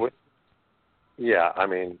way. Well, I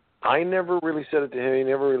mean, I never really said it to him. He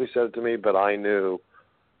never really said it to me. But I knew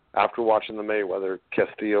after watching the Mayweather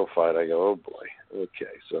Castillo fight, I go, "Oh boy,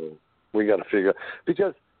 okay." So we got to figure out,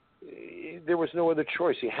 because there was no other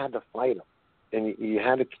choice. You had to fight him. And you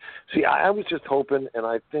had to see. I was just hoping, and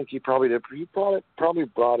I think he probably did. He probably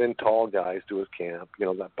brought in tall guys to his camp,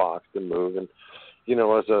 that boxed and moved, and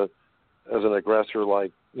as an aggressor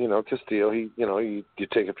like Castillo, you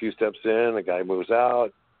take a few steps in, the guy moves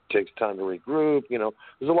out, takes time to regroup.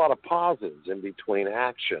 There's a lot of pauses in between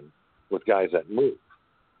action with guys that move,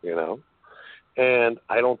 and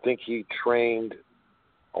I don't think he trained,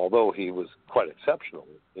 although he was quite exceptional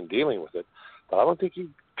in dealing with it. But I don't think he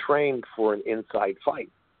trained for an inside fight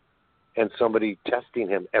and somebody testing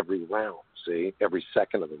him every round, every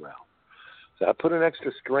second of the round. So I put an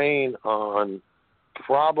extra strain on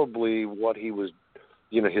probably what he was,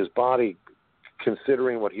 his body,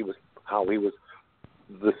 considering how he was,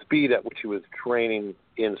 the speed at which he was training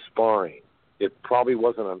in sparring. It probably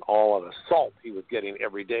wasn't an all-out assault he was getting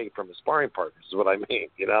every day from his sparring partners, is what I mean,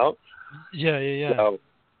 Yeah. So,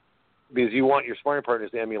 because you want your sparring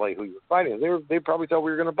partners to emulate who you're fighting. They probably thought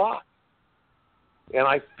we were going to box. And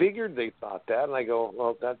I figured they thought that, and I go,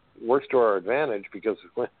 well, that works to our advantage because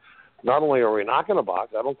not only are we not going to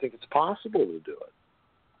box, I don't think it's possible to do it.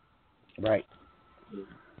 Right.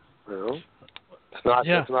 It's not.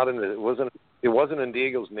 Yeah. It's not in. It wasn't in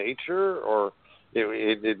Diego's nature, or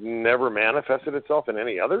it never manifested itself in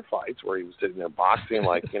any other fights where he was sitting there boxing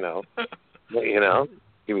like he was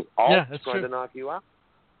always trying to knock you out.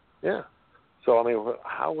 Yeah. So I mean,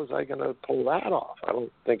 how was I going to pull that off? I don't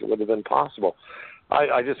think it would have been possible.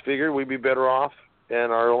 I just figured we'd be better off,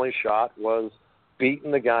 and our only shot was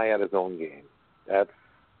beating the guy at his own game. That's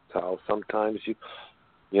how sometimes you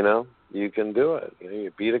can do it.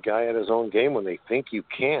 You beat a guy at his own game when they think you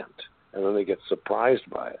can't, and then they get surprised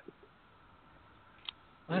by it.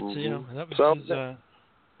 That's that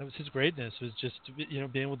was his greatness. Was just being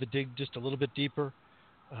able to dig just a little bit deeper,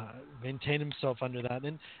 maintain himself under that,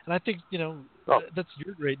 and I think that's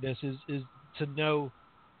your greatness is to know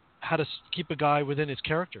how to keep a guy within his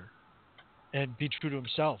character and be true to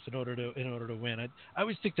himself in order to win. I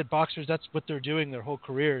always think that boxers, that's what they're doing their whole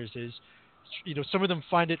careers is some of them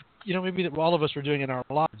find it, maybe that all of us are doing in our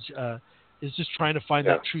lives, is just trying to find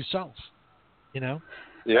that true self, Yeah.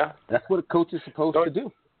 That's what a coach is supposed to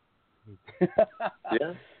do.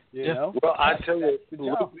 Yeah. Well, I tell you,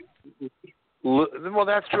 well,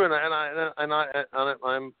 that's true, and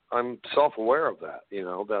I'm self-aware of that,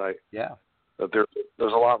 that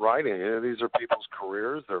there's a lot riding. These are people's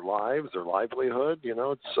careers, their lives, their livelihood,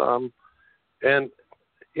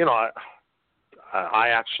 I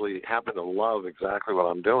actually happen to love exactly what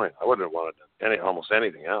I'm doing. I wouldn't have wanted almost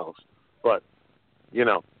anything else. But,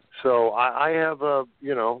 so I have and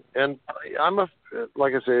I'm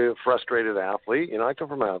like I say, a frustrated athlete. I come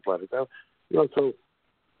from athletics.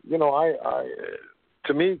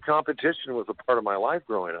 To me, competition was a part of my life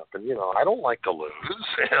growing up. And, I don't like to lose.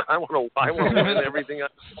 I want to win everything.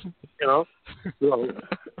 So, it's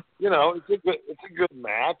a good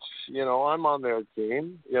match. I'm on their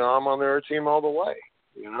team. I'm on their team all the way.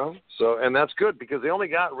 So, and that's good because they only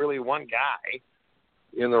got really one guy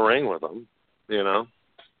in the ring with them.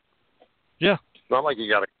 Yeah. It's not like you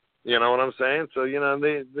got to. You know what I'm saying? So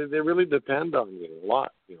they really depend on you a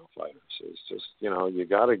lot. Fighters. It's just you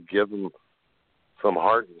got to give them some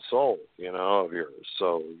heart and soul. Of yours.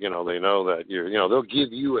 So they know that they'll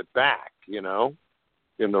give you it back. In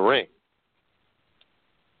the ring.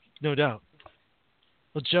 No doubt.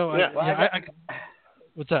 Well, Joe,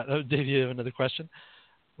 what's that? Dave, you have another question?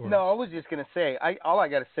 Or? No, I was just going to say, all I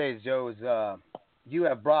got to say is, Joe, is you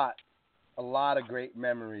have brought a lot of great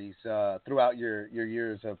memories throughout your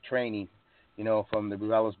years of training, from the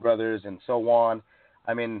Ruelas brothers and so on.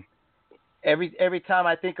 I mean, every time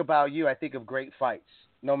I think about you, I think of great fights,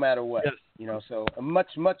 no matter what. Yes. So much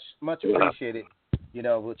appreciated,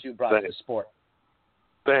 what you brought to the sport.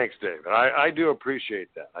 Thanks, David. I do appreciate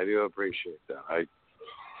that.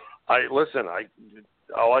 I listen.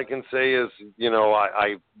 All I can say is,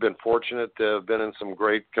 I've been fortunate to have been in some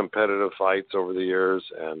great competitive fights over the years,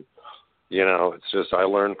 and it's just I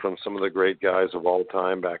learned from some of the great guys of all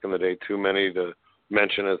time back in the day. Too many to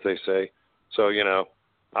mention, as they say. So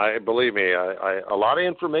believe me, a lot of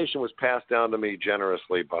information was passed down to me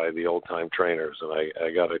generously by the old time trainers, and I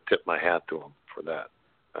got to tip my hat to them for that.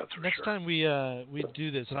 That's for Next sure. time we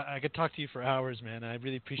do this, and I could talk to you for hours, man. I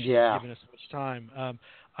really appreciate you giving us so much time.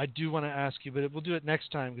 I do want to ask you, but we'll do it next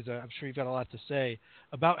time because I'm sure you've got a lot to say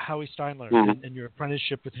about Howie Steinler and your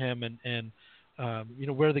apprenticeship with him and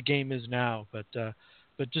where the game is now. But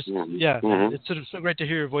just it's sort of so great to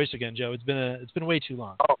hear your voice again, Joe. It's been way too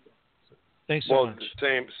long. Oh. So, thanks so much.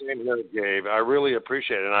 Same here, Gabe. I really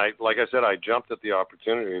appreciate it. And like I said, I jumped at the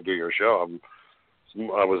opportunity to do your show.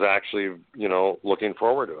 I was actually, looking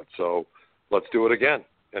forward to it. So let's do it again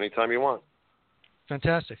anytime you want.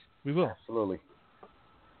 Fantastic. We will. Absolutely.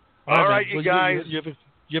 All right, you guys. You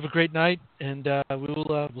have a great night, and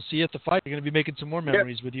we'll see you at the fight. You're going to be making some more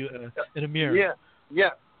memories with you in Amir.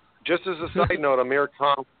 Yeah. Just as a side note, Amir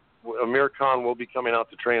Khan will be coming out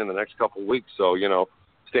to train in the next couple of weeks. So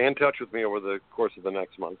stay in touch with me over the course of the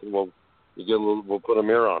next month, and we'll put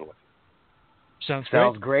Amir on with you.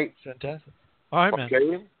 Sounds great. Fantastic. All right, man.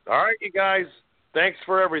 Okay. All right, you guys. Thanks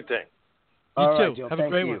for everything. You All too. right, Joe, have a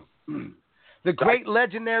great one. The great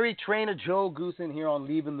legendary trainer Joe Goossen here on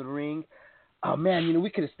Leaving the Ring. Oh man, we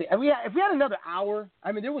could have stayed. If we had another hour,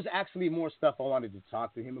 I mean, there was actually more stuff I wanted to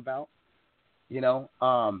talk to him about.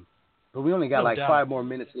 But we only got No doubt. 5 more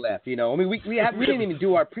minutes left. I mean, we didn't even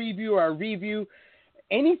do our preview or our review,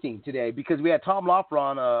 anything today because we had Tom Loeffler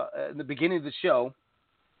on in the beginning of the show,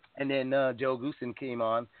 and then Joe Goossen came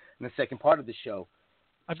on in the second part of the show.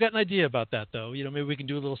 I've got an idea about that, though. Maybe we can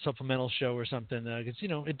do a little supplemental show or something. Because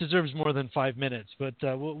it deserves more than 5 minutes, but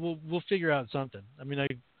we'll figure out something. I mean, I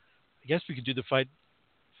guess we could do the fight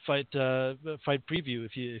preview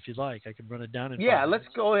if you'd like. I could run it down in 5 minutes. Let's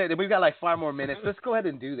go ahead. We've got 5 more minutes. Let's go ahead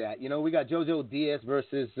and do that. We got Jojo Diaz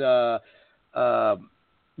versus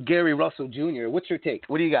Gary Russell Jr. What's your take?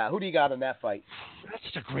 What do you got? Who do you got in that fight? That's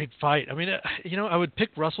such a great fight. I mean, I would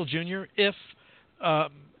pick Russell Jr. if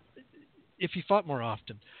he fought more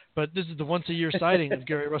often. But this is the once-a-year sighting of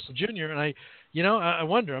Gary Russell Jr. And I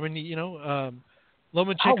wonder. I mean,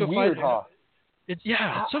 Lomachenko how weird, fight. Huh? It's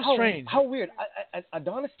so strange. How weird.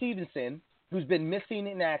 Adonis Stevenson, who's been missing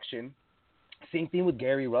in action. Same thing with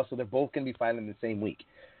Gary Russell. They're both going to be fighting the same week.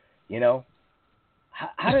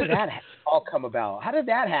 How did that all come about? How did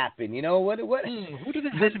that happen? What? Who do they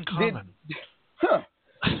have in common?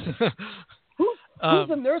 Who's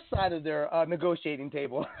on their side of their negotiating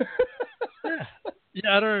table?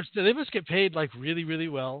 I don't understand. They must get paid really, really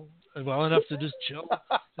well enough to just chill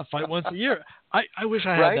and fight once a year. I wish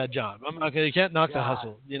I had that job. I'm not. You can't knock the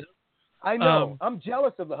hustle. I know. I'm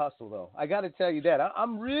jealous of the hustle, though. I got to tell you that.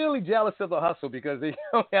 I'm really jealous of the hustle because they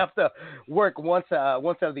don't have to work once out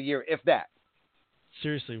of the year, if that.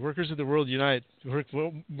 Seriously, workers of the world unite.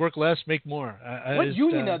 Work less, make more. What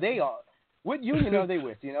union are they on? What union are they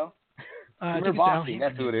with? We're boxing.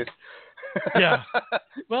 That's who it is. Yeah.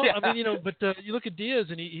 Well, I mean, but you look at Diaz,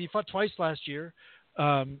 and he fought twice last year.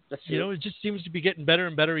 That's true. It just seems to be getting better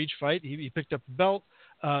and better each fight. He picked up a belt,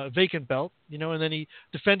 vacant belt, and then he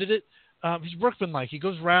defended it. He's workmanlike. He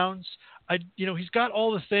goes rounds. He's got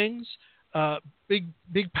all the things.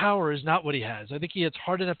 Big power is not what he has. I think he hits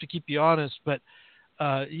hard enough to keep you honest, but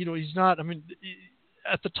he's not. I mean,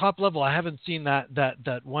 at the top level, I haven't seen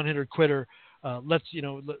that one-hitter quitter.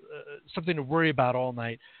 Something to worry about all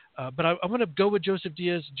night. But I'm going to go with Joseph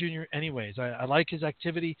Diaz Jr. anyways. I like his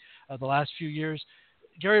activity the last few years.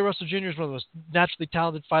 Gary Russell Jr. is one of the most naturally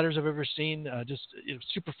talented fighters I've ever seen. Just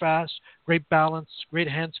super fast, great balance, great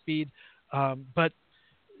hand speed. But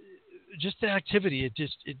just the activity,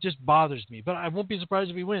 it just bothers me. But I won't be surprised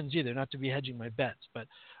if he wins either. Not to be hedging my bets, but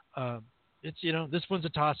it's this one's a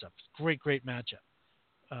toss-up. Great matchup.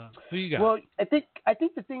 Who you got? Well, I think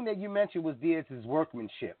the thing that you mentioned was Diaz's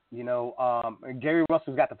workmanship. Gary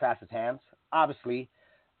Russell's got the fastest hands, obviously,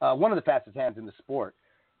 one of the fastest hands in the sport.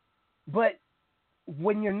 But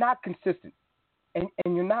when you're not consistent and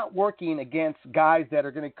you're not working against guys that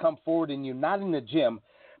are going to come forward and you're not in the gym,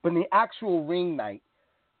 but in the actual ring night,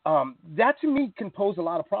 that to me can pose a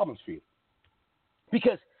lot of problems for you.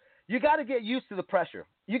 Because you got to get used to the pressure.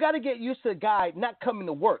 You got to get used to a guy not coming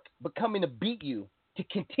to work, but coming to beat you to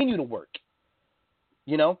continue to work.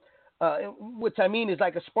 Which I mean is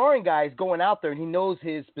like a sparring guy is going out there and he knows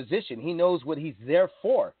his position. He knows what he's there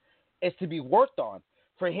for. It's to be worked on.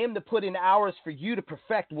 For him to put in hours for you to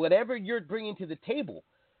perfect whatever you're bringing to the table.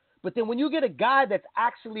 But then when you get a guy that's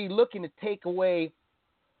actually looking to take the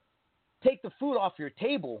food off your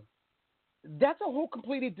table, that's a whole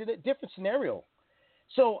completely different scenario.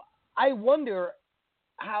 So I wonder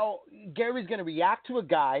how Gary's going to react to a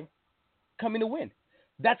guy coming to win.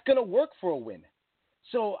 That's going to work for a win.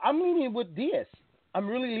 So I'm leaning with Diaz. I'm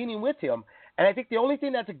really leaning with him. And I think the only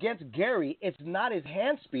thing that's against Gary is not his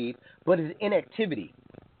hand speed, but his inactivity.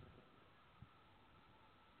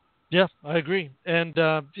 Yeah, I agree. And,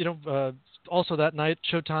 also that night,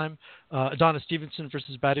 Showtime, Adonis Stevenson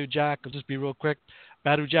versus Badu Jack. I'll just be real quick.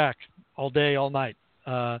 Badu Jack, all day, all night.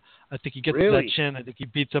 I think he gets to that chin. I think he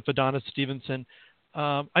beats up Adonis Stevenson.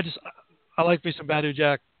 I like me some Badu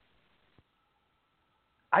Jack.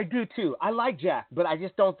 I do too. I like Jack, but I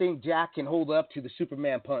just don't think Jack can hold up to the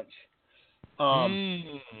Superman punch.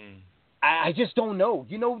 I just don't know.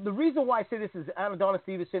 The reason why I say this is Adonis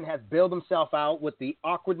Stevenson has bailed himself out with the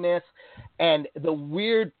awkwardness and the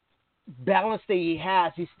weird balance that he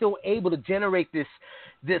has. He's still able to generate this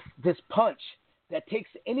punch that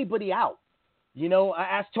takes anybody out. I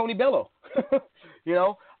asked Tony Bello.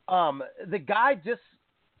 The guy just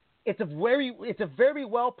it's a very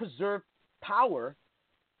well preserved power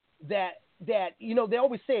that they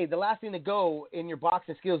always say the last thing to go in your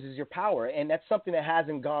boxing skills is your power, and that's something that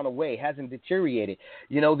hasn't gone away, hasn't deteriorated.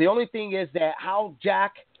 The only thing is that how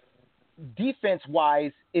Jack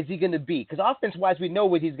defense-wise is he going to be? Because offense-wise we know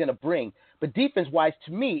what he's going to bring, but defense-wise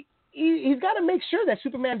to me, he's got to make sure that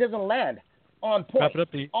Superman doesn't land on point, Wrap it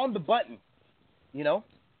up, Pete. on the button. You know.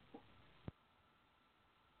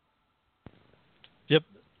 Yep.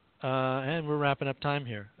 And we're wrapping up time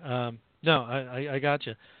here. No, I got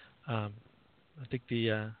you. I think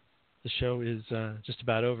the show is just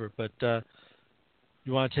about over, but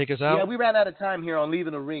you want to take us out? Yeah, we ran out of time here on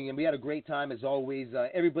Leaving the Ring, and we had a great time as always.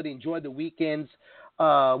 Everybody enjoyed the weekends.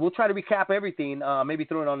 We'll try to recap everything, maybe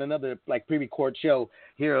throw it on another pre-record show.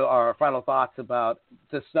 Here are our final thoughts about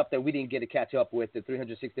the stuff that we didn't get to catch up with, the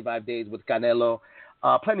 365 days with Canelo.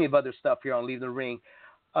 Plenty of other stuff here on Leaving the Ring.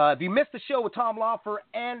 If you missed the show with Tom Loeffler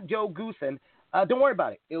and Joe Goossen, don't worry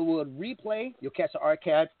about it. It will replay. You'll catch the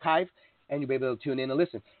archive, and you'll be able to tune in and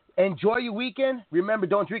listen. Enjoy your weekend. Remember,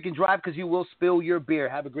 don't drink and drive because you will spill your beer.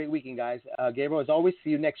 Have a great weekend, guys. Gabriel, as always, see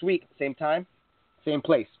you next week. Same time, same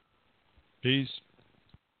place. Peace.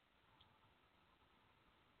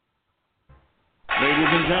 Ladies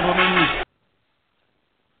and gentlemen,